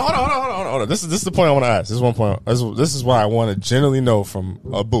 But no. Hold on. This is the point I want to ask. This is one point. This is why I want to generally know from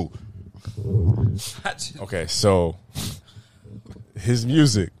Abu. Okay, so his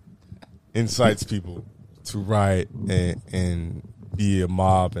music incites people to riot and be a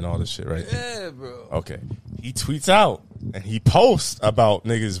mob and all this shit, right? Yeah, bro. Okay. He tweets out and he posts about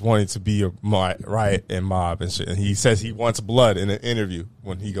niggas wanting to be a riot and mob and shit. And he says he wants blood in an interview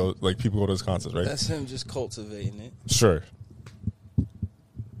when he goes, like, people go to his concerts, right? That's him just cultivating it. Sure.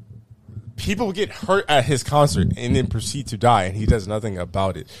 People get hurt at his concert and then proceed to die, and he does nothing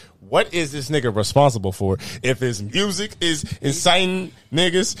about it. What is this nigga responsible for? If his music is inciting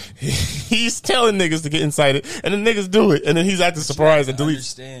niggas, he's telling niggas to get incited, and then niggas do it, and then he's acting surprised and deletes.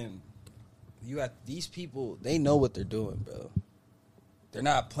 Understand? You got these people; they know what they're doing, bro. They're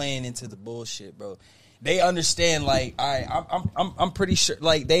not playing into the bullshit, bro. They understand. Like, I'm pretty sure.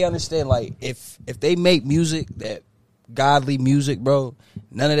 Like, they understand. Like, if they make music that godly music, bro,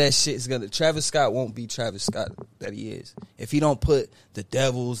 none of that shit is gonna. Travis Scott won't be Travis Scott that he is if he don't put the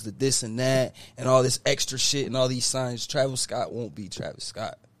devils, the this and that, and all this extra shit and all these signs. Travis Scott won't be Travis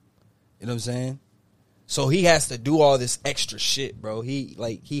Scott. You know what I'm saying? So he has to do all this extra shit, bro. He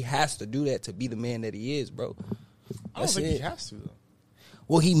has to do that to be the man that he is, bro. I don't think he has to though.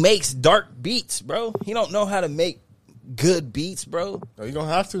 Well, he makes dark beats, bro. He don't know how to make good beats, bro. No, you don't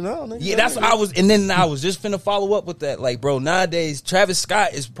have to now, nigga. Yeah, that's what I was, and then I was just finna follow up with that. Like, bro, nowadays Travis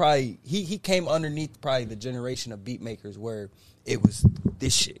Scott is probably he came underneath probably the generation of beat makers where it was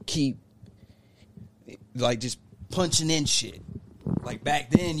this shit keep like just punching in shit. Like back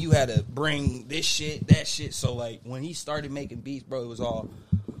then you had to bring this shit, that shit. So like when he started making beats, bro, it was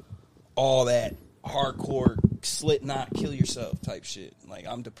all that hardcore Slipknot kill yourself type shit. Like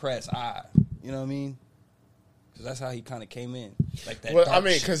I'm depressed, you know what I mean? Because that's how he kind of came in. Like that. Well, I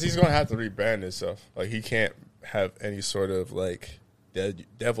mean, because he's gonna have to rebrand himself. Like he can't have any sort of like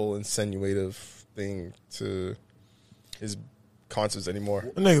devil insinuative thing to his concerts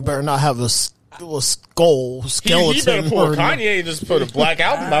anymore. The nigga better not have a skull skeleton. He better pull or- Kanye and just put a black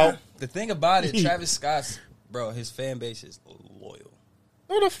album out. The thing about it, Travis Scott's, bro, his fan base is loyal.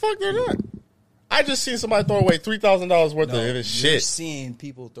 No, the fuck they're not. I just seen somebody throw away $3,000 worth of his You're shit. seeing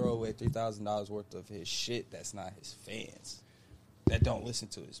people throw away $3,000 worth of his shit that's not his fans, that don't listen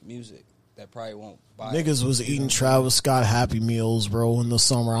to his music, that probably won't buy it. Niggas was eating Travis Scott Happy Meals, bro, in the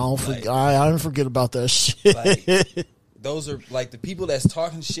summer. I didn't forget about that shit. Like, those are like the people that's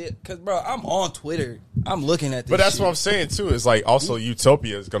talking shit. Cause bro, I'm on Twitter. I'm looking at this. But that's shit. what I'm saying too. Is like also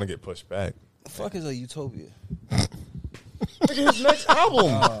Utopia is gonna get pushed back. The fuck is a Utopia? Look at his next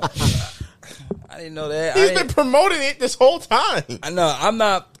album. I didn't know that. He's been promoting it this whole time. I know. I'm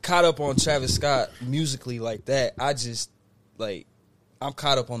not caught up on Travis Scott musically like that. I just like I'm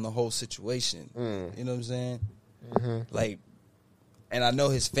caught up on the whole situation. You know what I'm saying? Like, and I know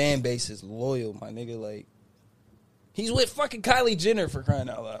his fan base is loyal, my nigga. Like, he's with fucking Kylie Jenner, for crying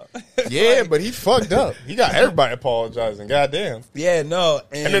out loud. Yeah, Like, but he fucked up. He got everybody apologizing. Goddamn. yeah, no,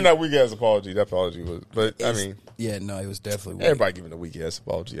 And then that weak ass apology. That apology was, but I mean, yeah, no, it was definitely weak. everybody giving a weak ass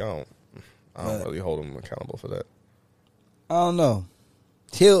apology. I don't really hold him accountable for that. I don't know.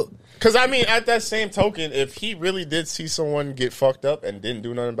 Because, I mean, at that same token, if he really did see someone get fucked up and didn't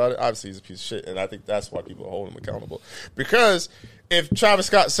do nothing about it, obviously he's a piece of shit. And I think that's why people hold him accountable. Because if Travis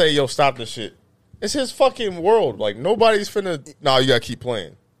Scott say, yo, stop this shit, it's his fucking world. Like, nobody's finna, nah, you gotta keep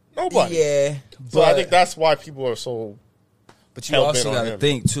playing. Nobody. Yeah, So I think that's why people are so... But you hell-bent also on got to him.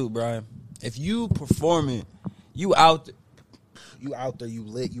 think too, Brian. If you performing, you out there, you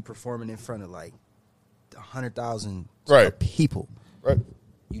lit, you performing in front of like 100,000 Right. people. Right.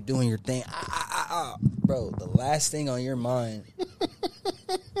 You doing your thing, bro. The last thing on your mind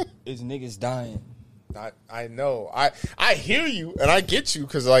is niggas dying. I know. I hear you and I get you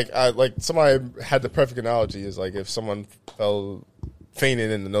because like somebody had the perfect analogy is like if someone fell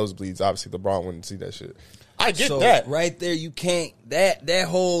fainting in the nosebleeds, obviously LeBron wouldn't see that shit. I get So that. right there, you can't that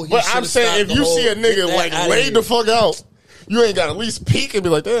whole. But I'm saying if you see a nigga like laid the fuck out, you ain't got to at least peek and be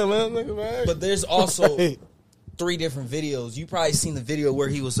like, damn man, nigga, man. But there's also 3 different videos. You probably seen the video where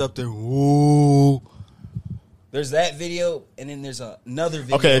he was up there. Whoa. There's that video, and then there's another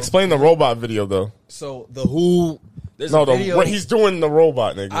video. Okay, explain the robot video though. So the who? There's No, a video. where he's doing the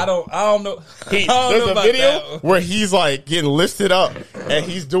robot, nigga. I don't know. There's I don't know a about video that. where he's like getting lifted up and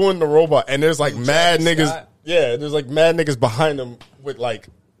he's doing the robot and there's like mad Travis niggas. Scott? Yeah, there's like mad niggas behind him with like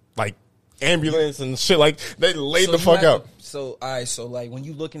ambulance and shit. Like they laid So the you fuck have out. to- so all right, so like when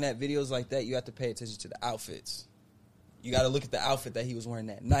you looking at videos like that, you have to pay attention to the outfits. You got to look at the outfit that he was wearing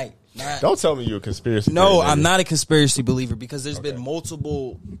that night. Don't tell me you're a conspiracy. No, theory, I'm nigga. not a conspiracy believer because there's Okay. been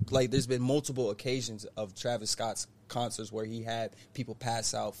multiple occasions of Travis Scott's concerts where he had people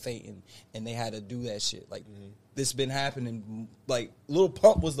pass out fainting and they had to do that shit. Like this been happening. Like Lil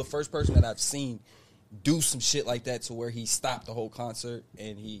Pump was the first person that I've seen do some shit like that to where he stopped the whole concert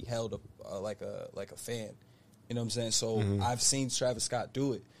and he held like a fan. You know what I'm saying? So I've seen Travis Scott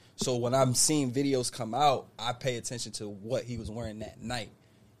do it. So when I'm seeing videos come out, I pay attention to what he was wearing that night.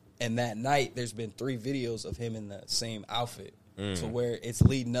 And that night, there's been 3 videos of him in the same outfit to where it's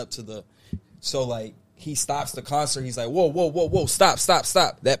leading up to the. So like he stops the concert. He's like, whoa, stop.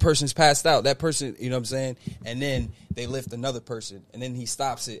 That person's passed out. That person, you know what I'm saying? And then they lift another person, and then he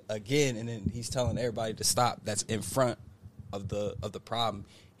stops it again, and then he's telling everybody to stop. That's in front of the problem.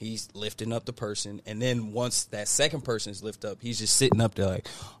 He's lifting up the person, and then once that second person is lifted up, he's just sitting up there like,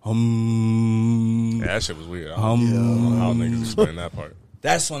 Yeah, that shit was weird. I don't know how niggas explain that part.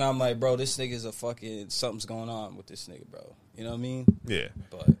 That's when I'm like, bro, this nigga's a fucking something's going on with this nigga, bro. You know what I mean? Yeah,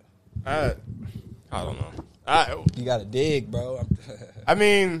 But I don't know. you gotta dig, bro. I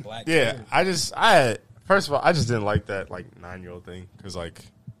mean, Black yeah. Twitter. First of all, I just didn't like that like 9-year-old thing because like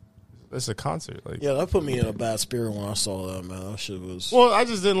it's a concert. Like, Yeah, that put me in a bad spirit when I saw that, man. That shit was... well, I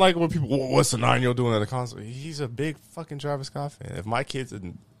just didn't like when people. What's a 9-year-old doing at a concert? He's a big fucking Travis Scott fan. If my kid's a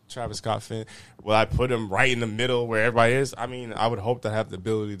Travis Scott fan, will I put him right in the middle where everybody is? I mean, I would hope to have the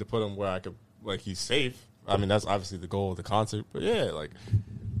ability to put him where I could, like, he's safe. I mean, that's obviously the goal of the concert. But yeah, like,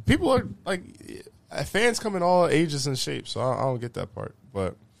 people are like, fans come in all ages and shapes, so I don't get that part.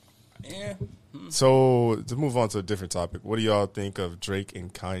 But Yeah. so to move on to a different topic, what do y'all think of Drake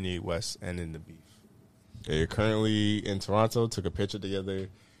and Kanye West ending the beef? They're currently in Toronto. Took a picture together.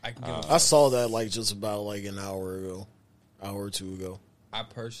 I can give I saw that like just about like an hour or 2 ago. I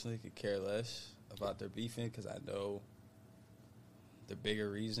personally could care less about their beefing because I know the bigger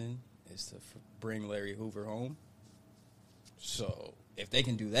reason is to bring Larry Hoover home. So if they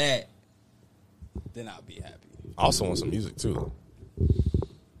can do that, then I'll be happy. I also want some music too.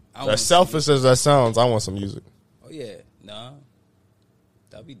 I want As selfish as that sounds, I want some music. Oh yeah, nah.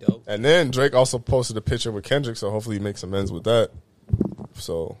 That'd be dope. And then Drake also posted a picture with Kendrick, so hopefully he makes amends with that.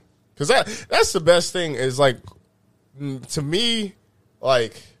 So, because that's the best thing is like, to me,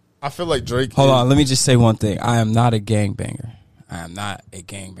 like, I feel like Drake. Hold on, let me just say one thing. I am not a gangbanger. I am not a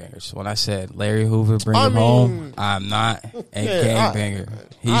gangbanger. So when I said Larry Hoover, bring him home, I'm not a gangbanger.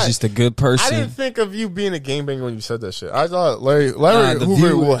 He's just a good person. I didn't think of you being a gangbanger when you said that shit. I thought Larry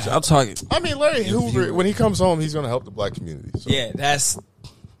Hoover was. I'm talking. I mean, Larry Hoover, when he comes home, he's going to help the black community. So Yeah, that's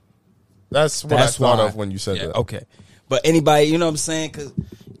what I thought of when you said that. Okay. But anybody, you know what I'm saying? Because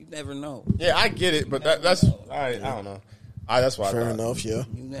you never know. Yeah, I get it, but that's I don't know. That's why. Fair enough, yeah.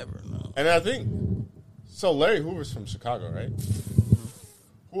 You never know. And I think so. Larry Hoover's from Chicago, right?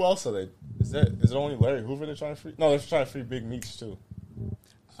 Who else are they? Is it only Larry Hoover they're trying to free? No, they're trying to free Big Meech too.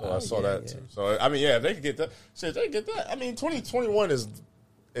 So I saw that too. So I mean, yeah, if they could get that, if they get that, I mean, 2021 is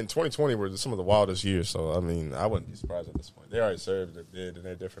and 2020 were some of the wildest years. So I mean, I wouldn't be surprised at this point. They already served their bid, and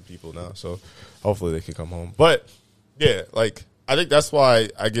they're different people now. So hopefully they can come home. But yeah, like I think that's why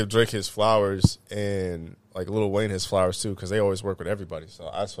I give Drake his flowers and like Lil Wayne his flowers too, because they always work with everybody. So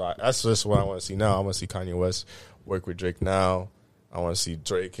that's just what I want to see now. I want to see Kanye West work with Drake now. I want to see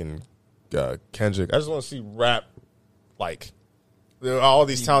Drake and Kendrick. I just want to see rap, like there are all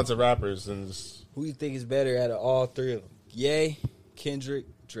these talented rappers. And just, who you think is better out of all three of them? Ye, Kendrick,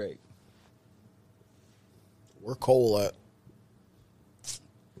 Drake. Where Cole at?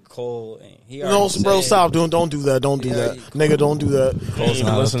 Cole, he No, bro, stop doing. Don't do that. Don't do that, nigga. Don't do that. you ain't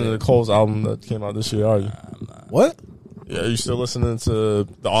even listening to Cole's album that came out this year, are you? What? Yeah, you still listening to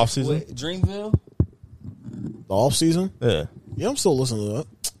the off season? Wait, Dreamville? The off season? Yeah, Yeah, I'm still listening to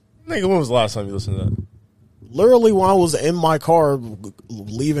that. nigga. When was the last time you listened to that? Literally when I was in my car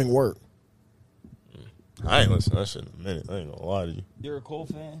leaving work. I ain't listened to that shit in a minute. I ain't gonna lie to you. You're a Cole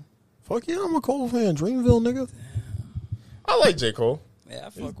fan? Fuck yeah, I'm a Cole fan. Dreamville, nigga. I like J. Cole, Yeah, I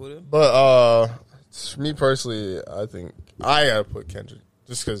fuck with him. but me personally, I think I gotta put Kendrick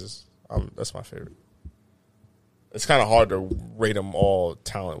just because that's my favorite. It's kind of hard to rate them all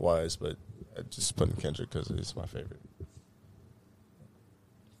talent wise, but I just putting Kendrick because it's my favorite.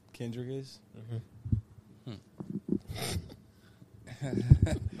 Kendrick is?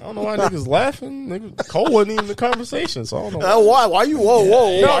 I don't know why niggas laughing. Nigga, Cole wasn't even in the conversation, so I don't know. Why? Why you? Whoa.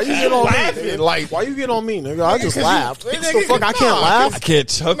 Why you get on laughing, me? Nigga? like- Why you get on me, nigga? I just you- laughed. nigga, What the fuck? I can't nah, laugh. I can't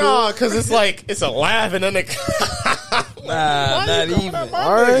chuckle. No, because it's like it's a laugh and then it. Nah, not even. All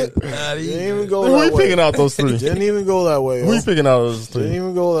right. Not Didn't even. even go Who that you way. picking out those three? Didn't even go that way. Who Yo. you picking out of those Didn't three?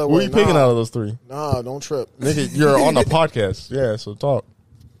 even go that Who way. you picking Nah. out of those three? Nah, don't trip. Nigga, you're on the podcast. Yeah, so talk.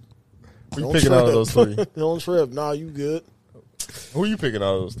 Who you Don't picking trip. out of those three? Don't trip. Nah, you good. Who you picking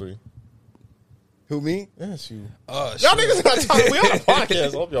out of those three? Who, me? Yes, you. Oh, Y'all niggas not talking. We on the podcast.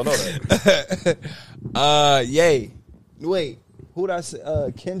 I hope y'all know that. Yay. Wait, who did I say?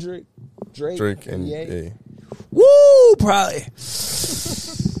 Kendrick, Drake and Ye. Ye. Woo, probably.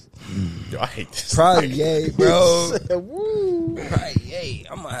 Yo, I hate this. Probably yay, bro. Woo. Probably yay.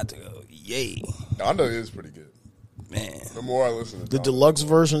 I'm gonna have to go yay. I know it is pretty good. Man. The more I listen to The Donda, deluxe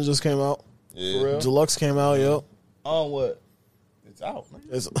version just came out. yeah, For real? Deluxe came out. Yep. On what? it's out.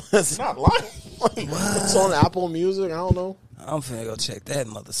 Nigga. It's Not lying. It's on Apple Music. I don't know. I'm finna go check that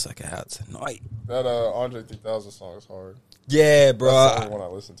mother sucker out tonight. That Andre 3000 song is hard. Yeah, bro. That's the only one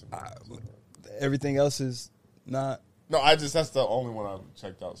I listen to. Everything else is not No, that's the only one I've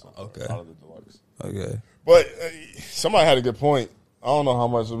checked out so far, Okay. out of the deluxe. okay. But somebody had a good point. I don't know how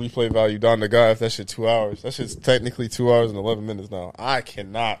much the replay value Don the guy if that shit 2 hours. That shit's technically 2 hours and 11 minutes now. I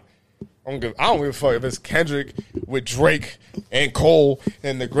cannot. I don't give a fuck if it's Kendrick with Drake and Cole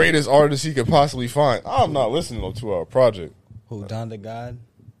and the greatest artist he could possibly find. I'm not listening to a 2 hour project. Who? Donda God?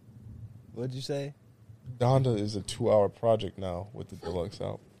 What'd you say? Donda is a 2 hour project now with the deluxe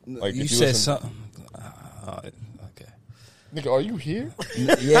out. Like you if said listen- something. Okay. Nigga, are you here?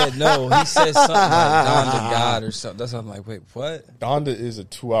 Yeah, no, he said something like Donda God or something. That's why I'm like, wait, what? Donda is a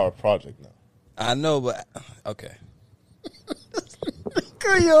 2 hour project now. I know, but okay.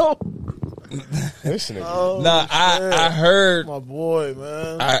 Yo. This nigga. Nah, I heard. My boy,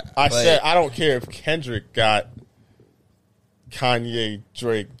 man. I said I don't care if Kendrick got Kanye,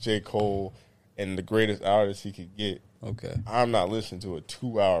 Drake, J. Cole, and the greatest artist he could get. Okay. I'm not listening to a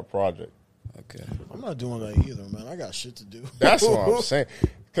 2 hour project. Okay. I'm not doing that either, man. I got shit to do. That's what I'm saying.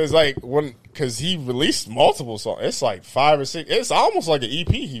 Because he released multiple songs. It's like 5 or 6. It's almost like an EP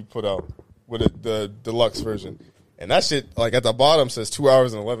he put out with the deluxe version. And that shit, like at the bottom, says 2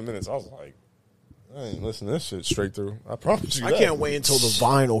 hours and 11 minutes. I was like, I ain't listening to this shit straight through. I promise you I that. can't wait until the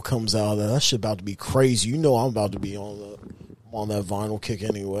vinyl comes out. That shit about to be crazy. You know I'm about to be on that vinyl kick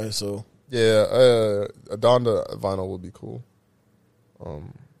anyway. So Yeah, a Donda vinyl would be cool.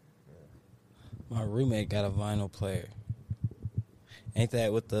 My roommate got a vinyl player. Ain't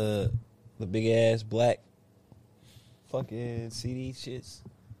that with the big ass black fucking CD shits?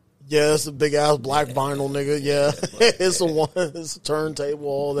 Yeah, it's a big ass black vinyl, nigga. Yeah, it's a one. It's a turntable,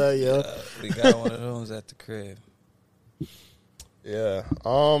 all that. Yeah, We got one of those at the crib. Yeah.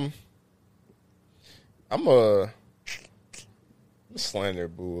 I'm a slander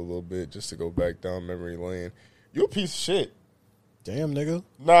Boo a little bit just to go back down memory lane. You a piece of shit. damn, nigga,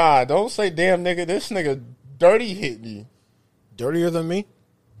 Nah, don't say damn nigga. This nigga dirty hit me. dirtier than me.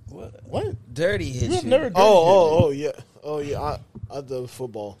 What? Dirty hit You have you. never dirty hit me. Oh yeah. I did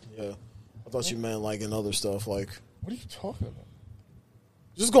football. Yeah, I thought you meant like in other stuff. Like, What are you talking about?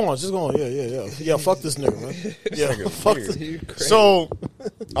 just go on. Yeah. Fuck this nigga, man. Yeah, nigga fuck weird. this. So,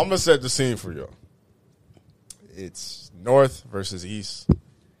 I'm gonna set the scene for y'all. It's North versus East.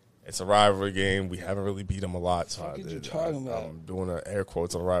 It's a rivalry game. We haven't really beat them a lot, so What you talking about? I'm doing air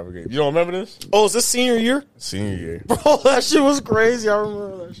quotes on rivalry game. You don't remember this? Oh, is this senior year? Senior year. Bro, that shit was crazy. I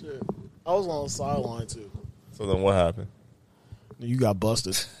remember that shit. I was on the sideline too. So then what happened? You got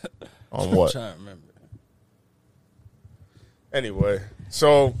busted. On I'm what? trying to remember. Anyway,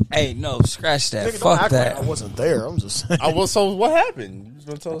 so Hey, no, scratch that. Nigga, don't Fuck act that. like I wasn't there. I'm just saying. so what happened? You just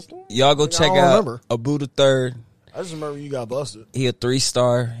gonna tell a story? Y'all go Nigga, I check don't out remember. Abu the Third. I just remember you got busted. He a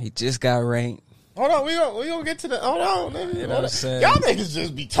 3-star. He just got ranked. Hold on, we gonna get to the. Hold on, nigga. You know what I'm saying? Y'all niggas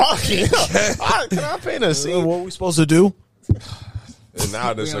just be talking. Can I paint a scene? What we supposed to do? And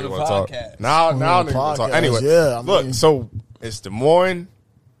now this We on nigga the want to talk. podcast. Now on nigga the want to talk. podcast, Anyway, yeah, I look. mean- So it's Des Moines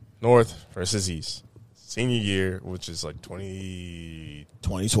North versus East, senior year, which is like 2012,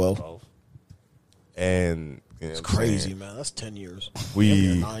 2012. and you know It's what I'm crazy, saying? man. That's 10 years.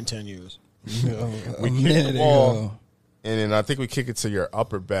 We 9-10 years. we kick the ball, and then I think we kick it to your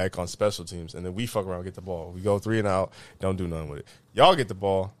upper back on special teams, and then we fuck around and get the ball. We go 3 and out, don't do nothing with it. Y'all get the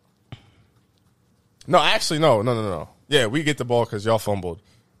ball. No, actually, no. Yeah, we get the ball because y'all fumbled,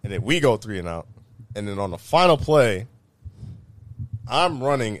 and then we go 3 and out, and then on the final play, I'm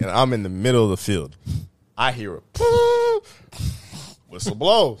running and I'm in the middle of the field. I hear a poof, whistle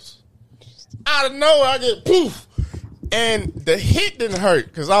blows. Out of nowhere, I get poof. And the hit didn't hurt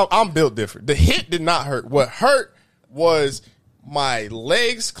because I'm built different. The hit did not hurt. What hurt was my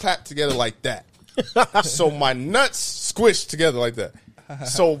legs clapped together like that. So my nuts squished together like that.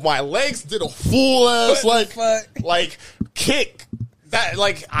 So my legs did a full ass like kick. That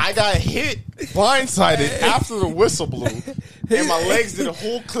like I got hit blindsided after the whistle blew, and my legs did a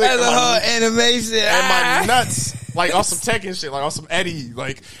whole click. That's a whole animation. And my nuts, like on some Tekken shit, like on some Eddie,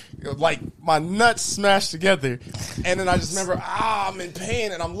 like my nuts smashed together. And then I just remember, I'm in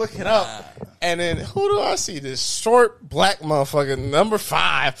pain, and I'm looking up, and then who do I see? This short black motherfucker, number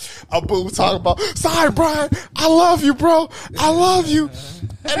 5, Abu talking about, sorry, Brian, I love you, bro, I love you.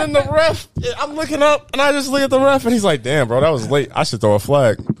 And then the ref, I'm looking up, and I just look at the ref, and he's like, damn, bro, that was late. I should throw a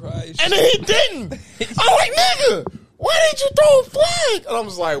flag. And then he didn't. I'm like, nigga, why didn't you throw a flag? And I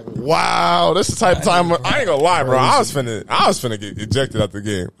was like, wow, this is the type of time. I ain't gonna lie, bro. I was finna get ejected out the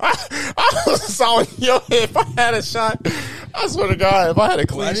game. I was on your head. If I had a shot, I swear to God, if I had a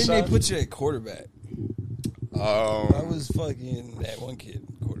clean Why didn't shot. they put you at quarterback? I was fucking that one kid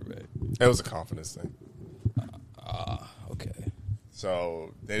quarterback. It was a confidence thing. Okay.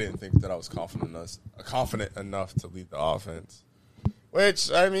 So they didn't think that I was confident enough to lead the offense.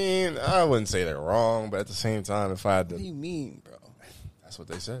 Which, I mean, I wouldn't say they're wrong, but at the same time, if I had What do to, you mean, bro? that's what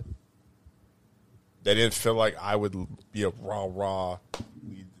they said. They didn't feel like I would be a raw lead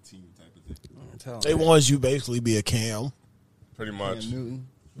the team type of thing. They wanted you basically be a Cam. Pretty much. Newton.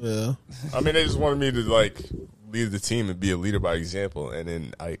 Yeah. I mean, they just wanted me to like lead the team and be a leader by example, and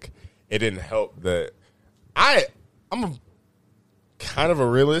then like it didn't help that I'm a kind of a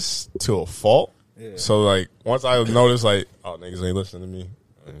realist to a fault. Yeah. So like once I noticed like, oh, niggas ain't listening to me,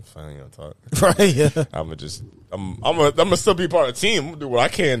 I ain't finally gonna talk. Right, yeah. I'm gonna still be part of the team. I'm gonna do what I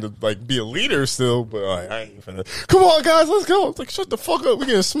can to like be a leader still, but like, I ain't finna. Come on, guys, let's go. It's like shut the fuck up. We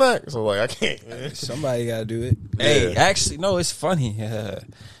getting smacked. So like I can't. Man. Somebody gotta do it. Yeah. Hey, actually, no, it's funny.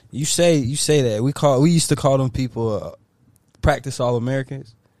 You say that. We used to call them people practice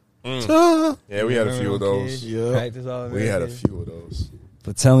All-Americans. Yeah, we had a few of those. Yeah. Practice All-Americans. We had a few of those.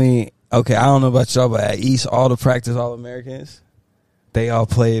 But tell me, okay, I don't know about y'all, but at East, all the practice All-Americans, they all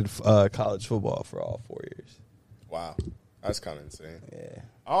played college football for all 4 years. Wow, that's kind of insane. Yeah.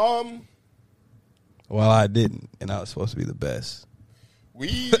 Well, I didn't, and I was supposed to be the best. I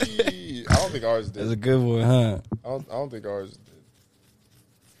don't think ours That's a did. good one, huh? I don't think ours did.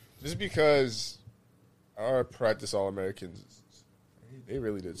 Just because our practice All-Americans, they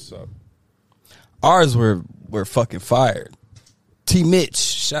really did suck. Ours were fucking fired. T. Mitch,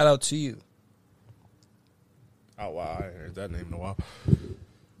 shout out to you. Oh wow, I ain't heard that name in a while.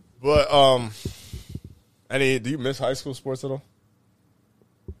 But do you miss high school sports at all?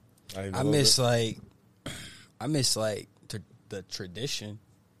 I miss like the tradition.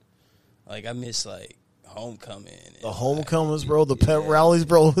 Like I miss like homecoming. The homecomings, bro. The pep rallies,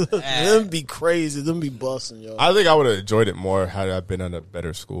 bro. Them be crazy. Them be busting, yo. I think I would have enjoyed it more had I been at a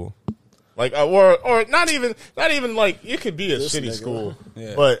better school. Like or not even like it could be a This shitty nigga. school,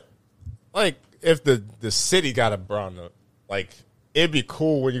 Yeah. but like if the city got a brown up, like it'd be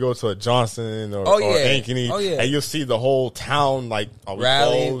cool when you go to a Johnson or Ankeny, and you'll see the whole town like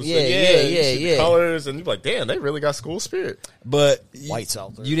Rally. closed. Yeah, you see the colors, and you're like, damn, they really got school spirit. But Whites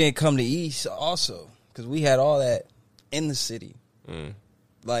out there. You didn't come to East also because we had all that in the city.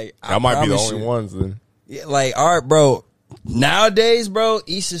 Like I might be the promise only you. ones then. Yeah, like all right, bro. Nowadays, bro,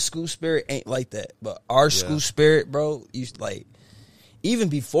 East's school spirit ain't like that. But our school spirit, bro, used like even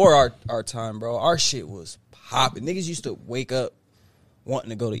before our time, bro, our shit was popping. Niggas used to wake up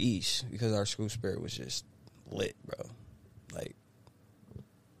wanting to go to East because our school spirit was just lit, bro. Like,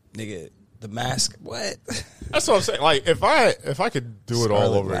 nigga, the mask, what? That's what I'm saying. Like if I could do it all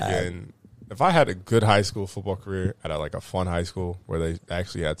Scarlet over Lab. again, if I had a good high school football career at like a fun high school where they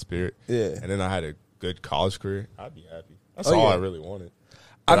actually had spirit, and then I had a good college career, I'd be happy. That's all I really wanted.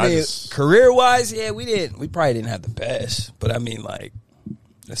 But I mean, career wise, yeah, we probably didn't have the best, but I mean, like,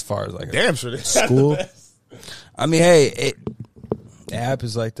 as far as like a damn sure they had school, the best. I mean, hey, it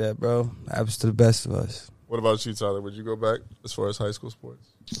happens like that, bro. It happens to the best of us. What about you, Tyler? Would you go back as far as high school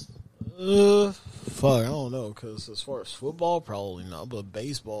sports? Fuck, I don't know, because as far as football, probably not, but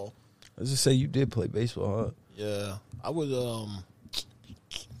baseball, Let's just say you did play baseball, huh? yeah, I would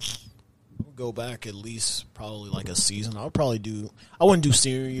go back at least probably like a season. I wouldn't do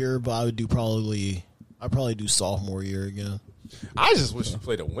senior year, but I'd probably do sophomore year again. I just wish you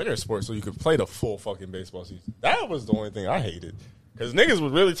played a winter sport so you could play the full fucking baseball season. That was the only thing I hated. Because niggas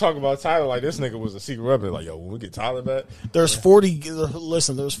would really talk about Tyler like this nigga was a secret weapon. Like, yo, when we get Tyler back. There's 40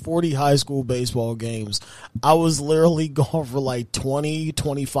 high school baseball games. I was literally going for like 20,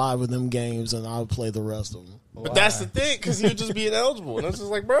 25 of them games, and I would play the rest of them. But that's the thing, because you'd just be ineligible. And it's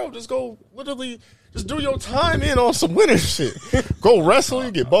just like, bro, just go literally, just do your time in on some winter shit. Go wrestle,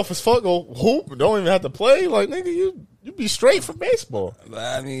 you get buff as fuck, go hoop, don't even have to play. Like, nigga, you be straight for baseball. But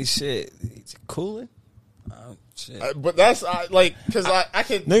I mean, shit, it's cooling. Shit. But that's, because I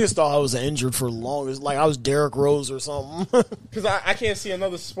can... Niggas thought I was injured for the longest. Like I was Derrick Rose or something. Because I can't see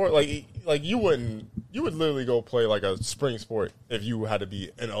another sport, like you would literally go play like a spring sport if you had to be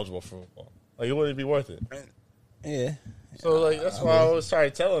ineligible for football. Like, it wouldn't be worth it. Yeah. So, like, that's why I always try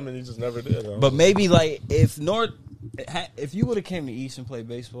to tell him, and he just never did. But maybe, like, if you would have came to East and played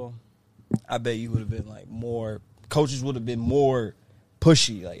baseball, I bet you would have been, like, more, coaches would have been more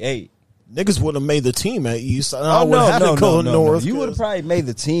pushy. Like, hey. Niggas would have made the team at East. And I would have had to go north. You would have probably made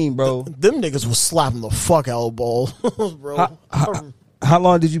the team, bro. Them niggas was slapping the fuck out of balls, bro. How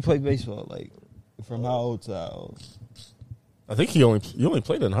long did you play baseball? Like, from how old to how old? I think you only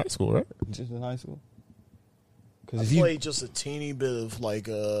played in high school, right? Just in high school? I played just a teeny bit of like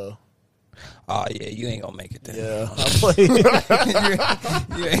oh yeah, you ain't gonna make it then. yeah. I played.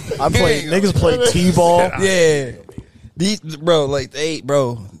 You Niggas played t-ball. Yeah, bro, like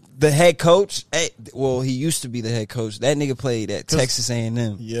the head coach. He used to be the head coach. That nigga played at Texas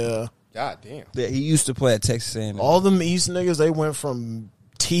A&M. Yeah. God damn. Yeah, he used to play at Texas A&M. All them East niggas, they went from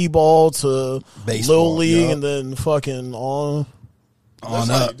t-ball to Baseball, Little League, yup. and then fucking on That's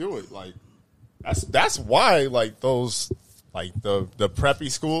how you do it. Like, that's why like those like the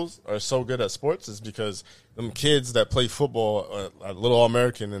preppy schools are so good at sports, is because them kids that play football at Little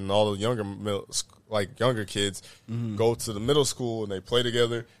All-American and all the younger kids go to the middle school and they play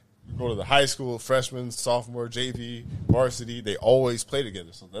together. Go to the high school, freshman, sophomore, JV, varsity. They always play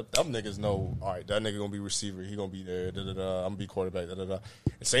together. So them niggas know, all right, that nigga gonna be receiver. He gonna be there. I'm gonna be quarterback. And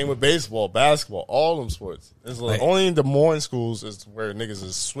same with baseball, basketball, all them sports. It's like only in Des Moines schools is where niggas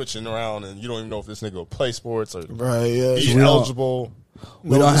is switching around, and you don't even know if this nigga will play sports or Right, be eligible.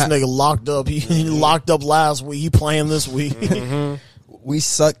 this nigga locked up. He locked up last week. He playing this week. We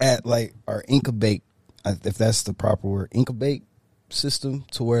suck at like our incubate, if that's the proper word, incubate system,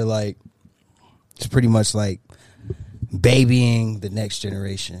 to where like it's pretty much like babying the next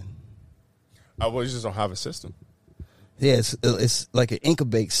generation. We just don't have a system. Yeah, it's like an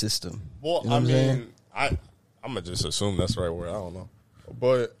incubate system. Well, You know what I'm saying? I'm gonna just assume that's the right word. I don't know,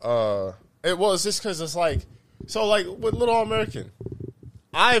 but it's just because it's like, so like with Little All-American,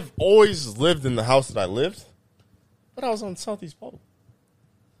 I've always lived in the house that I lived, but I was on Southeast Pole.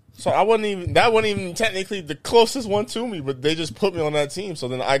 So that wasn't even technically the closest one to me, but they just put me on that team. So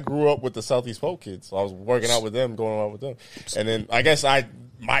then I grew up with the Southeast Polk kids. So I was working out with them, going out with them. And then I guess I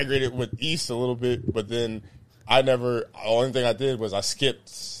migrated with East a little bit, but then the only thing I did was I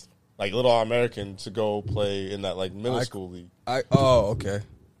skipped like Little All-American to go play in that like middle school league. Okay.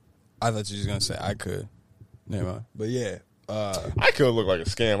 I thought you were going to say I could. Never mind. But yeah. I could look like a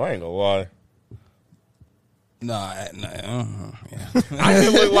scam. I ain't gonna lie. Yeah. I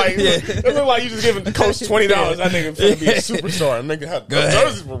could look like it looked like you just giving the coach $20. That nigga finna be a superstar and make it happen.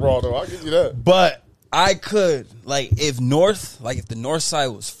 Jerseys for Raw though. I'll give you that. But I could if the North side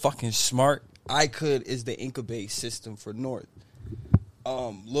was fucking smart, I could is the Inca-based system for North.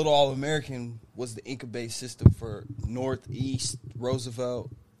 Little All-American was the Inca-based system for Northeast, Roosevelt.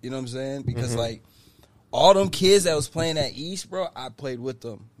 You know what I'm saying? Because all them kids that was playing at East, bro, I played with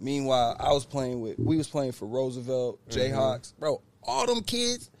them. Meanwhile, we was playing for Roosevelt, Jayhawks. Bro, all them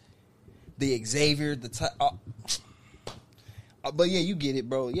kids, the Xavier, but yeah, you get it,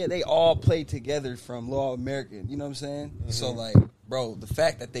 bro. Yeah, they all played together from Little All-American. You know what I'm saying? So, bro, the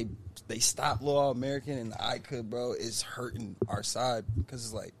fact that they stopped Little All-American and I could, bro, is hurting our side because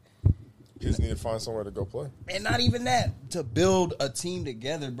it's like, kids need to find somewhere to go play. And not even that, to build a team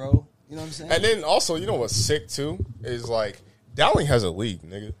together, bro. You know what I'm saying? And then also, you know what's sick too is Dowling has a league,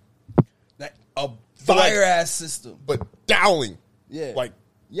 nigga. A fire ass system, but Dowling,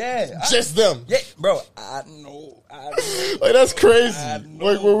 just them, yeah, bro. I know. That's crazy.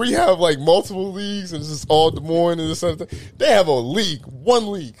 Where we have multiple leagues and it's just all Des Moines and this other thing. They have a league,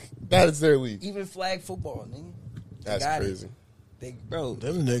 one league. That is their league. Even flag football, nigga. That's crazy.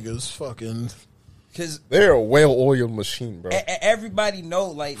 Them niggas fucking. Cause they're a well-oiled machine, bro. Everybody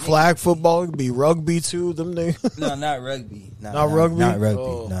know flag football could be rugby too. Them niggas. No, not rugby. Not rugby. Not rugby.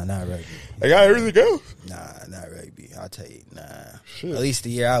 Oh. No, not rugby. They got everything go. Nah, not rugby. I'll tell you, nah. Shit. At least the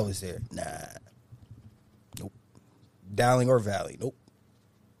year I was there, nah. Nope. Dowling or Valley, nope.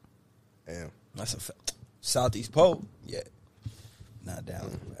 Damn, that's a fact. Southeast Polk, yeah. Not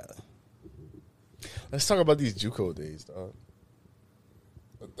Dowling or Valley. Let's talk about these JUCO days, dog.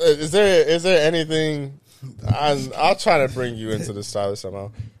 Is there anything? I'll try to bring you into the style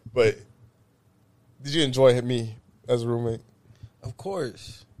somehow. But did you enjoy me as a roommate? Of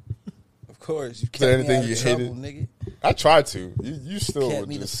course. You is there anything you hated? Nigga. I tried to. You still kept would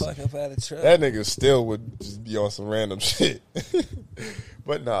me just the fuck up out of trouble. That nigga still would just be on some random shit.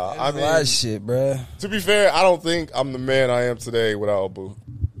 But nah, I mean, a lot of shit, bruh. To be fair, I don't think I'm the man I am today without Abu.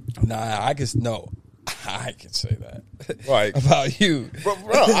 Nah, I can say that. Like about you, bro.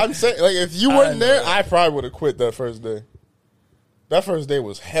 I'm saying, if you weren't there, I probably would have quit that first day. That first day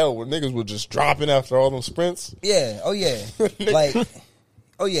was hell when niggas were just dropping after all them sprints. Yeah. Oh yeah.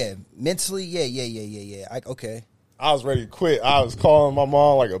 Oh yeah. Mentally, yeah. Okay. I was ready to quit. I was calling my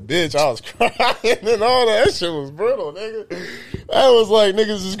mom like a bitch. I was crying and all that. That shit was brutal, nigga. That was like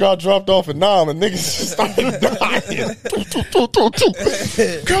niggas just got dropped off at Nam and niggas just started dying.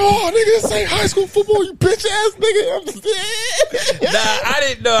 Come on, nigga, this ain't high school football, you bitch ass nigga. I'm just Nah, I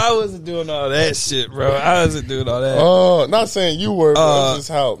didn't know. I wasn't doing all that shit, bro. I wasn't doing all that. Oh, not saying you were, but it's just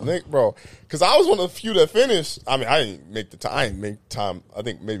how, Nick, bro. Because I was one of the few that finished. I mean, I didn't make the time. I didn't make time, I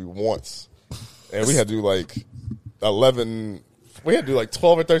think, maybe once. And we had to do 11, we had to do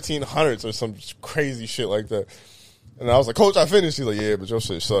 12 or 1300s or some crazy shit like that. And I was like, Coach, I finished. He's like, yeah, but your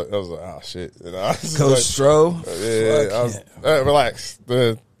shit sucked. I was like, oh, shit. And I was Coach Stroh? Yeah, I was, relax.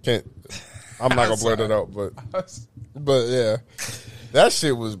 I'm not going to blur that out, but yeah. That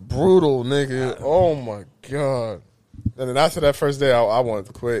shit was brutal, nigga. Oh, my God. And then after that first day, I wanted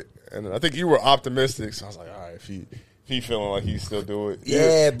to quit. And I think you were optimistic, so I was like, all right, if he feeling like he still do it.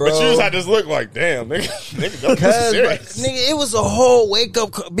 Yeah, bro. But you just had this look like, damn, nigga, don't be serious. Nigga, it was a whole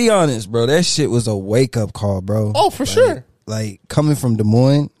wake-up call. Be honest, bro. That shit was a wake-up call, bro. Oh, for sure. Coming from Des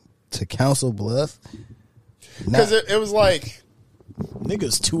Moines to Council Bluff. Because it was like...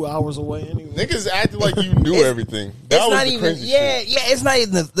 Niggas 2 hours away anyway. Niggas acted like you knew everything. That was the crazy shit. Yeah, it's not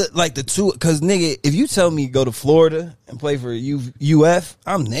even the two. Because, nigga, if you tell me go to Florida and play for UF,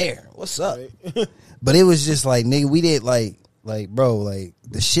 I'm there. What's up? Right. But it was just nigga, we did bro,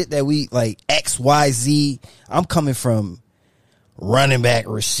 the shit that we XYZ. I'm coming from running back,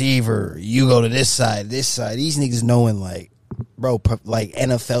 receiver. You go to this side. These niggas knowing bro,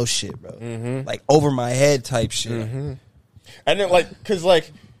 NFL shit, bro. Mm-hmm. Over my head type shit. Mm-hmm. And then cause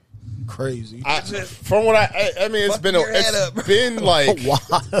crazy. From what I mean, it's been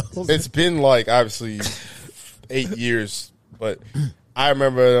it's been obviously 8 years, but. I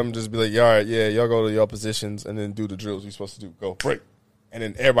remember them just be like, all right, yeah, y'all go to your positions and then do the drills you're supposed to do. Go, break. And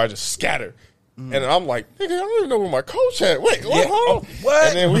then everybody just scatter. And I'm like, nigga, I don't even know where my coach at. Wait, what? Yeah. Hold on. What?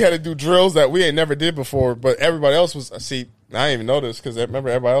 And then we had to do drills that we ain't never did before, but everybody else was, see, I didn't even know this because remember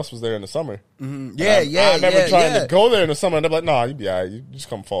everybody else was there in the summer. Yeah, I remember trying to go there in the summer, and they're like, nah, you be all right. You just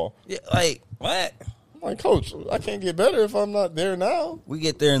come fall. Yeah, like, what? I'm like, coach, I can't get better if I'm not there now. We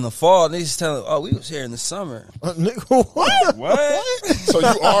get there in the fall, and they just tell them, oh, we was here in the summer. Nigga, what? What? So you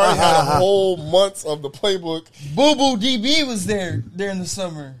already had a whole months of the playbook. Boo Boo DB was there in the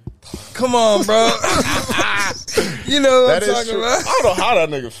summer. Come on, bro. You know what That I'm is talking true. about? I don't know how that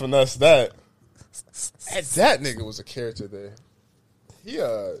nigga finessed that. That nigga was a character there. He,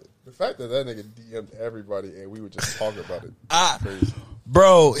 the fact that nigga DM'd everybody and we would just talk about it. Crazy.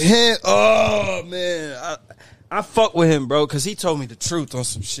 Bro, him. Oh man, I fuck with him, bro, because he told me the truth on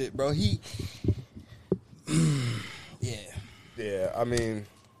some shit, bro. Yeah, I mean,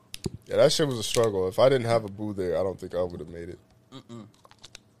 yeah, that shit was a struggle. If I didn't have a boo there, I don't think I would have made it.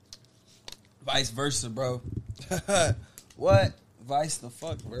 Vice versa, bro. What? Vice the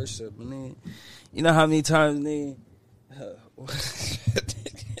fuck versa, man. You know how many times, nigga?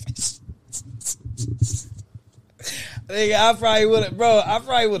 Nigga, I probably would have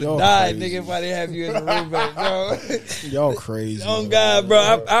died, crazy. nigga, if I didn't have you in the room, bro. Y'all crazy. Oh God,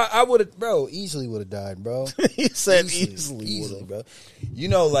 bro, I would have, bro, easily would have died, bro. He said easily, bro. You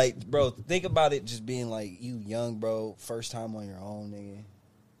know, like, bro, think about it just being like you young, bro, first time on your own, nigga.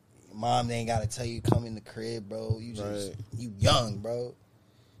 Your mom they ain't gotta tell you come in the crib, bro. You just you young, bro.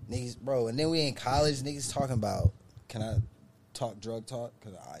 Niggas, bro, and then we in college, niggas talking about, can I talk drug talk?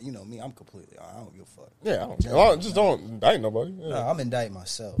 Because you know me, I'm completely, I don't give a fuck. Yeah, I don't care. Well, just don't indict nobody. Yeah, No, I'm indicting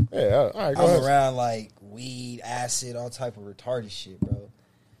myself. yeah, all right, go I'm ahead. around like weed, acid, all type of retarded shit, bro.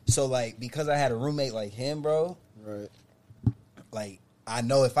 So like because I had a roommate like him, bro, Right. like I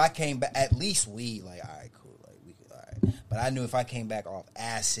know if I came back at least weed, like all right, cool, like we could, all right. But I knew if I came back off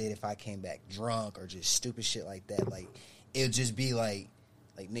acid, if I came back drunk or just stupid shit like that, like it would just be like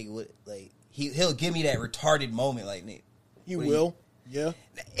nigga, what, like he'll give me that retarded moment, like nigga. He What will. Yeah.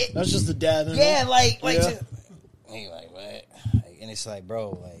 It, That's just the dad in yeah, him. like, Yeah. just, and you're like, what? Like, and it's like,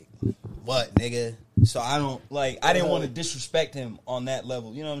 bro, like, what, nigga? So I don't, like, I didn't want to disrespect him on that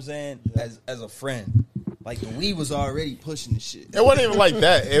level, you know what I'm saying? As a friend. Like, the weed was already pushing the shit. It wasn't even like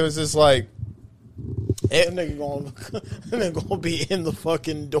that. It was just like, That nigga gonna be in the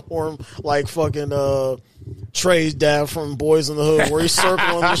fucking dorm like fucking Trey's dad from Boys in the Hood where he's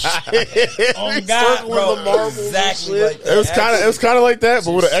circling the shit. Oh He's God, circling bro, the marbles and exactly shit. like that. it was kind of like that,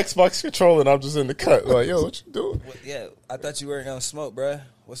 but with an Xbox controller, and I'm just in the cut. Like, yo, what you doing? Yeah, I thought you weren't gonna smoke, bruh.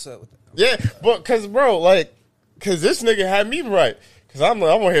 What's up with that? Yeah, but cause this nigga had me right. Cause I'm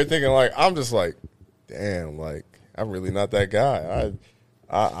over here thinking like, I'm just like, damn, like I'm really not that guy.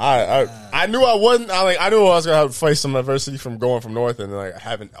 I knew I wasn't. I knew I was gonna have to face some adversity from going from North and like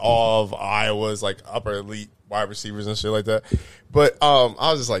having all of Iowa's like upper elite wide receivers and shit like that. But I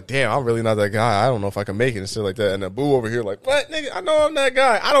was just like, damn, I'm really not that guy. I don't know if I can make it and shit like that. And then Boo over here like, what, nigga? I know I'm that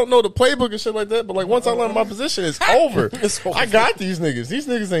guy. I don't know the playbook and shit like that. But like once I learn my position, it's over. I got these niggas. These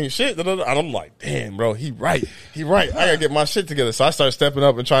niggas ain't shit. And I'm like, damn, bro, he right. I gotta get my shit together. So I started stepping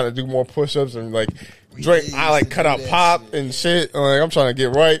up and trying to do more push-ups and like drink. I like cut out pop and shit. Like I'm trying to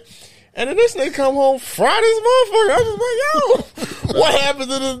get right. And then this nigga come home fried as motherfucker. I was like, yo, what happened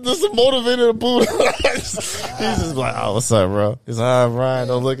to this motivated Boo? He's just like, oh, what's up, bro? He's like, oh, Brian,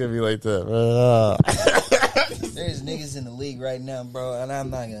 don't look at me like that, bro. There's niggas in the league right now, bro, and I'm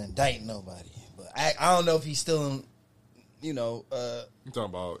not gonna indict nobody. But I don't know if he's still in, you know, You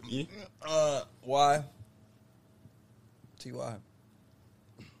talking about E? why? T.Y.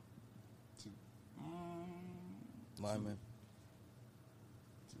 Lyman.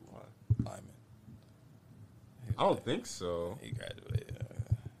 I don't think so. He graduated.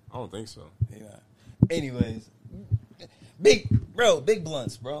 I don't think so. Yeah. Anyways, big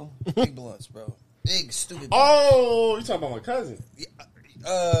blunts, bro. Big blunts, bro. Big stupid. Oh, you talking about my cousin? Yeah.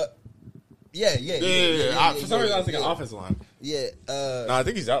 For some reason, I was thinking offensive line. Yeah. No, I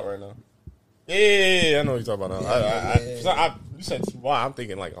think he's out right now. Yeah. I know what you're talking about now. You said why? I'm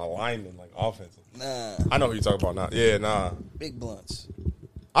thinking like a lineman, like offensive. Nah. I know who you're talking about now. Yeah, nah. Big blunts.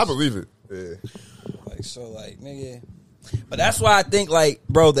 I believe it. Yeah. Like, so, like, nigga. But that's why I think, like,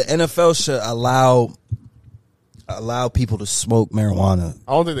 bro, the NFL should allow people to smoke marijuana.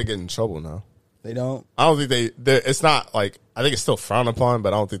 I don't think they get in trouble now. They don't? I don't think they it's not like, I think it's still frowned upon,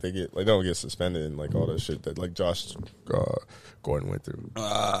 but I don't think they get, like, they don't get suspended and like all that shit that like Josh Gordon went through.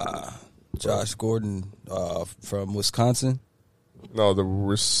 Josh Gordon from Wisconsin. No, the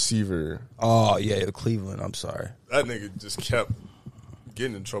receiver. Oh, yeah, Cleveland. I'm sorry. That nigga just kept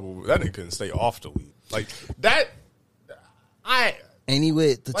getting in trouble. That nigga couldn't stay off the weed. Like, that, Ain't he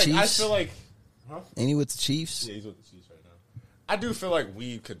with the like, Chiefs? I feel like, Ain't he with the Chiefs? Yeah, he's with the Chiefs right now. I do feel like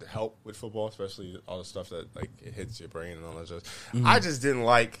weed could help with football, especially all the stuff that like it hits your brain and all that stuff. I just didn't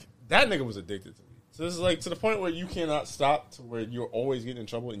like that nigga was addicted to weed. So it's like to the point where you cannot stop, to where you're always getting in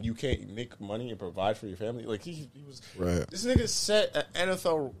trouble and you can't make money and provide for your family. Like he was Right. This nigga set an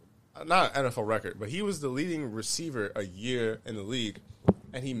NFL, not an NFL record, but he was the leading receiver a year in the league,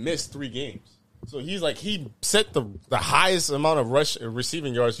 and he missed 3 games. So he's like he set the highest amount of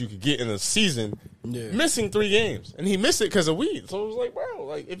receiving yards you could get in a season, missing 3 games, and he missed it because of weed. So it was like, bro,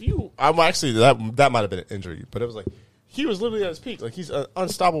 like if you, I'm actually that might have been an injury, but it was like he was literally at his peak. Like he's an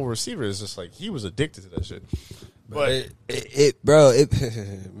unstoppable receiver. It's just like he was addicted to that shit. But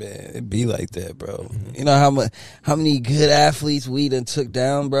man, it be like that, bro. You know how many good athletes we done took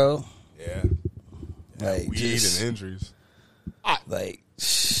down, bro? yeah, Like weed just, and injuries. like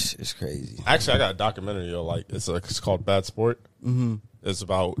it's crazy. Actually, I got a documentary. Yo, like it's called Bad Sport. Mm-hmm. It's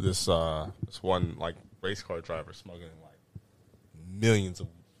about this one like race car driver smuggling like millions of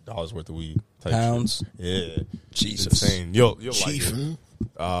dollars worth of weed. Pounds? Shit. Yeah, Jesus. it's insane. You'll like Chief. it.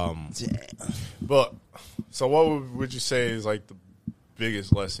 But so what would you say is like the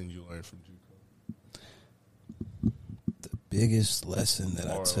biggest lesson you learned from JUCO? The biggest lesson that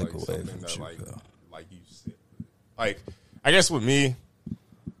I Or, took like, away something from that, JUCO. like you said, like I guess with me,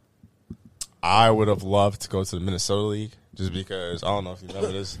 I would have loved to go to the Minnesota League just because I don't know if you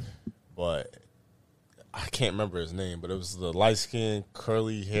remember this, but I can't remember his name, but it was the light skinned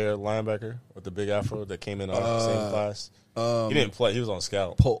curly hair linebacker with the big afro that came in our same class. He didn't play; he was on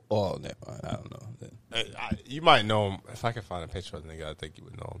scout. Oh, no, I don't know. You might know him if I can find a picture of the nigga. I think you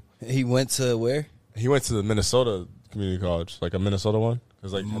would know him. He went to where? He went to the Minnesota Community College, like a Minnesota one. It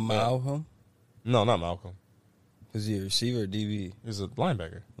was like Malcolm. No, not Malcolm. Was he a receiver or DB? He was a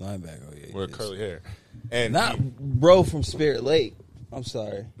linebacker Linebacker. Oh, yeah. with curly hair, and Not bro from Spirit Lake. I'm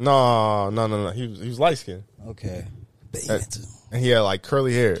sorry. No. He was light skinned. Okay. And he had like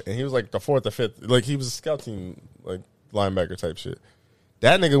curly hair, and he was like the 4th or 5th. Like he was a scout team, like linebacker type shit.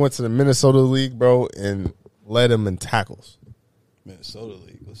 That nigga went to the Minnesota League, bro, and led him in tackles. Minnesota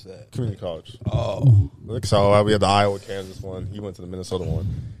League. What's that? Community college. Oh. Like so, we had the Iowa, Kansas one. He went to the Minnesota one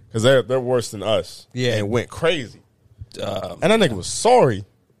because they're worse than us. Yeah. And went crazy. And that nigga was sorry.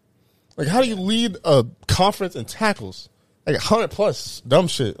 Like, how do you lead a conference in tackles? Like 100+ dumb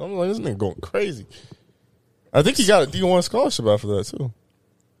shit. I'm like, this nigga going crazy. I think he got a D1 scholarship after that too.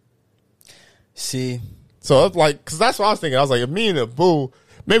 See, so it's like, because that's what I was thinking. I was like, if me and Abu,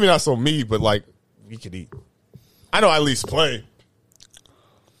 maybe not so me, but like we could eat. I know I at least play.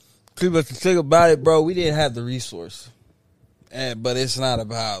 see, but the thing about it, bro, we didn't have the resource, but it's not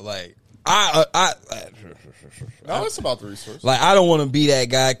about like No, it's about the resource. like I don't want to be that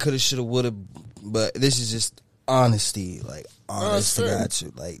guy. Coulda, shoulda, woulda. But this is just honesty, like honest to God,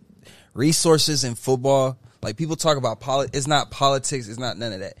 shit. Like resources in football. Like people talk about it's not politics. It's not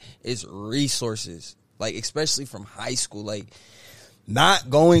none of that. It's resources. Like especially from high school. Like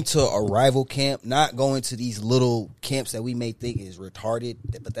not going to a rival camp, not going to these little camps that we may think is retarded,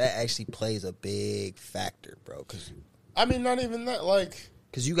 but that actually plays a big factor, bro. Cause I mean, not even that. Like,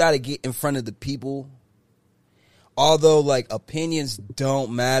 because you got to get in front of the people. Although, like, opinions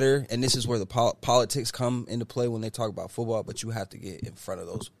don't matter, and this is where the politics come into play when they talk about football, but you have to get in front of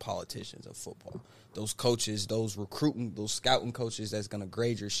those politicians of football. Those coaches, those recruiting, those scouting coaches that's going to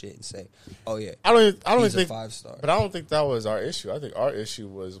grade your shit and say, oh, yeah, I don't he's think a 5-star. But I don't think that was our issue. I think our issue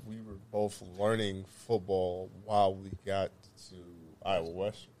was we were both learning football while we got to Iowa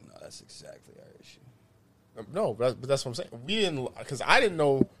Western. No, that's exactly our issue. No, but that's what I'm saying. We didn't, because I didn't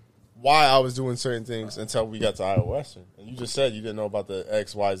know why I was doing certain things until we got to Iowa Western. And you just said you didn't know about the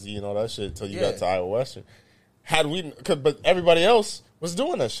X, Y, Z and all that shit until you got to Iowa Western. But everybody else was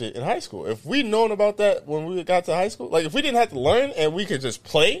doing that shit in high school. If we'd known about that when we got to high school, like if we didn't have to learn and we could just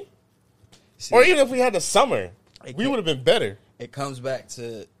play, or even if we had the summer, we would have been better. It comes back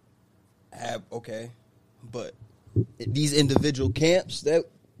to but these individual camps that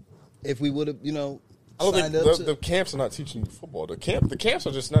if we would have, I don't think signed up the camps are not teaching you football. The camps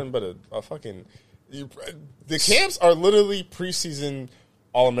are just nothing but a fucking. The camps are literally preseason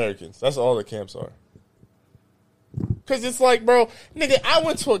All-Americans. That's all the camps are. Because it's like, bro, nigga, I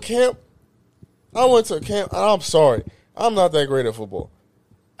went to a camp, and I'm sorry, I'm not that great at football.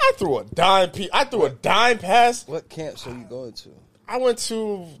 I threw a dime pass. What camps are you going to? I went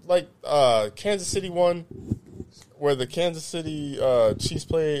to like Kansas City one, where the Kansas City Chiefs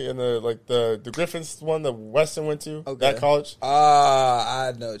play, and the Griffins one that Weston went to, that college.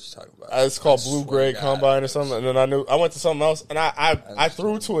 I know what you're talking about. It's called Blue Gray Combine or something. And then I went to something else, and I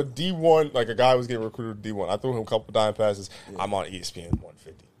threw to a D1, like a guy was getting recruited to D1. I threw him a couple dime passes. Yeah. I'm on ESPN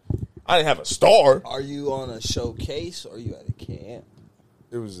 150. I didn't have a star. Are you on a showcase or are you at a camp?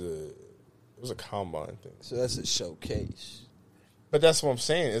 It was a combine thing. So that's a showcase. But that's what I'm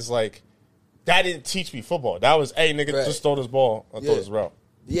saying. It's like that didn't teach me football. That was, hey nigga, Right. just throw this ball or throw this route.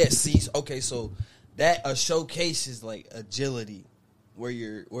 Yeah, see, okay, so that a showcase is like agility, where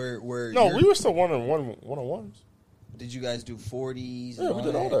We were still one-on-ones. Did you guys do 40s? Yeah, we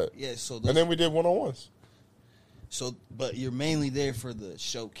did all that. Yeah, so And then we did one-on-ones. So, but you're mainly there for the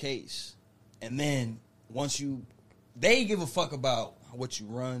showcase, and then they give a fuck about what you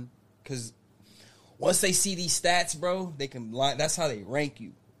run, because once they see these stats, bro, they can line. That's how they rank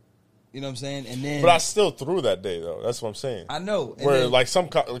you. You know what I'm saying? And then, But I still threw that day though. That's what I'm saying. I know. And Where then, like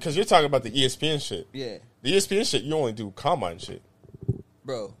because you're talking about the ESPN shit. yeah, The ESPN shit, you only do combine shit.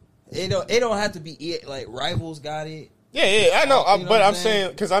 bro, it don't have to be like Rivals got it. Yeah, I know. You know but what I'm I'm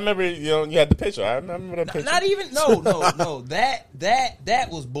saying because I remember you had the picture. I remember that picture. Not even no. That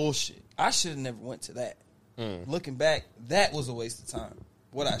was bullshit. I should have never went to that. Looking back, that was a waste of time.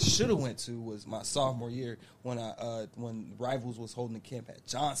 What I should have went to was my sophomore year when Rivals was holding the camp at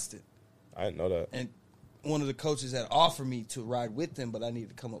Johnston, I didn't know that. and one of the coaches had offered me to ride with them, but I needed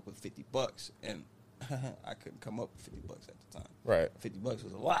to come up with $50, and I couldn't come up with $50 at the time. Right. $50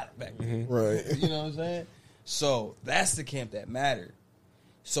 was a lot back then. Right. You know what I'm saying? So that's the camp that mattered.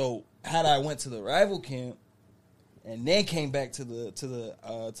 So had I went to the rival camp and then came back to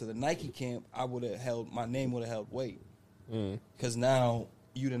the Nike camp, my name would have held weight. Because now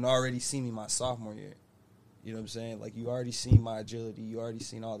you'd have already seen me my sophomore year. You know what I'm saying? Like, you already seen my agility. You already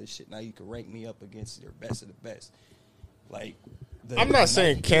seen all this shit. Now you can rank me up against your best of the best. Like, I'm not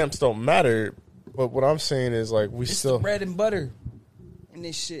saying camps don't matter, but what I'm saying is like it's the bread and butter and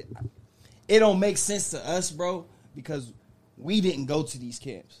this shit. It don't make sense to us, bro, because we didn't go to these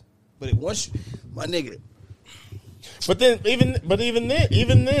camps. But my nigga. But then even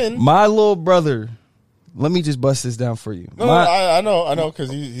then, My little brother, let me just bust this down for you. I know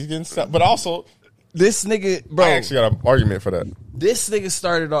because he's getting stuck. But also, This nigga, bro. I actually got an argument for that. This nigga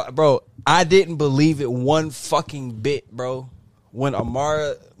started off, bro. I didn't believe it one fucking bit, bro. When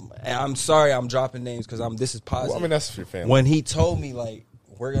Amara, and I'm sorry, I'm dropping names because this is positive. Well, I mean, that's your family. When he told me, like,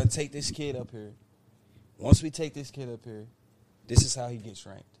 we're gonna take this kid up here. Once we take this kid up here, this is how he gets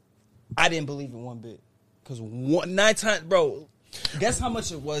ranked. I didn't believe it one bit because 9 times, bro. Guess how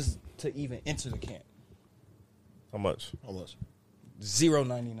much it was to even enter the camp? How much?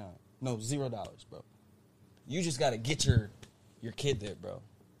 $0.99. No, $0, bro. You just gotta get your kid there, bro.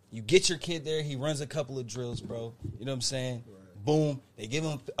 You get your kid there. He runs a couple of drills, bro. You know what I'm saying? Right. Boom. They give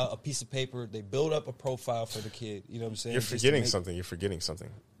him a piece of paper. They build up a profile for the kid. You know what I'm saying? You're forgetting something.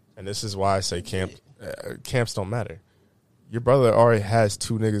 And this is why I say camps don't matter. Your brother already has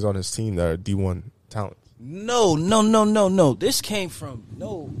 2 niggas on his team that are D1 talents. No. This came from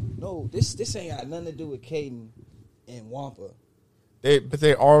This ain't got nothing to do with Caden and Wampa. But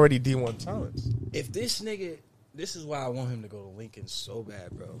they're already D1 talents. If this nigga, this is why I want him to go to Lincoln so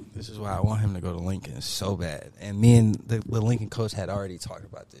bad, bro. This is why I want him to go to Lincoln so bad. And me and the Lincoln coach had already talked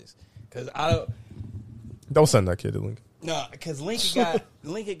about this. Because Don't send that kid to Lincoln. No, because Lincoln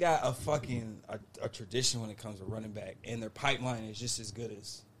got a fucking a tradition when it comes to running back, and their pipeline is just as good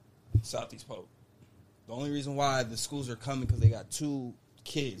as Southeast Pope. The only reason why the schools are coming because they got 2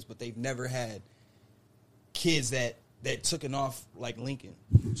 kids, but they've never had kids that took it off like Lincoln,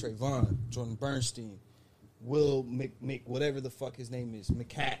 Trayvon, Jordan Bernstein, Will Mc whatever the fuck his name is,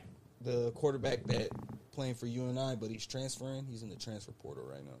 McCat, the quarterback that playing for UNI, but he's transferring. He's in the transfer portal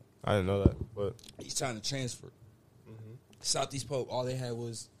right now. I didn't know that, but he's trying to transfer. Mm-hmm. Southeast Pope, all they had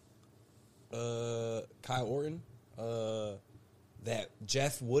was Kyle Orton, that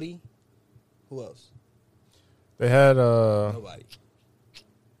Jeff Woody. Who else? They had Nobody.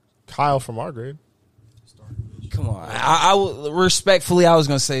 Kyle from our grade. Come on, I respectfully, I was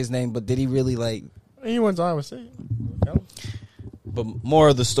gonna say his name, but did he really like? He went to Iowa State. But more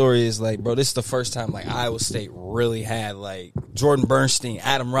of the story is like, bro, this is the first time like Iowa State really had like Jordan Bernstein,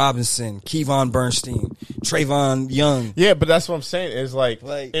 Adam Robinson, Kevon Bernstein, Trayvon Young. Yeah, but that's what I'm saying is like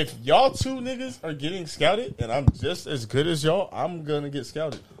if y'all 2 niggas are getting scouted and I'm just as good as y'all, I'm gonna get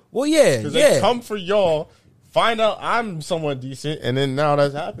scouted. Well, yeah, because they come for y'all, find out I'm somewhat decent, and then now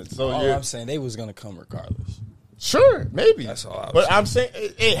that's happened. So I'm saying they was gonna come regardless. Sure, maybe. That's all I was But saying. I'm saying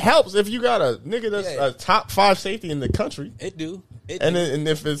it helps if you got a nigga that's a top 5 safety in the country. It do. And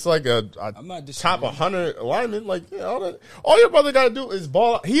if it's like a top 100 lineman, like all your brother got to do is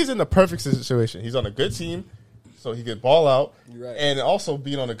ball out. He's in the perfect situation. He's on a good team, so he can ball out. Right. And also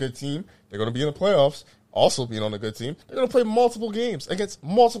being on a good team, they're going to be in the playoffs. Also being on a good team, they're going to play multiple games against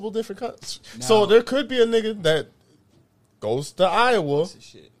multiple different cuts. So there could be a nigga that goes to Iowa.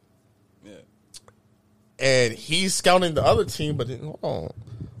 and he's scouting the other team, but then, hold on.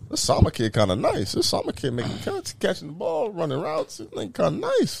 This Sama kid kind of nice. This Sama kid making cuts, catching the ball, running routes, like kind of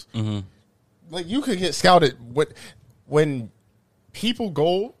nice. Mm-hmm. Like you could get scouted when people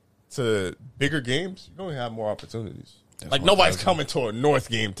go to bigger games. You don't have more opportunities. Like nobody's coming to a North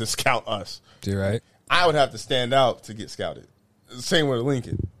game to scout us. You're right. I would have to stand out to get scouted. Same with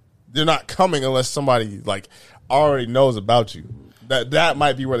Lincoln. They're not coming unless somebody like already knows about you. That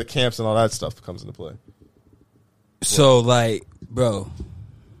might be where the camps and all that stuff comes into play. So like, bro,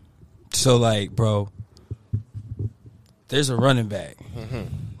 there's a running back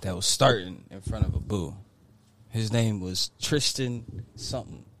that was starting in front of Abu. His name was Tristan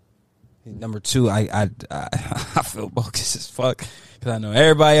something. Number 2, I feel bogus as fuck because I know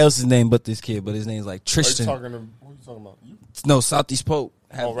everybody else's name but this kid, but his name's like Tristan. Who are you talking about? You? No, Southeast Pope.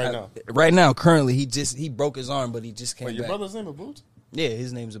 Now? Right now, currently, he broke his arm, but he just came back. Your brother's name Abu? Yeah,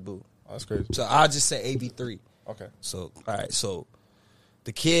 his name's Abu. Oh, that's crazy. So I'll just say AB3. Okay. So all right, so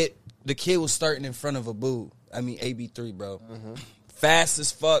the kid was starting in front of AB3, bro. Mm-hmm. Fast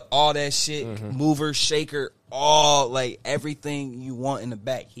as fuck, all that shit, mover, shaker, all like everything you want in the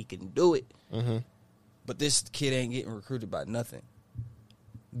back, he can do it. Mm-hmm. But this kid ain't getting recruited by nothing.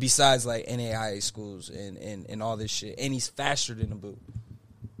 Besides like NAIA schools and all this shit. And he's faster than Abu.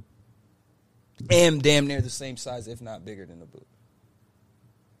 And damn near the same size, if not bigger than Abu.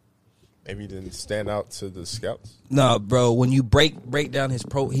 Maybe he didn't stand out to the scouts. No, bro. When you break down his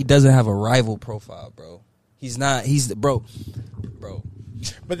he doesn't have a rival profile, bro. He's not. He's bro.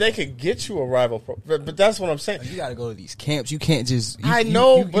 But they could get you a rival. But that's what I'm saying. You got to go to these camps. You can't just. I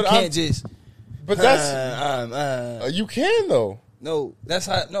know, you but can't just. But that's you can though. No, that's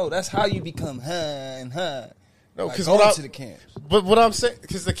how you become No, because going to the camps. But what I'm saying,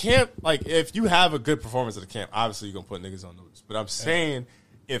 because the camp, like, if you have a good performance at the camp, obviously you're gonna put niggas on notice. But I'm saying,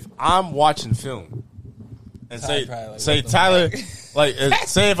 if I'm watching film, and say Tyler, like,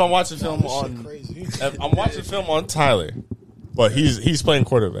 say if I'm watching film on, if I'm watching film on Tyler, but he's playing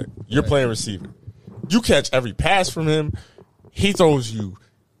quarterback, you're playing receiver, you catch every pass from him, he throws you.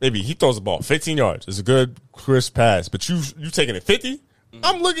 Maybe he throws the ball 15 yards. It's a good, crisp pass. But you taking it 50?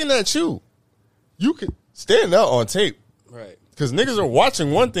 I'm looking at you. You could stand out on tape. Right. Because niggas are watching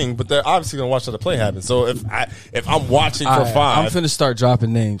one thing, but they're obviously going to watch how the play happen. So if I'm watching for 5. I'm finna start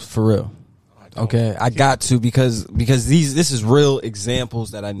dropping names for real. Okay? I got to because this is real examples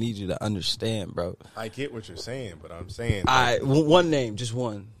that I need you to understand, bro. I get what you're saying, but I'm saying. One name, just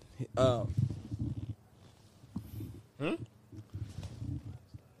one.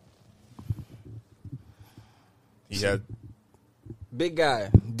 He had big guy,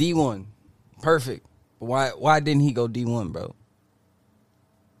 D1, perfect. Why didn't he go D1, bro?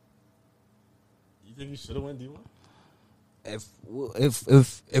 You think he should have went D1?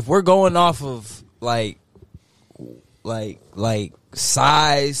 If we're going off of like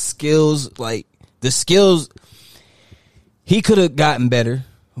size, skills, like the skills, he could have gotten better.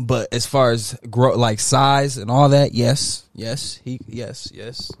 But as far as like size and all that, yes, he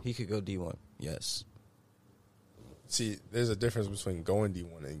could go D1. Yes. See, there's a difference between going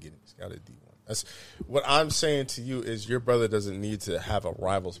D1 and getting scouted D1. That's what I'm saying to you is your brother doesn't need to have a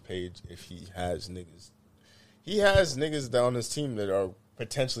rivals page if he has niggas. He has niggas down his team that are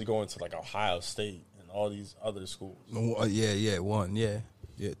potentially going to like Ohio State and all these other schools.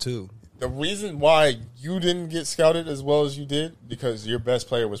 Two. The reason why you didn't get scouted as well as you did because your best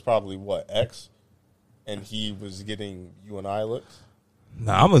player was probably X, and he was getting you and I looks.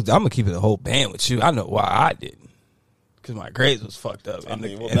 Nah, I'm gonna keep it a whole band with you. I know why I didn't. Because my grades was fucked up. And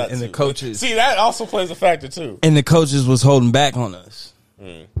the coaches. See, that also plays a factor, too. And the coaches was holding back on us.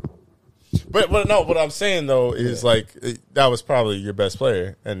 Mm. But no, what I'm saying, though, is like, that was probably your best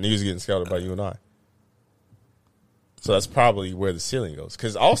player, and he was getting scouted by you and I. So that's probably where the ceiling goes.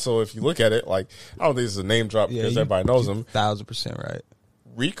 Because also, if you look at it, like, I don't think this is a name drop because everybody knows him. 1,000% right.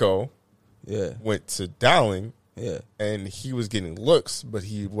 Rico went to Dowling, and he was getting looks, but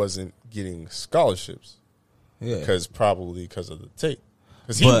he wasn't getting scholarships. Yeah, because of the tape.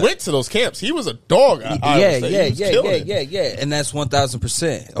 Because he went to those camps. He was a dog. Yeah, and that's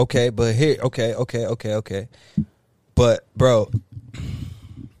 1,000%. Okay, but here, okay. But bro,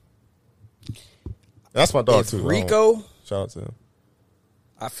 that's my dog too. Rico, shout out to him.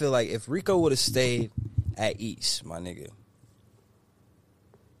 I feel like if Rico would have stayed at East, my nigga,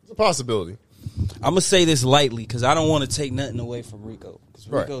 it's a possibility. I'm gonna say this lightly because I don't want to take nothing away from Rico. Because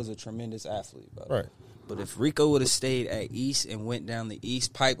Rico is a tremendous athlete, bro. Right. But if Rico would have stayed at East and went down the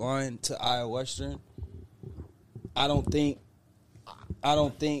East pipeline to Iowa Western, I don't think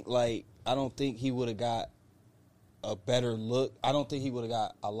he would have got a better look. I don't think he would have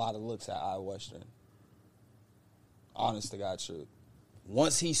got a lot of looks at Iowa Western. honest to God truth.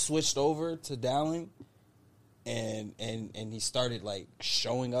 Once he switched over to Dowling and he started like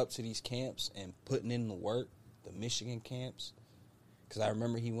showing up to these camps and putting in the work, the Michigan camps, because I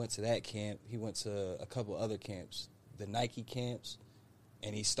remember he went to that camp. He went to a couple other camps, the Nike camps,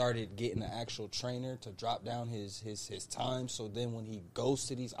 and he started getting an actual trainer to drop down his time. So then when he goes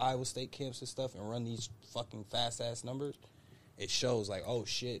to these Iowa State camps and stuff and run these fucking fast-ass numbers, it shows like, oh,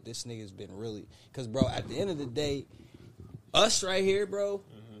 shit, this nigga's been really – because, bro, at the end of the day, us right here, bro,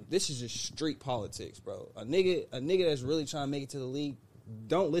 this is just street politics, bro. A nigga that's really trying to make it to the league,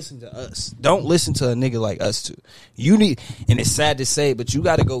 don't listen to us. Don't listen to a nigga like us two. You need – and it's sad to say, but you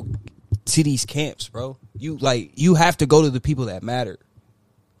got to go to these camps, bro. You have to go to the people that matter.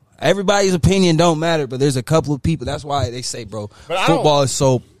 Everybody's opinion don't matter, but there's a couple of people. That's why they say, bro, football is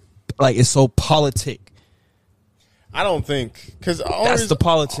so – like, it's so politic. I don't think because that's the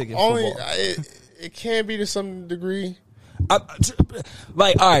politic in football. It can be to some degree.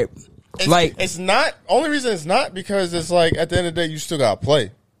 Like, all right, it's not. Only reason it's not because it's like at the end of the day you still gotta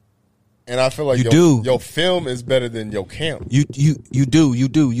play, and I feel like your film is better than your camp. You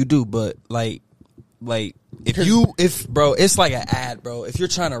do. But like if bro, it's like an ad, bro. If you're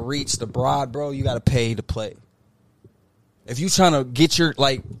trying to reach the broad, bro, you gotta pay to play. If you trying to get your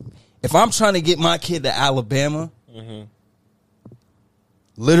if I'm trying to get my kid to Alabama.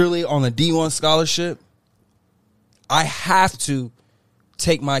 Literally on a D1 scholarship, I have to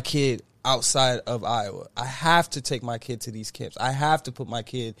take my kid outside of Iowa. I have to take my kid to these camps. I have to put my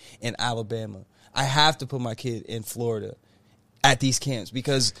kid in Alabama. I have to put my kid in Florida at these camps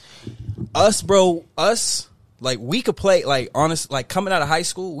because us, like we could play, like honest, like coming out of high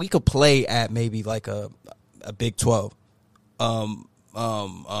school, we could play at maybe like a Big 12.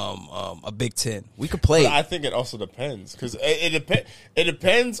 A Big 10. We could play. But I think it also depends because it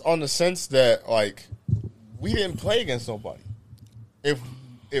depends on the sense that like we didn't play against nobody. If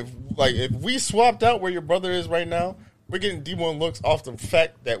we swapped out where your brother is right now, we're getting D1 looks off the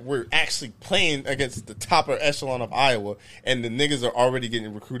fact that we're actually playing against the top echelon of Iowa, and the niggas are already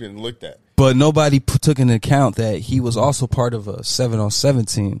getting recruited and looked at. But nobody took into account that he was also part of a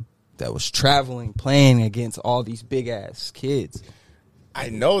 7-on-7 team that was traveling, playing against all these big ass kids. I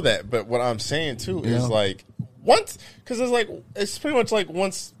know that, but what I'm saying too is like once, because it's pretty much like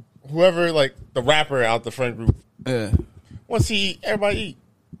once whoever like the rapper out the friend group, once he eat, everybody eat.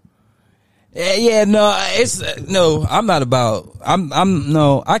 Yeah, no, it's no. I'm not about. I'm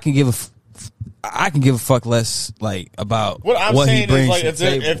no. I can give a fuck less like about what I'm what saying he brings is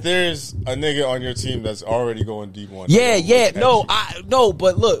like if there's a nigga on your team that's already going D1. No,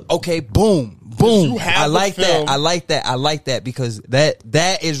 but look, okay, boom. I like that because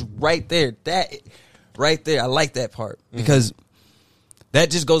that is right there. That right there, I like that part because that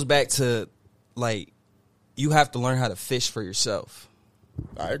just goes back to like you have to learn how to fish for yourself.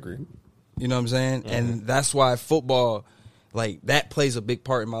 I agree. You know what I'm saying? And that's why football, like that plays a big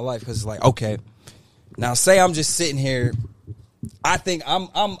part in my life because it's like, okay, now say I'm just sitting here. I think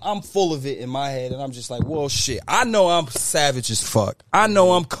I'm full of it in my head, and I'm just like, well, shit. I know I'm savage as fuck. I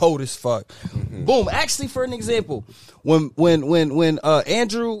know I'm cold as fuck. Boom. Actually, for an example, when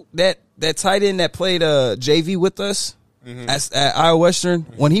Andrew, that tight end that played JV with us at Iowa Western,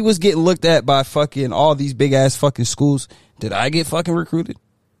 when he was getting looked at by fucking all these big ass fucking schools, did I get fucking recruited?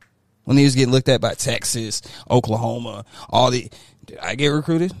 When he was getting looked at by Texas, Oklahoma, did I get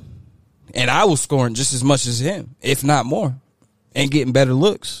recruited? And I was scoring just as much as him, if not more. And getting better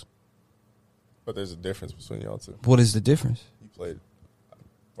looks. But there's a difference between y'all two. What is the difference? You played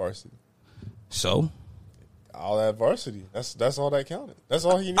varsity. So? All that varsity. That's all that counted. That's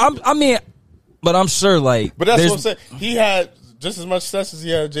all he needed. But I'm sure like... But that's what I'm saying. He had just as much success as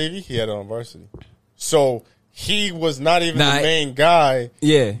he had at JV, he had it on varsity. So he was not even the main guy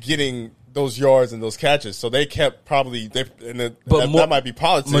getting those yards and those catches. So they kept that might be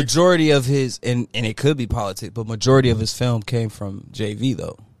politics. Majority of his, and it could be politics, but majority of his film came from JV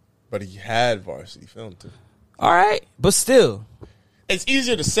though. But he had varsity film too. All right, but still. It's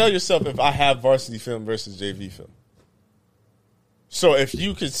easier to sell yourself if I have varsity film versus JV film. So if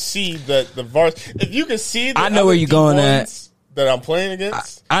you could see that if you could see I know where you're going at. That I'm playing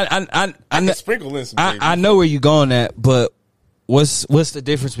against, I can sprinkle in some JV I know where you're going at, but what's the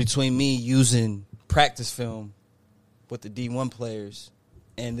difference between me using practice film with the D1 players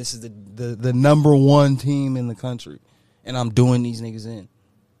and this is the number one team in the country and I'm doing these niggas in?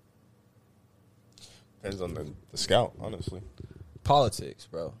 Depends on the scout, honestly. Politics,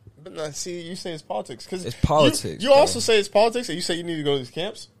 bro. But now, see, you say it's politics because It's politics, You bro. also say it's politics, and you say you need to go to these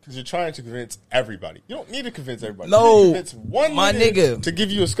camps because you're trying to convince everybody. You don't need to convince everybody. No, you need to convince one my nigga. to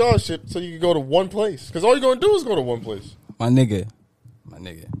give you a scholarship so you can go to one place. Because all you're going to do is go to one place. My nigga.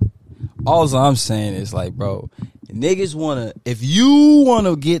 All I'm saying is like, bro, niggas wanna. If you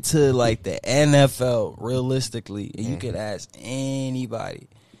wanna get to like the NFL realistically, and you can ask anybody,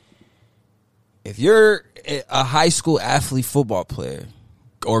 if you're a high school athlete football player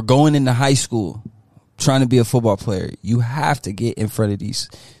or going into high school trying to be a football player, you have to get in front of these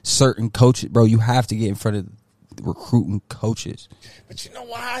certain coaches, bro. You have to get in front of the recruiting coaches. But you know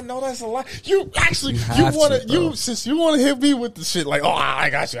why I know that's a lie? You actually, bro. since you want to hit me with the shit like, oh, I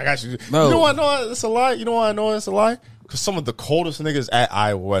got you. Bro. You know why I know that's a lie? You know why I know that's a lie? Because some of the coldest niggas at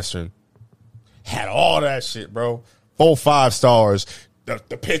Iowa Western had all that shit, bro. 4 5 stars.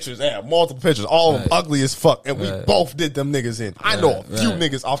 The pictures, multiple pictures, all of them ugly as fuck, and we both did them niggas in. I know a few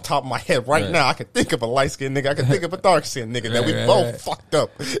niggas off the top of my head right now. I can think of a light skinned nigga. I can think of a dark skinned nigga that we both fucked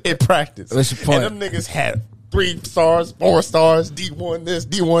up in practice. What's your point? And them niggas had 3 stars, 4 stars, D1 this,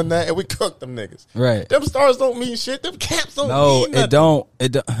 D1 that, and we cooked them niggas. Right. Them stars don't mean shit. Them camps don't mean nothing. It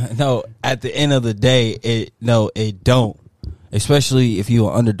don't. No, at the end of the day, it don't. Especially if you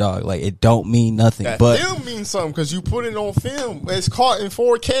an underdog, like it don't mean nothing. That but film means something because you put it on film. It's caught in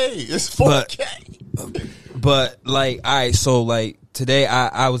 4K. It's 4K. But like, all right, so like today,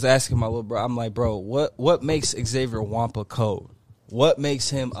 I was asking my little bro. I'm like, bro, what makes Xavier Wampa cold? What makes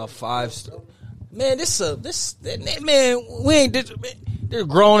him a 5-star? Man, man, we ain't. They're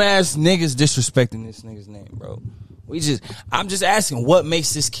grown ass niggas disrespecting this nigga's name, bro. I'm just asking, what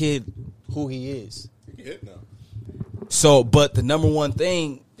makes this kid who he is? So, but the number one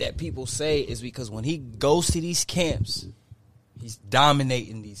thing that people say is because when he goes to these camps, he's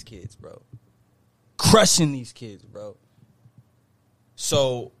dominating these kids, bro. Crushing these kids, bro.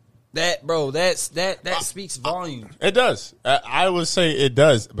 So that speaks volumes. It does. I would say it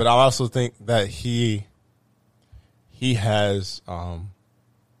does, but I also think that he has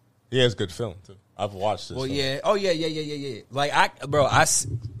good film too. I've watched this. Well, film. yeah. Oh yeah. Like bro.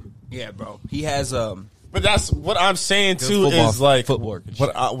 He has But that's what I'm saying too. football, Is like footwork.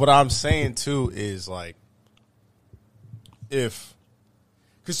 What I'm saying too is like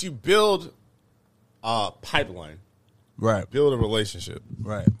because you build a pipeline, right, build a relationship,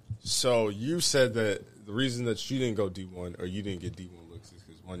 right. So you said that the reason that you didn't go D1 or you didn't get D1 looks is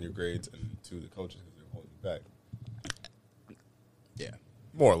because 1, your grades, and 2, the coaches because they're holding you back. Yeah,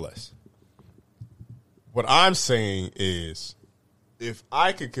 more or less. What I'm saying is, if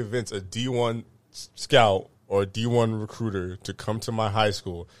I could convince a D1 scout or a D1 recruiter to come to my high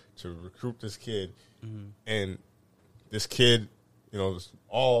school to recruit this kid, and this kid, is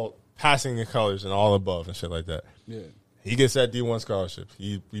all passing in colors and all above and shit like that. Yeah. He gets that D1 scholarship.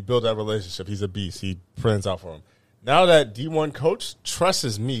 We build that relationship. He's a beast. He prints out for him. Now that D1 coach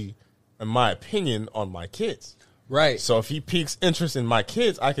trusts me and my opinion on my kids. Right. So if he piques interest in my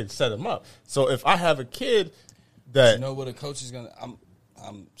kids, I can set him up. So if I have a kid that... You know what a coach is going to...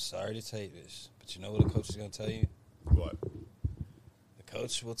 I'm sorry to tell you this, but you know what a coach is going to tell you? What? The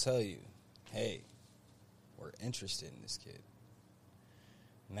coach will tell you, hey, we're interested in this kid.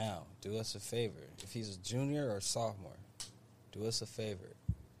 Now, do us a favor. If he's a junior or a sophomore, do us a favor.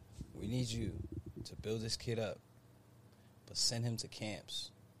 We need you to build this kid up, but send him to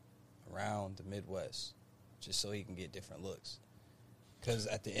camps around the Midwest just so he can get different looks. Because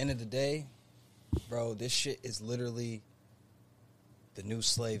at the end of the day, bro, this shit is literally the new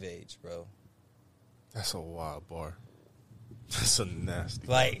slave age, bro. That's a wild bar. That's a nasty.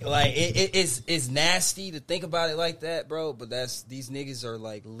 It's nasty to think about it like that, bro. But these niggas are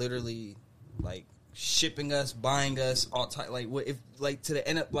like literally like shipping us, buying us all type like what if like to the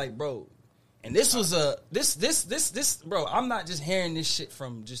end up like bro. And this was this bro. I'm not just hearing this shit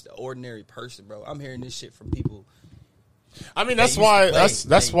from just an ordinary person, bro. I'm hearing this shit from people. I mean, that's why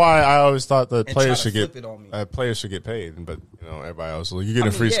I always thought that players should get paid, but everybody else you get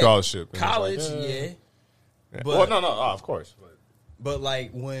a free scholarship. College, like, But, well, no, of course. But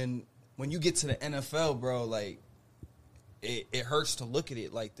like when you get to the NFL, bro, like it hurts to look at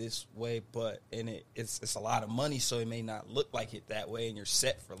it like this way, and it's a lot of money, so it may not look like it that way, and you're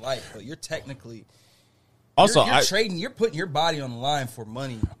set for life. But you're technically also you're trading, you're putting your body on the line for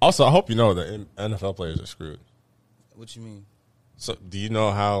money. Also, I hope you know that NFL players are screwed. What you mean? So, do you know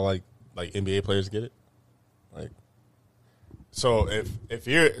how like NBA players get it? Like, so if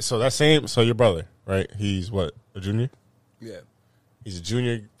you're your brother, right? He's what, a junior? Yeah. He's a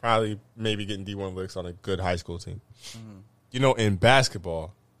junior, probably maybe getting D1 looks on a good high school team. Mm-hmm. In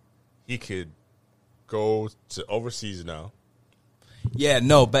basketball, he could go to overseas now Yeah,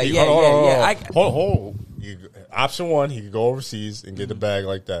 no, but Hold on. Hold. Option 1, he could go overseas and get the bag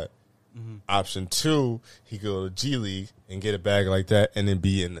like that. Option 2, he could go to G League and get a bag like that, and then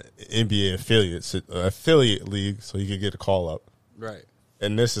be in the NBA affiliate league, so he could get a call up. Right.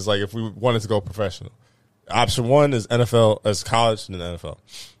 And this is like if we wanted to go professional. Option 1 is NFL, as college, and then NFL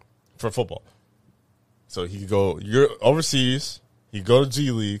for football. So he could go. You're overseas. He could go to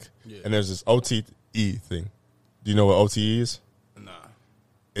G League, and there's this OTE thing. Do you know what OTE is? Nah.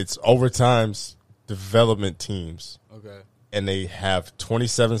 It's overtime's development teams. Okay. And they have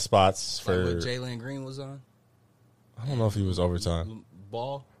 27 spots for. Like what Jalen Green was on? I don't know if he was overtime.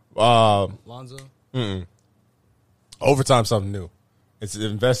 Ball? Lonzo? Overtime, something new. It's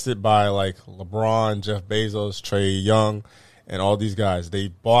invested by like LeBron, Jeff Bezos, Trey Young, and all these guys. They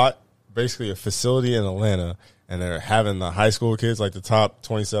bought basically a facility in Atlanta, and they're having the high school kids, like the top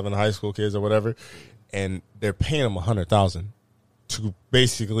 27 high school kids or whatever, and they're paying them $100,000 to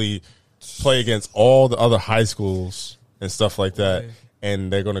basically play against all the other high schools and stuff like that,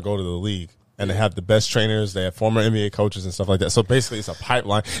 and they're going to go to the league. And they have the best trainers. They have former NBA coaches and stuff like that. So basically, it's a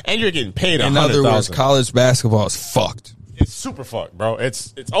pipeline, and you're getting paid $100,000. In other words, college basketball is fucked. It's super fucked, bro.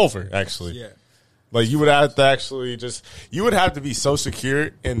 It's over, actually. Yeah. Like, you would have to actually you would have to be so secure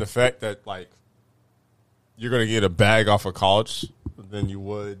in the fact that, like, you're going to get a bag off of college than you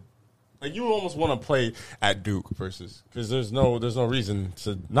would. Like, you would almost want to play at Duke because there's no reason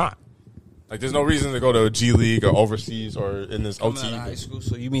to not. Like, there's no reason to go to a G League or overseas or in this OT. Out of high school,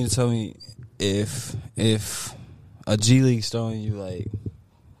 so you mean to tell me if a G League's throwing you like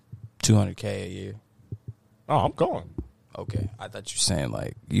 $200K a year? Oh, I'm going. Okay, I thought you were saying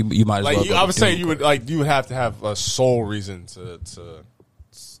like you might as well. I would say you would have to have a sole reason to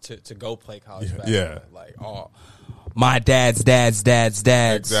go play college basketball. Yeah, like my dad's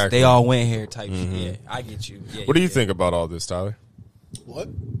exactly. They all went here type shit. Yeah, I get you. Yeah, what do you think about all this, Tyler? What?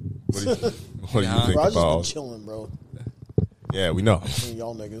 What do you think Bro, I about? just been chilling, bro. Yeah, we know.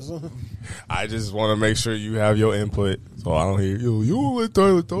 Y'all niggas. I just want to make sure you have your input, so I don't hear you don't let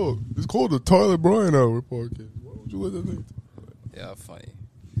Tyler talk. It's called the Tyler Bryant Hour podcast. Why would you let that nigga talk? Yeah, funny.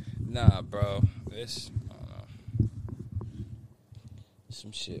 Nah, bro. This, I don't know.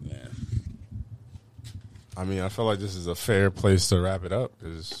 Some shit, man. I mean, I feel like this is a fair place to wrap it up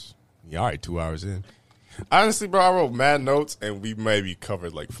because all right, 2 hours in. Honestly, bro, I wrote mad notes and we maybe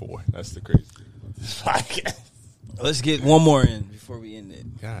covered like 4. That's the crazy thing about this podcast. Let's get one more in before we end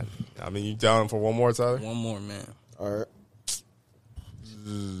it. God, I mean, you down for one more, Tyler? One more, man. All right.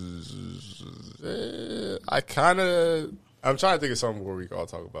 I'm trying to think of something where we can all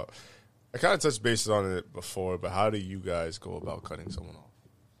talk about. I kind of touched bases on it before, but how do you guys go about cutting someone off?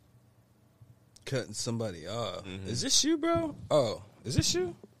 Cutting somebody off. Mm-hmm. Is this you, bro? Oh, is this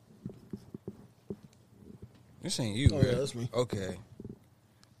you? This ain't you, Oh, bro. yeah, that's me. Okay.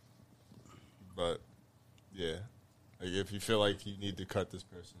 But, yeah. Like if you feel like you need to cut this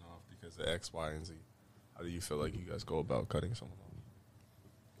person off because of X, Y, and Z, how do you feel like you guys go about cutting someone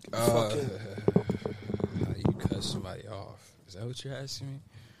off? How do you cut somebody off? Is that what you're asking me?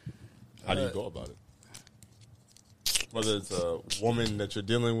 How do you go about it? Whether it's a woman that you're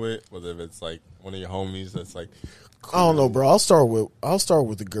dealing with, whether it's like one of your homies that's like, cool. I don't know, bro. I'll start with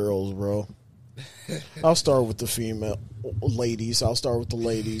the girls, bro. I'll start with the female ladies. I'll start with the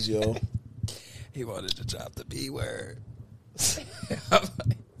ladies, yo. He wanted to drop the B word. I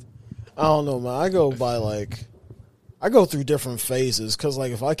don't know, man. I go through different phases because,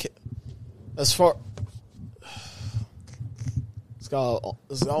 like, if I can, it's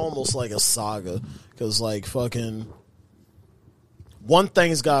almost like a saga because, like, fucking one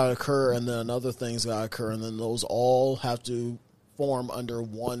thing's got to occur and then another thing's got to occur and then those all have to form under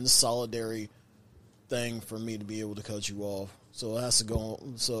one solidary thing for me to be able to cut you off. So it has to go.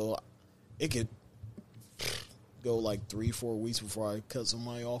 So it could go like 3-4 weeks before I cut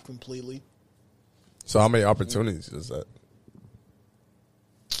somebody off completely. So how many opportunities is that?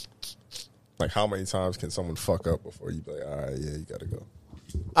 Like how many times can someone fuck up before you be like, all right, yeah, you gotta go?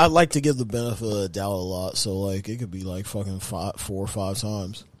 I like to give the benefit of the doubt a lot, so like it could be like fucking 4 or 5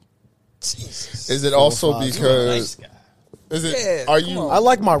 times. Jesus. Is it also because? Is it? Yeah, Are you? I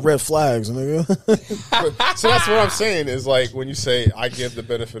like my red flags, nigga. So that's what I'm saying. Is like when you say I give the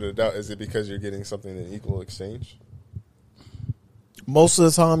benefit of the doubt, is it because you're getting something in equal exchange? Most of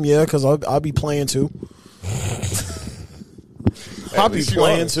the time, yeah, because I'll be playing too. I'll be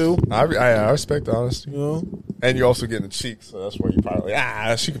playing too. I respect the honesty. You know, and you're also getting the cheeks, so that's where you probably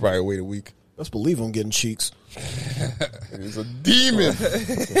she could probably wait a week. let's believe I'm getting cheeks. He's a demon.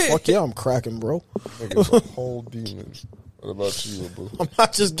 Fuck yeah, I'm cracking, bro. He's a whole demon. What about you, Abu? I'm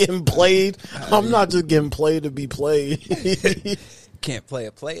not just getting played. I'm not just getting played to be played. can't play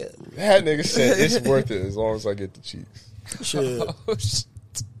a player. That nigga said it's worth it as long as I get the cheeks. Shit. Oh, shit.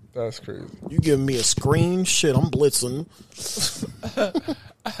 That's crazy. You giving me a screen? Shit, I'm blitzing.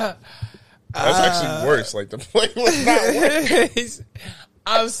 That's actually worse. Like the play was not working.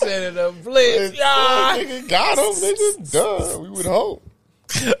 I'm sending a blitz. Yeah. Nigga got him. Nigga done. We would hope.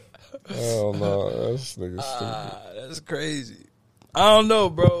 Hell no, that's nigga stupid. That's crazy. I don't know,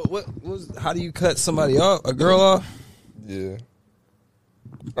 bro. How do you cut somebody off? A girl off? Yeah.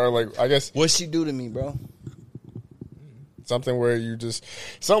 Or like, I guess What'd she do to me, bro? something where you just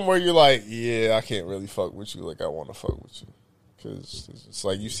somewhere you're like, yeah, I can't really fuck with you like I want to fuck with you, because it's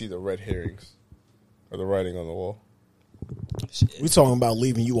like you see the red herrings or the writing on the wall. We talking about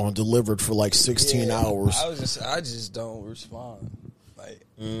leaving you on delivered for like 16 hours. I just don't respond. Like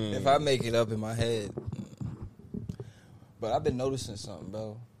if I make it up in my head. But I've been noticing something,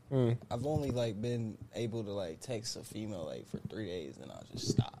 bro. I've only like been able to like text a female like for 3 days, and I'll just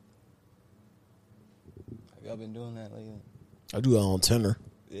stop. Have y'all been doing that lately? I do that on Tinder.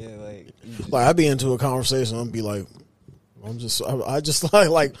 Yeah, like you just, Like I be into a conversation, I'll be like, I just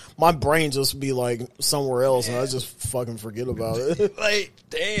like my brain just be like somewhere else, and I just fucking forget about it. like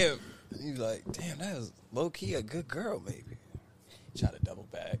damn. You like damn, that was low key a good girl, maybe. Try to double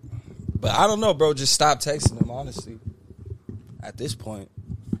back, but I don't know, bro. Just stop texting them, honestly. At this point,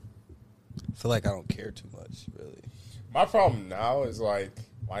 I feel like I don't care too much, really. My problem now is like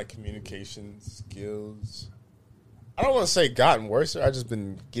my communication skills. I don't want to say gotten worse. I just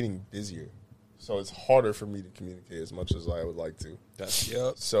been getting busier, so it's harder for me to communicate as much as I would like to.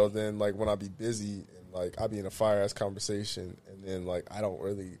 Yep. So then, like when I be busy and like I be in a fire ass conversation, and then like I don't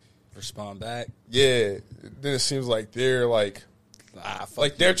really Respond back. yeah. Then it seems like they're like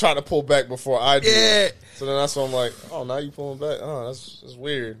Fuck they're trying to pull back before I do. Yeah. So then that's when I'm like, oh, now you pulling back. Oh, that's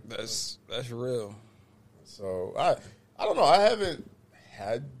weird. That's real. So I don't know. I haven't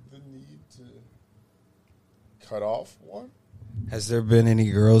had the need to cut off one. Has there been any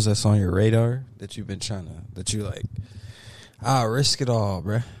girls that's on your radar that you've been that you like, I'll risk it all,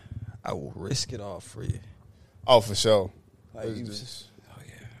 bruh. I will risk it all for you. Oh, for sure. Like There's you just- just, oh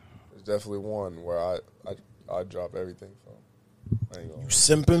yeah. There's definitely one where I drop everything from. I ain't gonna. You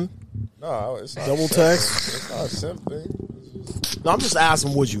simping? No, it's not Double simp. text? It's not a simp thing. No, I'm just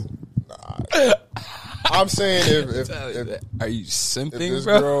asking, would you? I'm saying if Are you if simping,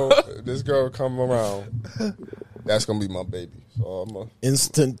 bro? this girl come around, that's gonna be my baby. So I'm a,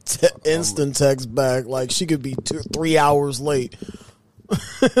 Instant text back. Like she could be 3 hours late.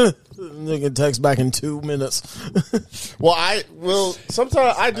 Nigga text back in 2 minutes. well,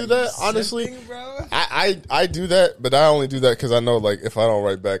 sometimes I do that. Honestly, Simping, bro? I do that, but I only do that because I know like if I don't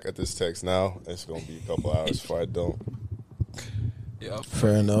write back at this text now, it's gonna be a couple hours before I don't. Yeah.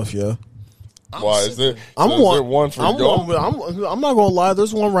 Fair enough, yeah. Why is there? I'm so is one. there one for I'm y'all? one. I'm not gonna lie.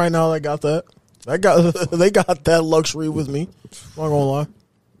 There's one right now that got that. They got that luxury with me. I'm not gonna lie.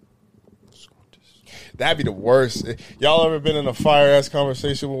 That'd be the worst. Y'all ever been in a fire ass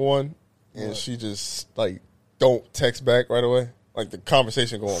conversation with one and she just like don't text back right away? Like the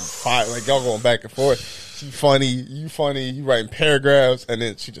conversation going fire, like y'all going back and forth. She funny, you writing paragraphs, and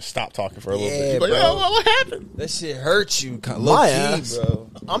then she just stopped talking for a little bit. Yeah, You like, bro. yo, what happened? That shit hurts you, My low key, ass. bro.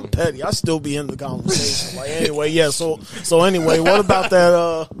 I'm petty. I still be in the conversation. Like anyway, yeah. So anyway, what about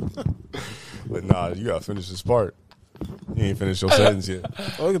that? But nah, you gotta finish this part. You ain't finished your sentence yet.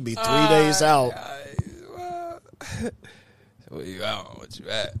 Oh, it could be 3 days out. Where you out? What you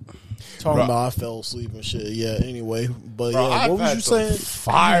at? Talking Bro. about I fell asleep and shit. Yeah. Anyway, but Bro, yeah, I've what was had you some saying?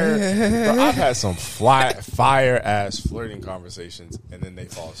 Fire. Bro, I've had some fire ass flirting conversations, and then they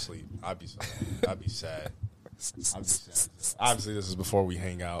fall asleep. I'd be sad. Obviously, this is before we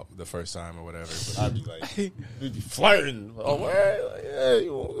hang out the first time or whatever. But I'd be like, we'd be flirting. Oh, where? Like, yeah,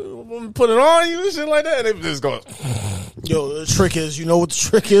 you want me to put it on you and shit like that. And they just go, Yo, the trick is, you know what the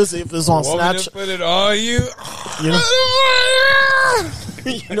trick is? If it's on Want me to Snapchat, put it on you? you know,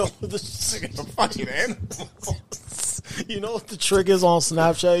 you know what the fucking animal. you know what the trick is on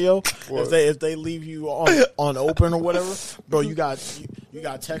Snapchat, yo. What? If they leave you on open or whatever, bro, you got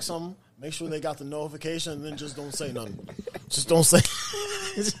text them. Make sure they got the notification, and then just don't say nothing. Just don't say.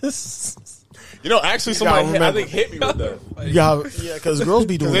 You know, actually, somebody I remember. think hit me with that. You got, yeah, because girls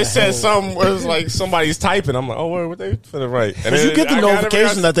be doing. They that said hell. something where it's like somebody's typing. I'm like, oh, what they finna write? And Cause you get the I got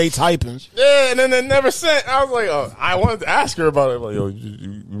notification that they typing. Yeah, and then they never sent. I was like, oh, I wanted to ask her about it. Like, yo,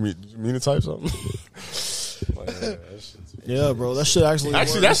 you mean to type something? Like, yeah, that shit's- Yeah, bro, that shit actually.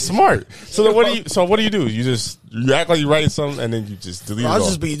 Actually, works. that's smart. So then, what do you do? You act like you writing something, and then you just delete I'll it.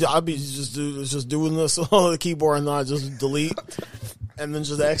 just be doing this on the keyboard and then I just delete and then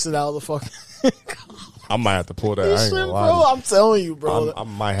just exit out of the fucking I might have to pull that. I ain't gonna lie. Bro, I'm telling you, bro. I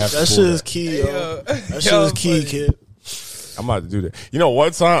might have to That pull shit is that. key, yo. That shit Yo, is key, funny. kid. I'm about to do that. You know,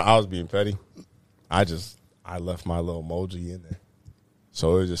 one time I was being petty. I left my little emoji in there.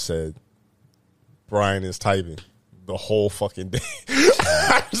 So it just said, Brian is typing the whole fucking day.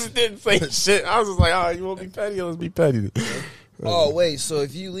 I just didn't say shit. I was just like, all right, you want to be petty? Let's be petty. Oh, wait. So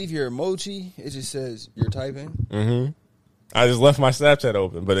if you leave your emoji, it just says you're typing? Mm-hmm. I just left my Snapchat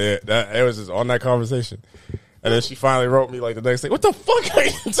open, but it was just on that conversation. And then she finally wrote me like the next day, what the fuck are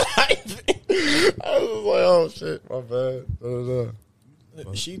you typing? I was just like, oh shit, my bad.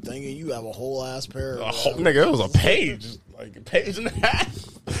 She thinking you have a whole ass paragraph. A whole, nigga, it was a page, like a page and a half.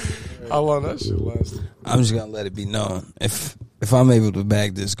 How long that shit lasted? I'm just gonna let it be known. If I'm able to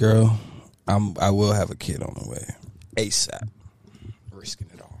bag this girl, I will have a kid on the way. ASAP. Risking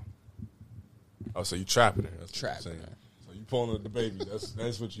it all. Oh, so you trapping her? That's what Trapping you're saying. her. So you pulling the baby?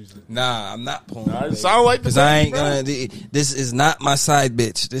 That's what you said. Nah, I'm not pulling. Nah, it sound like the because I baby, ain't gonna. This is not my side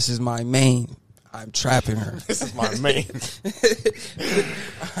bitch. This is my main. I'm trapping her. This is my main.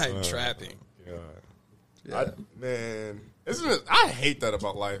 I'm trapping. God. Man, isn't it? I hate that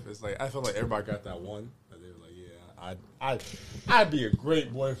about life. It's like I feel like everybody got that one. And they're like, yeah, I'd be a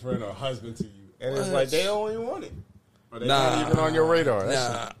great boyfriend or husband to you, and it's like they don't even want it. Or they not even on your radar.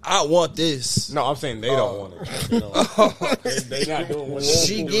 Nah, I want this. No, I'm saying they don't want it. They don't. They not doing what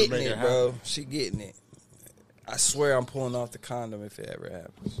She they do to getting make it, happen. bro. She getting it. I swear I'm pulling off the condom if it ever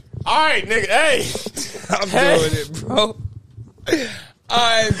happens. All right, nigga. Hey, I'm doing it, bro.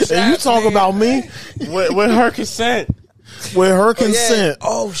 I'm And you talk about me with her consent. with her consent.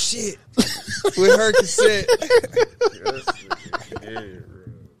 Oh shit. With her consent.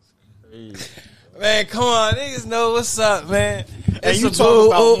 Man, come on, niggas know what's up, man. And It's you a talk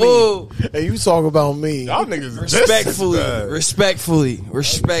about boo. me. And you talk about me. Y'all niggas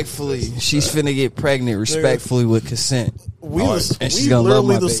Respectfully. She's finna get pregnant respectfully with consent. We And she's we gonna love literally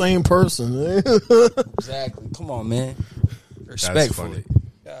my the baby. same person. Exactly. Come on, man. That's Respectfully. funny.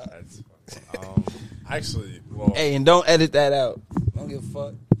 That's funny. Actually, well, Hey, and don't edit that out. Don't give a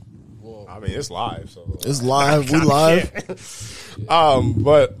fuck. I mean, it's live, so It's live. We live.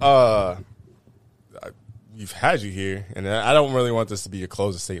 But we've had you here, and I don't really want this to be a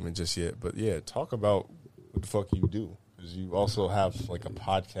closing statement just yet. But yeah, talk about what the fuck you do, because you also have like a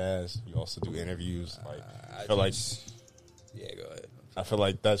podcast. You also do interviews. Like, I feel like, Yeah, go ahead. I feel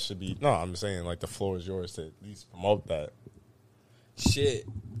like that should be. No, I'm saying like the floor is yours to at least promote that. Shit.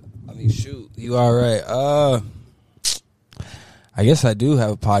 I mean, shoot. You all right? I guess I do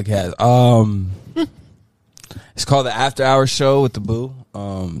have a podcast. It's called the After Hours Show with the Boo.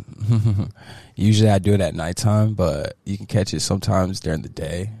 Usually I do it at nighttime, but you can catch it sometimes during the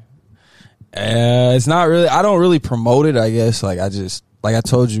day. It's not really. I don't really promote it. I guess like I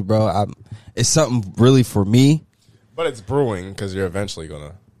told you, bro. It's something really for me. But it's brewing because you're eventually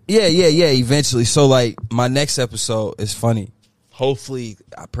gonna. Yeah. Eventually, so like my next episode is funny. Hopefully,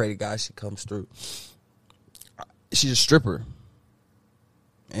 I pray to God she comes through. She's a stripper,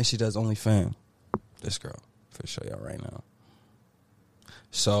 and she does OnlyFans. This girl, for show y'all right now.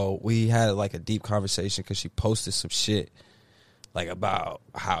 So we had like a deep conversation because she posted some shit like about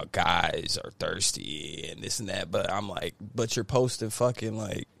how guys are thirsty and this and that. But I'm like, but you're posting fucking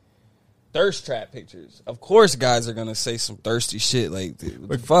like thirst trap pictures. Of course, guys are gonna say some thirsty shit. Like, what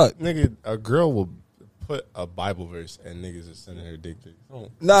the fuck? Nigga, a girl will put a Bible verse and niggas are sending her dick pics.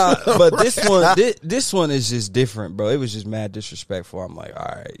 Nah, but this one is just different, bro. It was just mad disrespectful. I'm like, all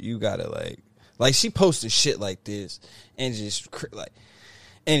right, you gotta like she posted shit like this and just like.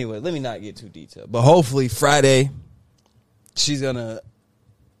 Anyway, let me not get too detailed. But hopefully Friday,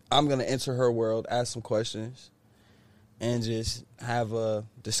 I'm gonna enter her world, ask some questions, and just have a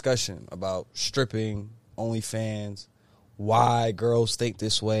discussion about stripping, OnlyFans, why girls think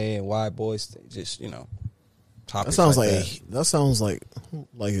this way and why boys think, just topics. That sounds like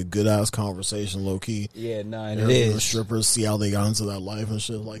a good ass conversation, low key. Yeah, nah, and You it know, the is. strippers, see how they got into that life and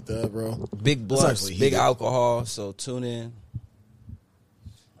shit like that, bro. Big blunts, actually big heated. alcohol. So tune in.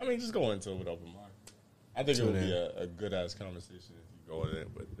 I mean, just go into it with open mind. I think it would be a good ass conversation if you go in it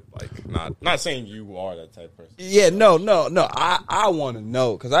with like not saying you are that type of person. Yeah, no. I want to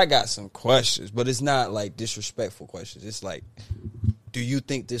know because I got some questions, but it's not like disrespectful questions. It's like, do you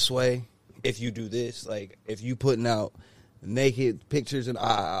think this way? If you do this, like if you putting out naked pictures and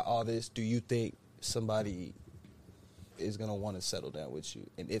all this, do you think somebody is gonna want to settle down with you?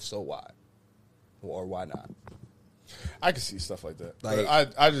 And if so, why? Or why not? I can see stuff like that. Like-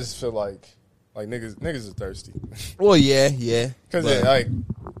 But I just feel like niggas are thirsty. Well, yeah. Because But- like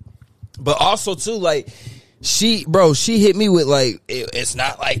But also too, like She hit me with like, it's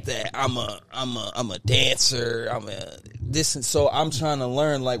not like that. I'm a dancer. I'm a this, and so I'm trying to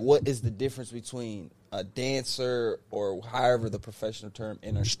learn like what is the difference between a dancer or however the professional term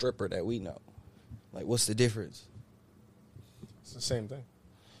and a stripper that we know. Like, what's the difference? It's the same thing.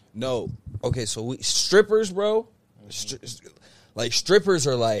 No, okay, so strippers, bro. Like strippers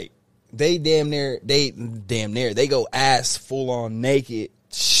are like they damn near they go ass full on naked,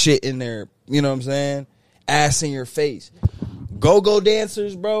 shit in their, you know what I'm saying? Ass in your face. Go-go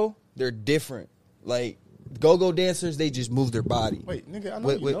dancers, bro, they're different. Like, go-go dancers, they just move their body. Wait, nigga, I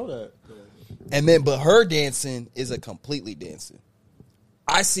know you know that. And then, but her dancing is a completely dancing.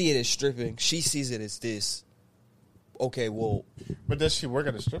 I see it as stripping. She sees it as this. Okay, well. But does she work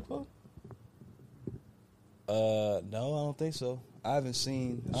at a strip club? No, I don't think so. I haven't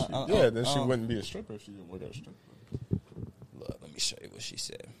seen. Then she wouldn't be a stripper if she didn't work at a strip club. Look, let me show you what she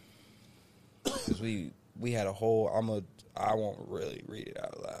said. Because we had a whole. I won't really read it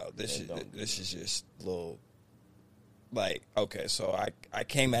out loud. This is just a little. Like, okay, so I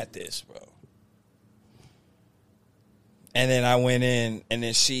came at this, bro. And then I went in, and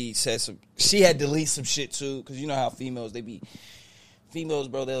then she said she had deleted some shit too, because you know how females,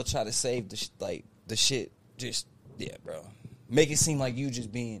 bro, they'll try to save the shit, just, yeah, bro. Make it seem like you just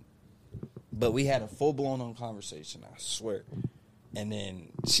being, but we had a full-blown conversation, I swear. And then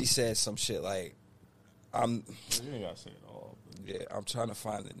she said some shit like, you ain't gotta say it all. Yeah, I'm trying to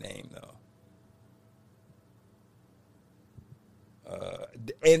find the name, though.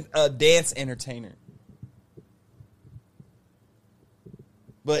 And a dance entertainer.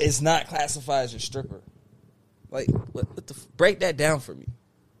 But it's not classified as a stripper. Like, what the break that down for me.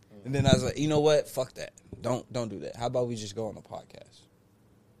 And then I was like, you know what? Fuck that. Don't do that. How about we just go on the podcast?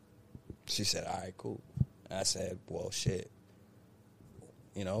 She said, all right, cool. And I said, well, shit.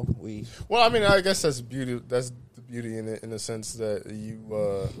 You know, we. Well, I mean, I guess that's beauty. That's the beauty in it, in the sense that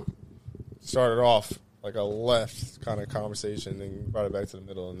you started off like a left kind of conversation, and you brought it back to the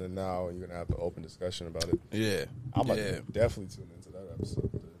middle, and then now you're gonna have an open discussion about it. Yeah, I'm gonna definitely tune into that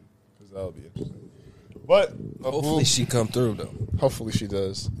episode because that'll be interesting. But hopefully she come through though. Hopefully she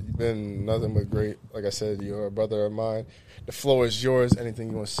does. You've been nothing but great. Like I said, you're a brother of mine. The floor is yours.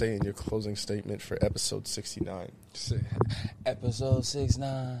 Anything you want to say in your closing statement for episode 69? Episode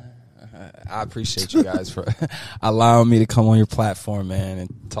 69. I appreciate you guys for allowing me to come on your platform, man,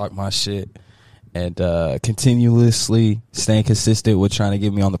 and talk my shit. And continuously staying consistent with trying to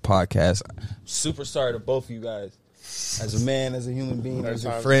get me on the podcast. Super sorry to both of you guys. As a man, as a human being, as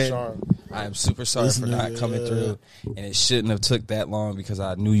a friend, I am super sorry for not coming through. And it shouldn't have took that long because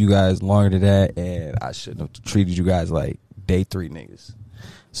I knew you guys longer than that, and I shouldn't have treated you guys like day 3 niggas.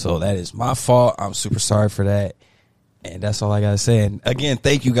 So that is my fault. I'm super sorry for that. And that's all I got to say. And again,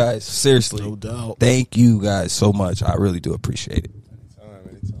 thank you guys. Seriously. No doubt. Thank you guys so much. I really do appreciate it.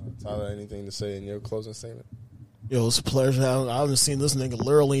 Anytime. Tyler, anything to say in your closing statement? Yo, it's a pleasure. I haven't seen this nigga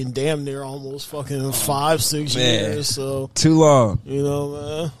literally in damn near almost fucking 5-6 years. So too long. You know,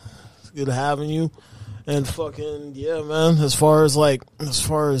 man. It's good having you. And fucking, yeah, man. As far as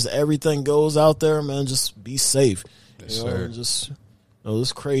everything goes out there, man, just be safe. Yes, you know, sir. Just,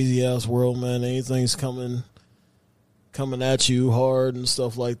 this crazy ass world, man. Anything's coming at you hard and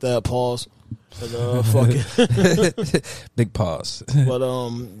stuff like that. Pause. But, fucking big pause. But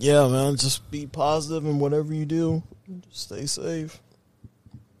yeah, man, just be positive in whatever you do. Just stay safe.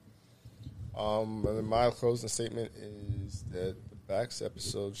 And then my closing statement is that the Bax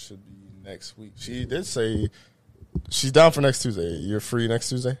episode should be next week. She did say she's down for next Tuesday. You're free next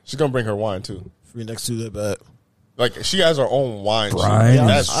Tuesday? She's gonna bring her wine too. Free next Tuesday, back. Like, she has her own wine. Brian, I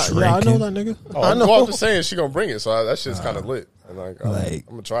know that nigga. I know. Well, I'm just saying she gonna bring it, so that shit's kind of lit. And I'm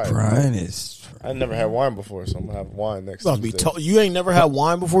gonna try it. Brian is. I never had wine before, so I'm gonna have wine next Tuesday. You ain't never had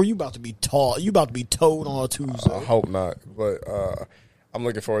wine before. You about to be taught. You about to be told on a Tuesday. I hope not, but I'm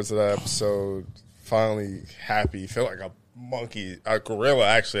looking forward to that episode. Finally happy. Feel like a gorilla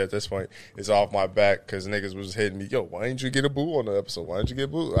actually at this point is off my back because niggas was hitting me. Yo, why didn't you get a boo on the episode? Why didn't you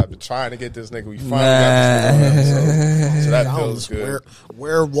get boo? I've been trying to get this nigga. We finally got this nigga on the episode, so that feels good.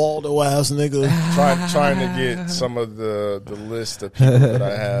 Where Waldo ass nigga trying to get some of the list of people that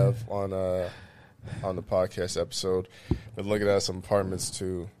I have on the podcast episode. Been looking at some apartments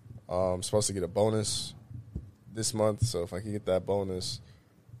too. I'm supposed to get a bonus this month, so if I can get that bonus,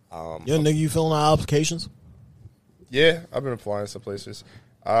 yeah, nigga, you filling out applications? Yeah, I've been applying some places.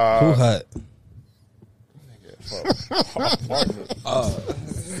 Who hut?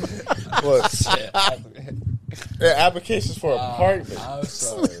 Applications for apartment. I'm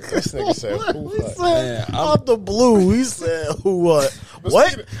sorry. This nigga said who hut. Out the blue, he said who what?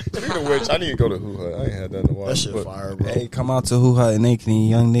 What? Speaking of which, I need to go to Hoo Ha. I ain't had that in a while. That shit but- fire, bro. Hey, come out to Hoo Ha and Ankeny,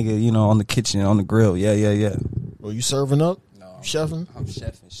 young nigga, you know, on the kitchen, on the grill. Yeah. Well, you serving up? No, Chefing? I'm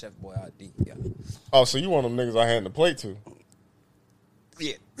chefing, Chef Boy ID. Yeah. Oh, so you one of them niggas I hand the plate to?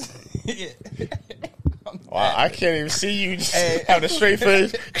 Yeah. Yeah. Wow, I can't even see you just having a straight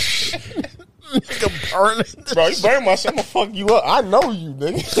face. Nigga burning. Bro, you burn my shit. I'm gonna fuck you up. I know you,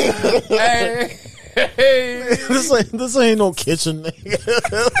 nigga. Hey. This ain't no kitchen, nigga.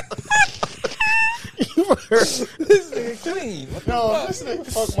 This nigga clean. What the No, fuck? this nigga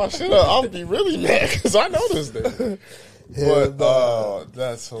fuck my shit up. I'll be really mad because I know this nigga. But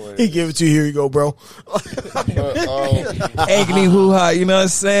that's hilarious. He give it to you. Here you go, bro. But, Ankeny Hoo Ha, you know what I'm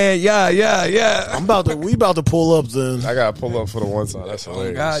saying? Yeah. We about to pull up then. I gotta pull up for the one time. That's Oh,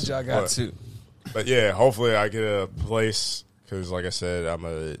 hilarious. God, y'all got But- to. But yeah, hopefully I get a place because, like I said, I'm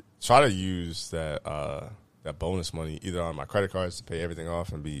gonna try to use that bonus money either on my credit cards to pay everything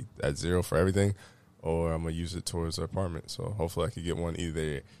off and be at zero for everything, or I'm gonna use it towards the apartment. So hopefully I could get one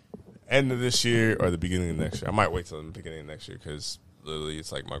either end of this year or the beginning of next year. I might wait till the beginning of next year because literally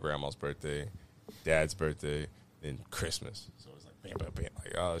it's like my grandma's birthday, dad's birthday, then Christmas. So it's like bam, bam, bam.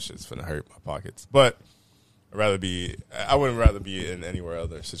 Like, oh, this shit's finna hurt my pockets. But I wouldn't rather be in anywhere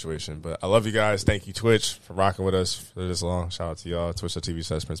other situation. But I love you guys. Thank you, Twitch, for rocking with us for this long. Shout out to y'all.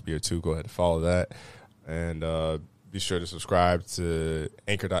 Twitch.tv/PrinceBeer2. Go ahead and follow that. And be sure to subscribe to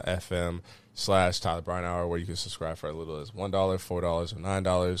anchor.fm/Tyler Bryan Hour, where you can subscribe for as little as $1, $4, or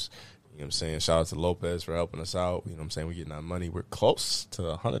 $9. You know what I'm saying? Shout out to Lopez for helping us out. You know what I'm saying? We're getting our money. We're close to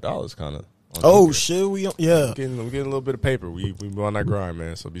 $100 kind of. Oh, shit. We're Getting a little bit of paper. We on that grind,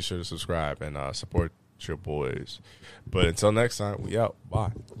 man. So be sure to subscribe and support your boys. But until next time, we out.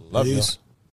 Bye. Love you. Peace.